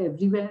center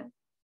everywhere,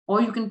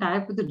 or you can tie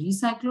up with a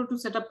recycler to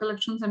set up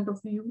collection center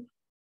for you.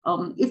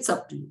 It's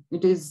up to you.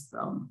 It is,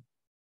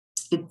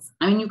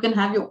 you can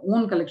have your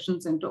own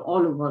collection center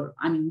all over.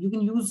 You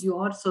can use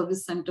your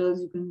service centers,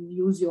 you can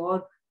use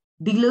your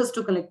dealers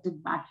to collect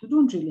it back. You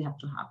don't really have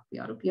to have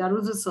PRO. PRO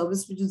is a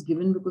service which is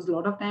given because a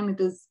lot of time it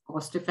is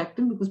cost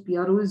effective because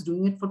PRO is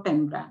doing it for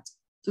 10 brands.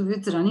 So if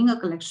it's running a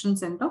collection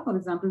center, for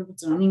example, if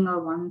it's running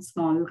one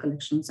small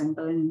collection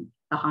center in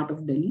the heart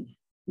of Delhi,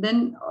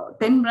 then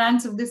 10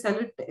 brands, if they sell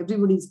it,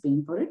 everybody is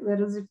paying for it.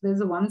 Whereas if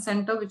there's one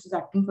center which is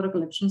acting for a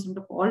collection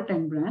center for all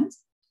 10 brands,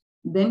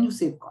 then you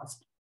save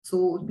cost.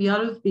 So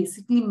PRO is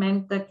basically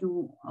meant that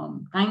you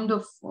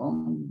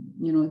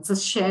it's a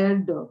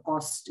shared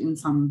cost in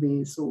some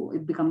way. So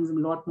it becomes a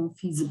lot more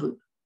feasible.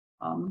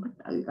 But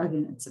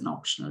again, it's an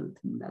optional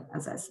thing that,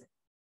 as I said.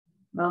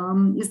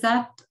 Is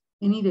that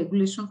any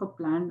regulation for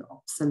planned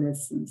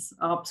obsolescence?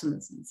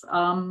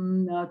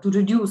 To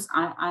reduce,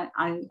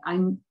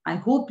 I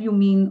hope you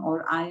mean,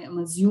 or I am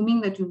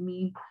assuming that you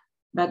mean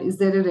that is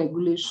there a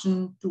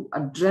regulation to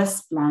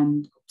address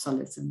planned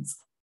obsolescence?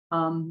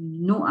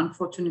 No,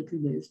 unfortunately,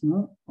 there is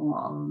no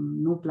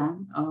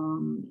plan.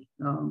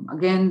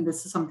 Again,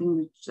 this is something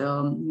which,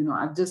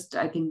 I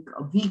think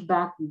a week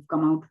back, we've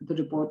come out with a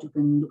report. You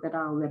can look at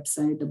our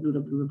website,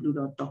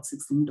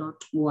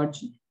 www.toxicsthing.org,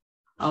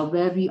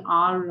 where we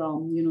are,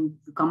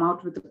 come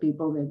out with a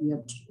paper where we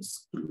are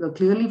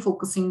clearly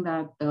focusing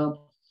that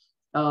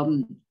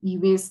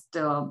e-waste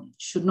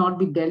should not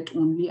be dealt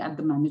only at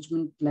the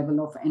management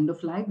level of end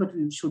of life, but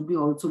we should be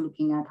also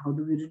looking at how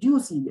do we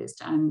reduce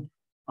e-waste. And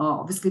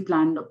obviously,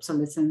 planned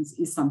obsolescence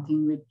is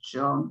something which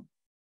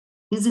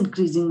is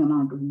increasing the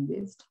amount of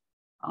e-waste.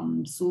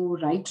 So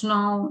right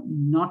now,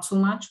 not so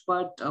much,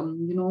 but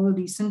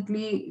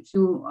recently, if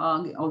you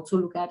also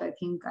look at, I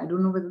think, I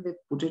don't know whether they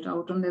put it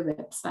out on their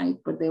website,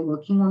 but they're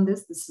working on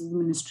this. This is the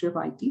Ministry of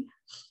IT,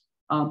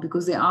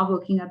 because they are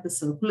working at the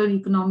circular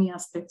economy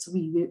aspects of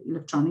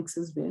electronics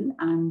as well.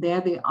 And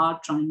there they are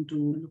trying to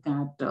look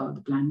at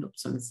the planned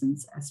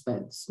obsolescence as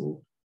well.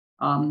 So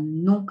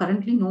no,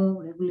 currently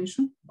no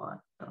regulation,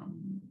 but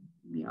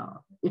yeah,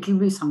 it will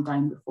be some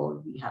time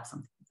before we have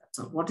something like that.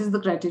 So what is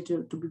the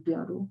criteria to be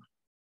PRO?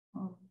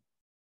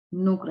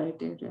 No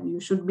criteria. You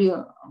should be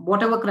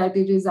whatever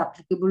criteria is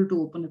applicable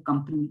to open a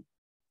company.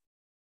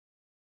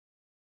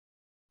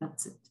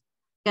 That's it.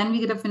 Can we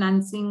get a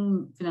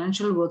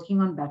financial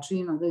working on battery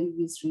and other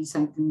EVs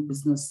recycling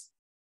business?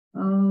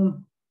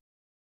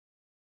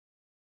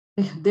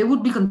 There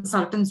would be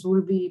consultants who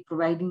will be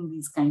providing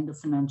these kind of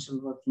financial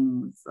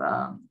workings.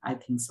 I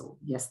think so.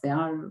 Yes, there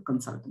are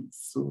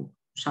consultants. So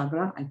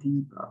Shagra, I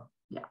think,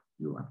 yeah,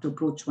 you have to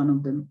approach one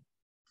of them.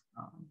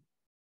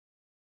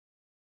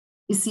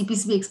 Is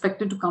CPCB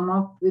expected to come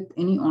up with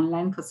any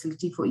online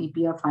facility for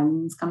EPR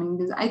filings coming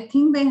days? I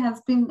think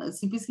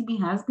CPCB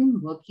has been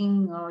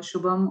working,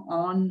 Shubham,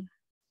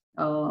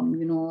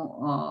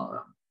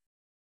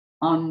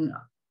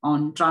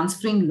 on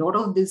transferring a lot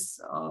of this,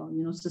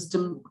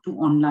 system to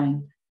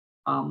online,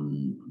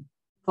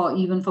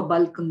 even for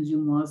bulk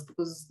consumers,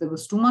 because there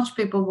was too much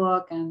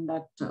paperwork and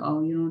that,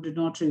 did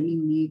not really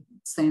make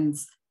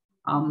sense.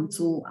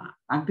 So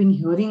I've been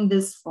hearing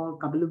this for a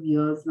couple of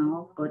years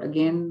now, but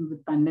again,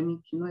 with pandemic,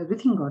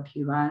 everything got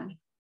haywire.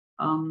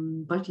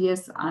 But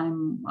yes,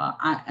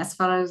 as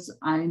far as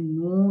I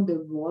know,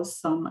 there was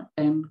some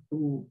attempt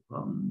to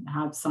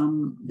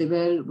they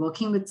were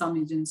working with some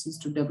agencies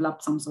to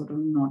develop some sort of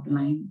an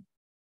online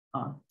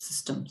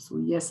system. So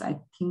yes, I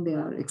think they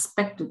are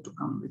expected to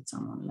come with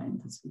some online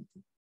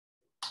facility.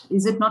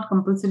 Is it not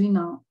compulsory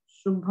now?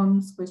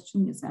 Shubham's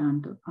question is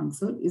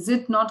answered. Is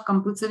it not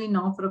compulsory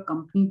now for a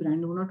company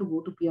brand owner to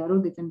go to PRO?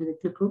 They can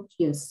directly approach?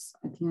 Yes,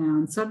 I think I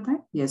answered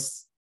that.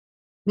 Yes,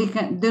 they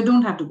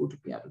don't have to go to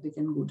PRO. They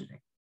can go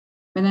direct.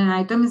 When an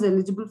item is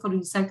eligible for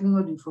recycling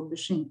or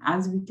refurbishing,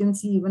 as we can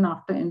see, even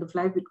after end of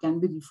life, it can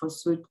be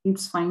refurbished. So it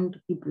keeps fine to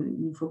keep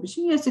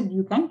refurbishing. Yes,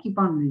 you can keep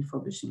on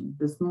refurbishing.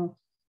 There's no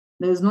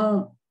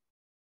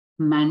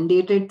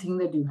mandated thing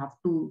that you have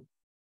to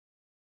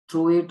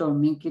throw it or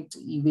make it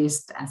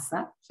e-waste as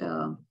such.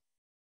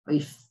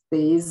 If there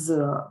is,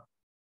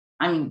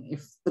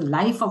 if the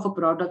life of a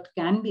product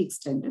can be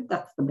extended,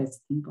 that's the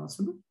best thing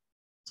possible.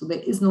 So there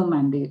is no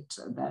mandate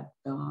that,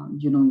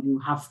 you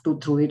have to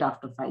throw it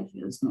after 5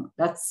 years. No,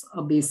 that's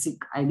a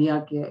basic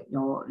idea.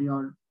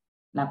 Your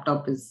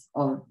laptop is,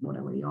 or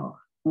whatever, your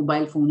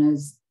mobile phone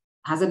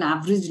has an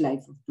average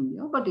life of 2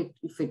 years, but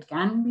if it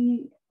can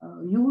be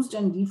used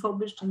and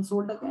refurbished and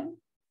sold again,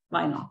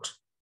 why not?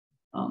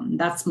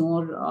 That's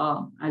more,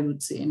 I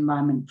would say,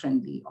 environment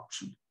friendly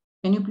option.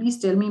 Can you please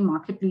tell me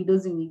market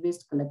leaders in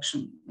e-waste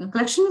collection?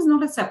 Collection is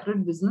not a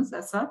separate business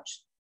as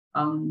such.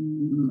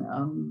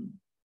 And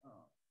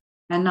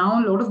now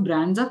a lot of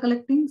brands are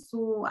collecting.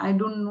 So I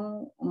don't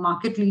know,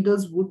 market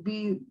leaders would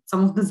be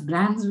some of these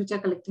brands which are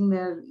collecting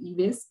their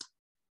e-waste.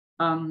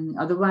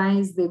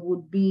 Otherwise, there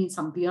would be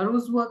some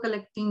PROs who are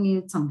collecting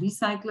it, some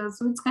recyclers.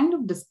 So it's kind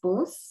of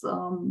dispersed.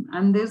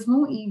 And there's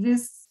no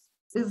e-waste.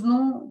 There's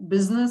no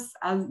business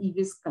as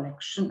e-waste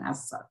collection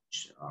as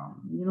such.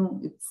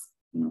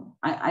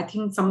 I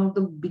think some of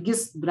the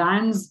biggest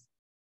brands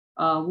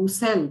who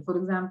sell, for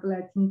example,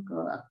 I think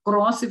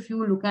across, if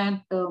you look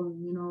at,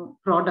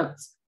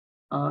 products,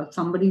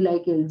 somebody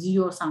like LG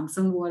or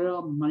Samsung who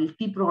are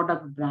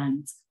multi-product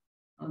brands,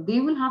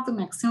 they will have the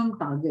maximum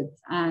targets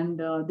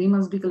and they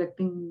must be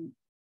collecting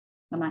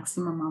the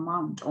maximum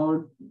amount,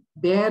 or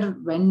their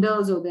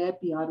vendors or their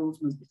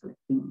PROs must be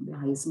collecting the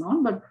highest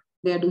amount, but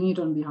they are doing it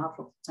on behalf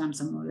of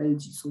Samsung or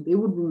LG. So they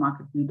would be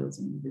market leaders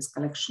in this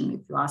collection,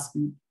 if you ask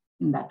me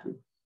in that way.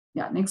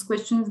 Yeah, next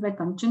question is by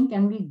Kanchan.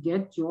 Can we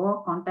get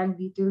your contact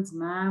details,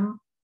 ma'am?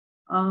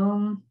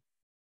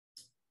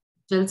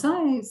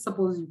 Chelsa, I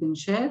suppose you can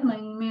share my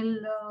email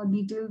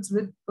details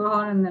with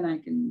her and then I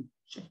can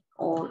check,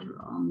 or,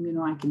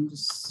 I can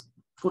just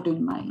put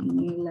in my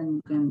email and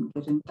you can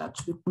get in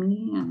touch with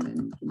me and then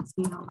you can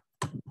see how.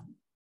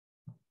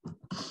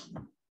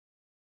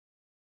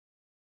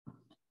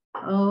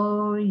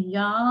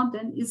 Yeah,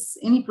 then is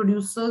any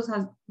producers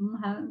have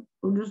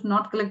produced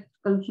not collect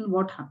collection,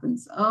 what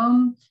happens?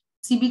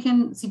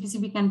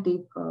 CPCB can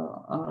take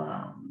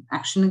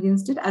action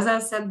against it. As I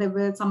said, there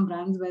were some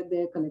brands where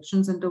their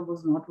collection center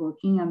was not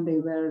working and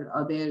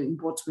their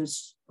imports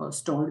were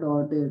stalled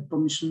or their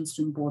permissions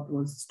to import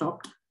was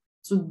stopped.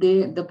 So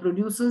the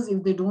producers,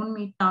 if they don't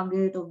meet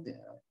target of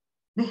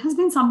there has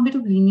been some bit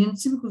of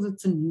leniency because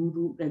it's a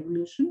new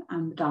regulation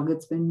and the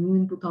targets were new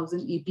in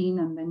 2018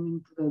 and then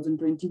in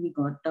 2020 we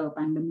got a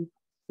pandemic.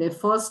 Their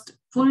first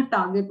full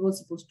target was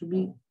supposed to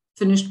be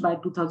finished by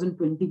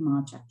 2020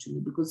 March actually,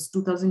 because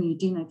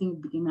 2018 I think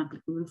it became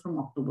applicable from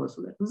October,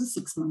 so that was a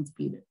 6 month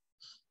period.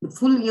 The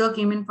full year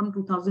came in from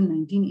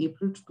 2019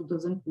 April to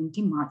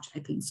 2020 March, I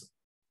think so.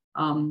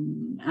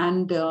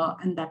 And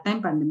that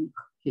time pandemic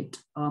hit.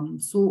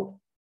 So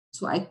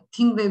I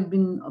think there've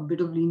been a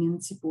bit of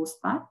leniency post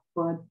that,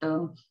 but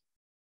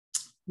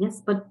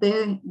yes, but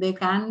they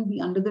can be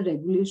under the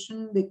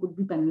regulation. They could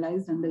be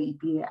penalized under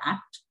EPA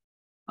Act.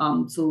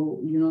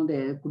 So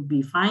there could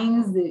be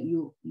fines.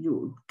 You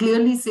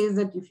clearly says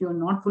that if you're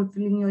not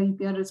fulfilling your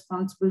EPR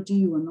responsibility,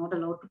 you are not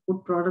allowed to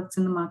put products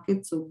in the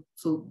market. So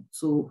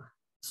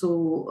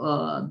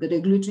the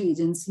regulatory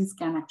agencies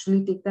can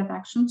actually take that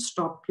action,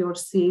 stop your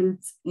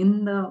sales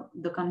in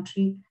the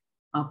country,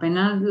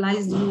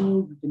 penalize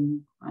you.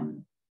 You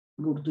can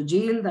go to the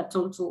jail. That's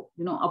also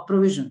a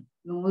provision.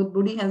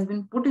 Nobody has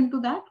been put into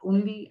that.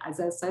 Only, as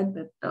I said,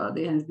 that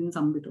there has been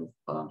some bit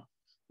of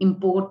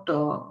import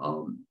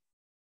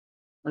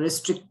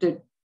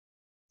restricted,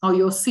 or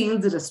your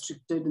sales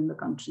restricted in the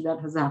country.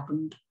 That has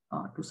happened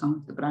to some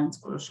of the brands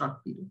for a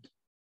short period.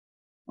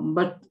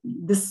 But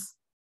this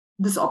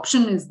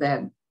option is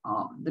there.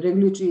 The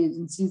regulatory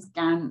agencies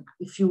can,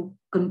 if you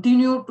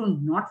continue to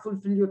not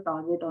fulfill your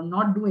target or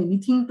not do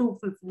anything to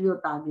fulfill your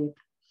target,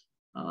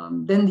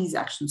 then these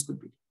actions could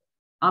be taken.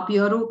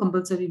 RPRO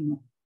compulsory, no.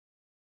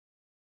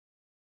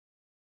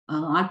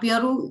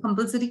 RPRO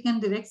compulsory can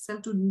direct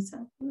sell to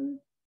recycle.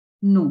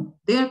 No,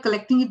 they are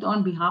collecting it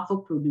on behalf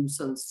of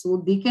producers. So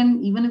they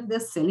can, even if they're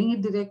selling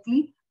it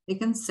directly, they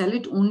can sell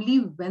it only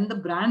when the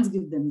brands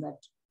give them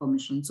that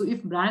permission. So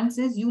if brand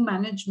says, you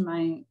manage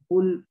my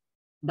whole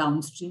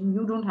downstream,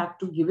 you don't have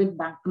to give it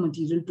back the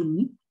material to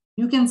me.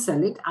 You can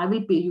sell it. I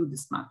will pay you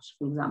this much,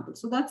 for example.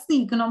 So that's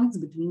the economics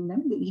between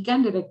them. He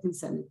can directly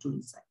sell it to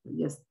recycle.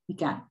 Yes, he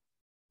can.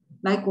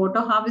 Like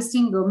water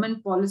harvesting,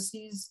 government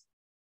policies,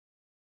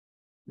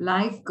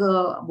 government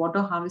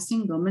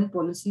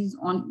policies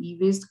on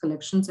e-waste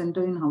collection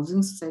center in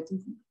housing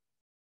societies.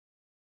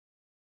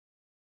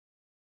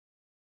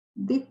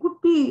 They could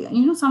be,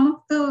 some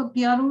of the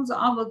PROs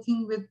are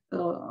working with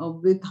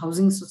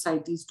housing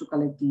societies to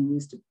collect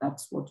e-waste, if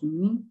that's what you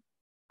mean.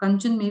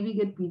 Kanchan, maybe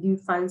get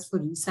PDF files for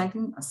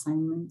recycling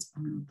assignments.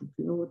 I'm not too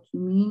clear what you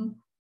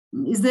mean.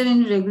 Is there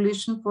any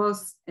regulation for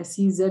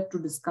SEZ to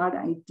discard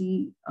IT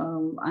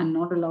and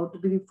not allowed to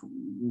be?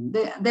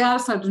 There are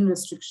certain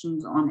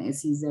restrictions on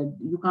SEZ.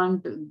 You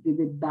can't give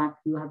it back.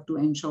 You have to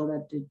ensure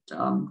that it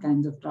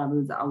kind of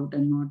travels out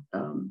and not,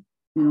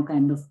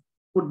 kind of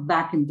put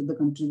back into the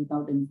country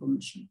without any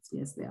permissions.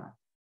 Yes, they are.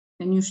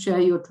 Can you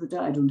share your Twitter?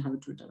 I don't have a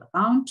Twitter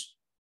account.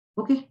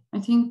 Okay, I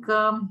think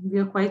we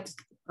are quite,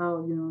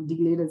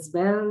 delayed as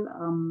well.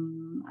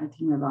 I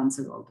think I've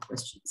answered all the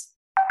questions.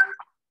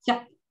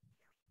 Yeah.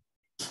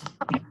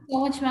 Thank you so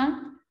much,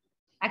 ma'am.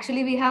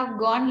 Actually, we have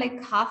gone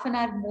like half an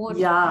hour more.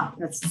 Yeah,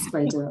 that's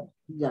quite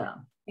yeah.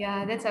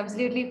 Yeah, that's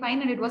absolutely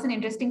fine. And it was an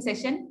interesting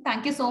session.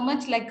 Thank you so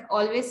much. Like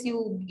always,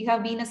 you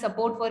have been a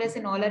support for us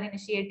in all our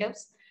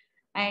initiatives.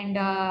 And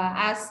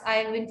as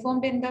I've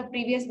informed in the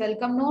previous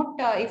welcome note,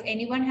 if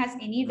anyone has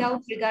any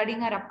doubts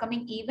regarding our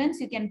upcoming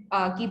events, you can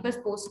keep us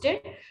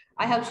posted.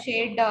 I have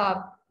shared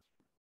our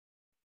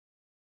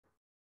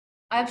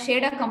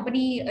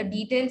company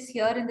details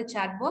here in the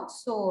chat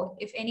box. So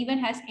if anyone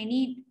has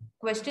any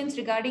questions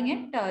regarding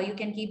it, you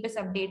can keep us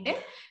updated.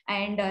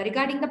 And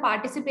regarding the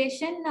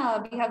participation,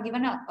 we have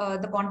given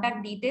the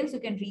contact details. You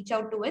can reach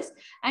out to us.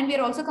 And we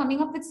are also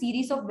coming up with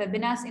series of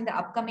webinars in the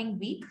upcoming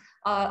week.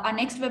 Our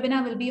next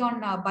webinar will be on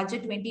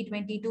Budget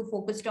 2022,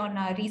 focused on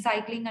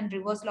recycling and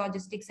reverse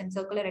logistics and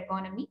circular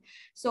economy.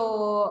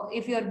 So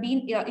if you're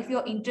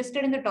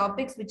interested in the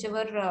topics,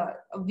 whichever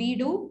we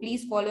do,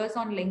 please follow us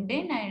on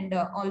LinkedIn and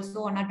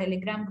also on our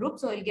Telegram group.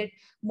 So you'll get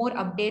more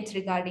updates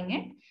regarding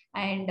it.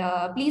 And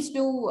please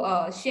do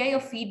share your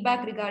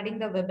feedback regarding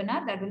the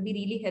webinar. That will be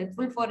really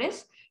helpful for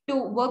us to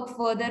work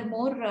further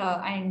more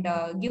and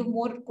give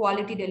more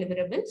quality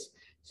deliverables.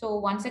 So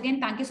once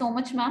again, thank you so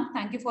much, ma'am.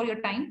 Thank you for your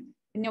time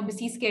in your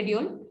busy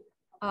schedule.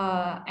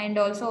 And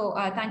also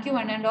thank you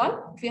one and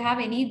all. If you have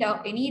any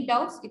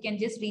doubts, you can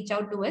just reach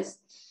out to us.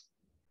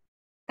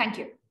 Thank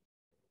you.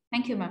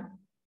 Thank you, ma'am.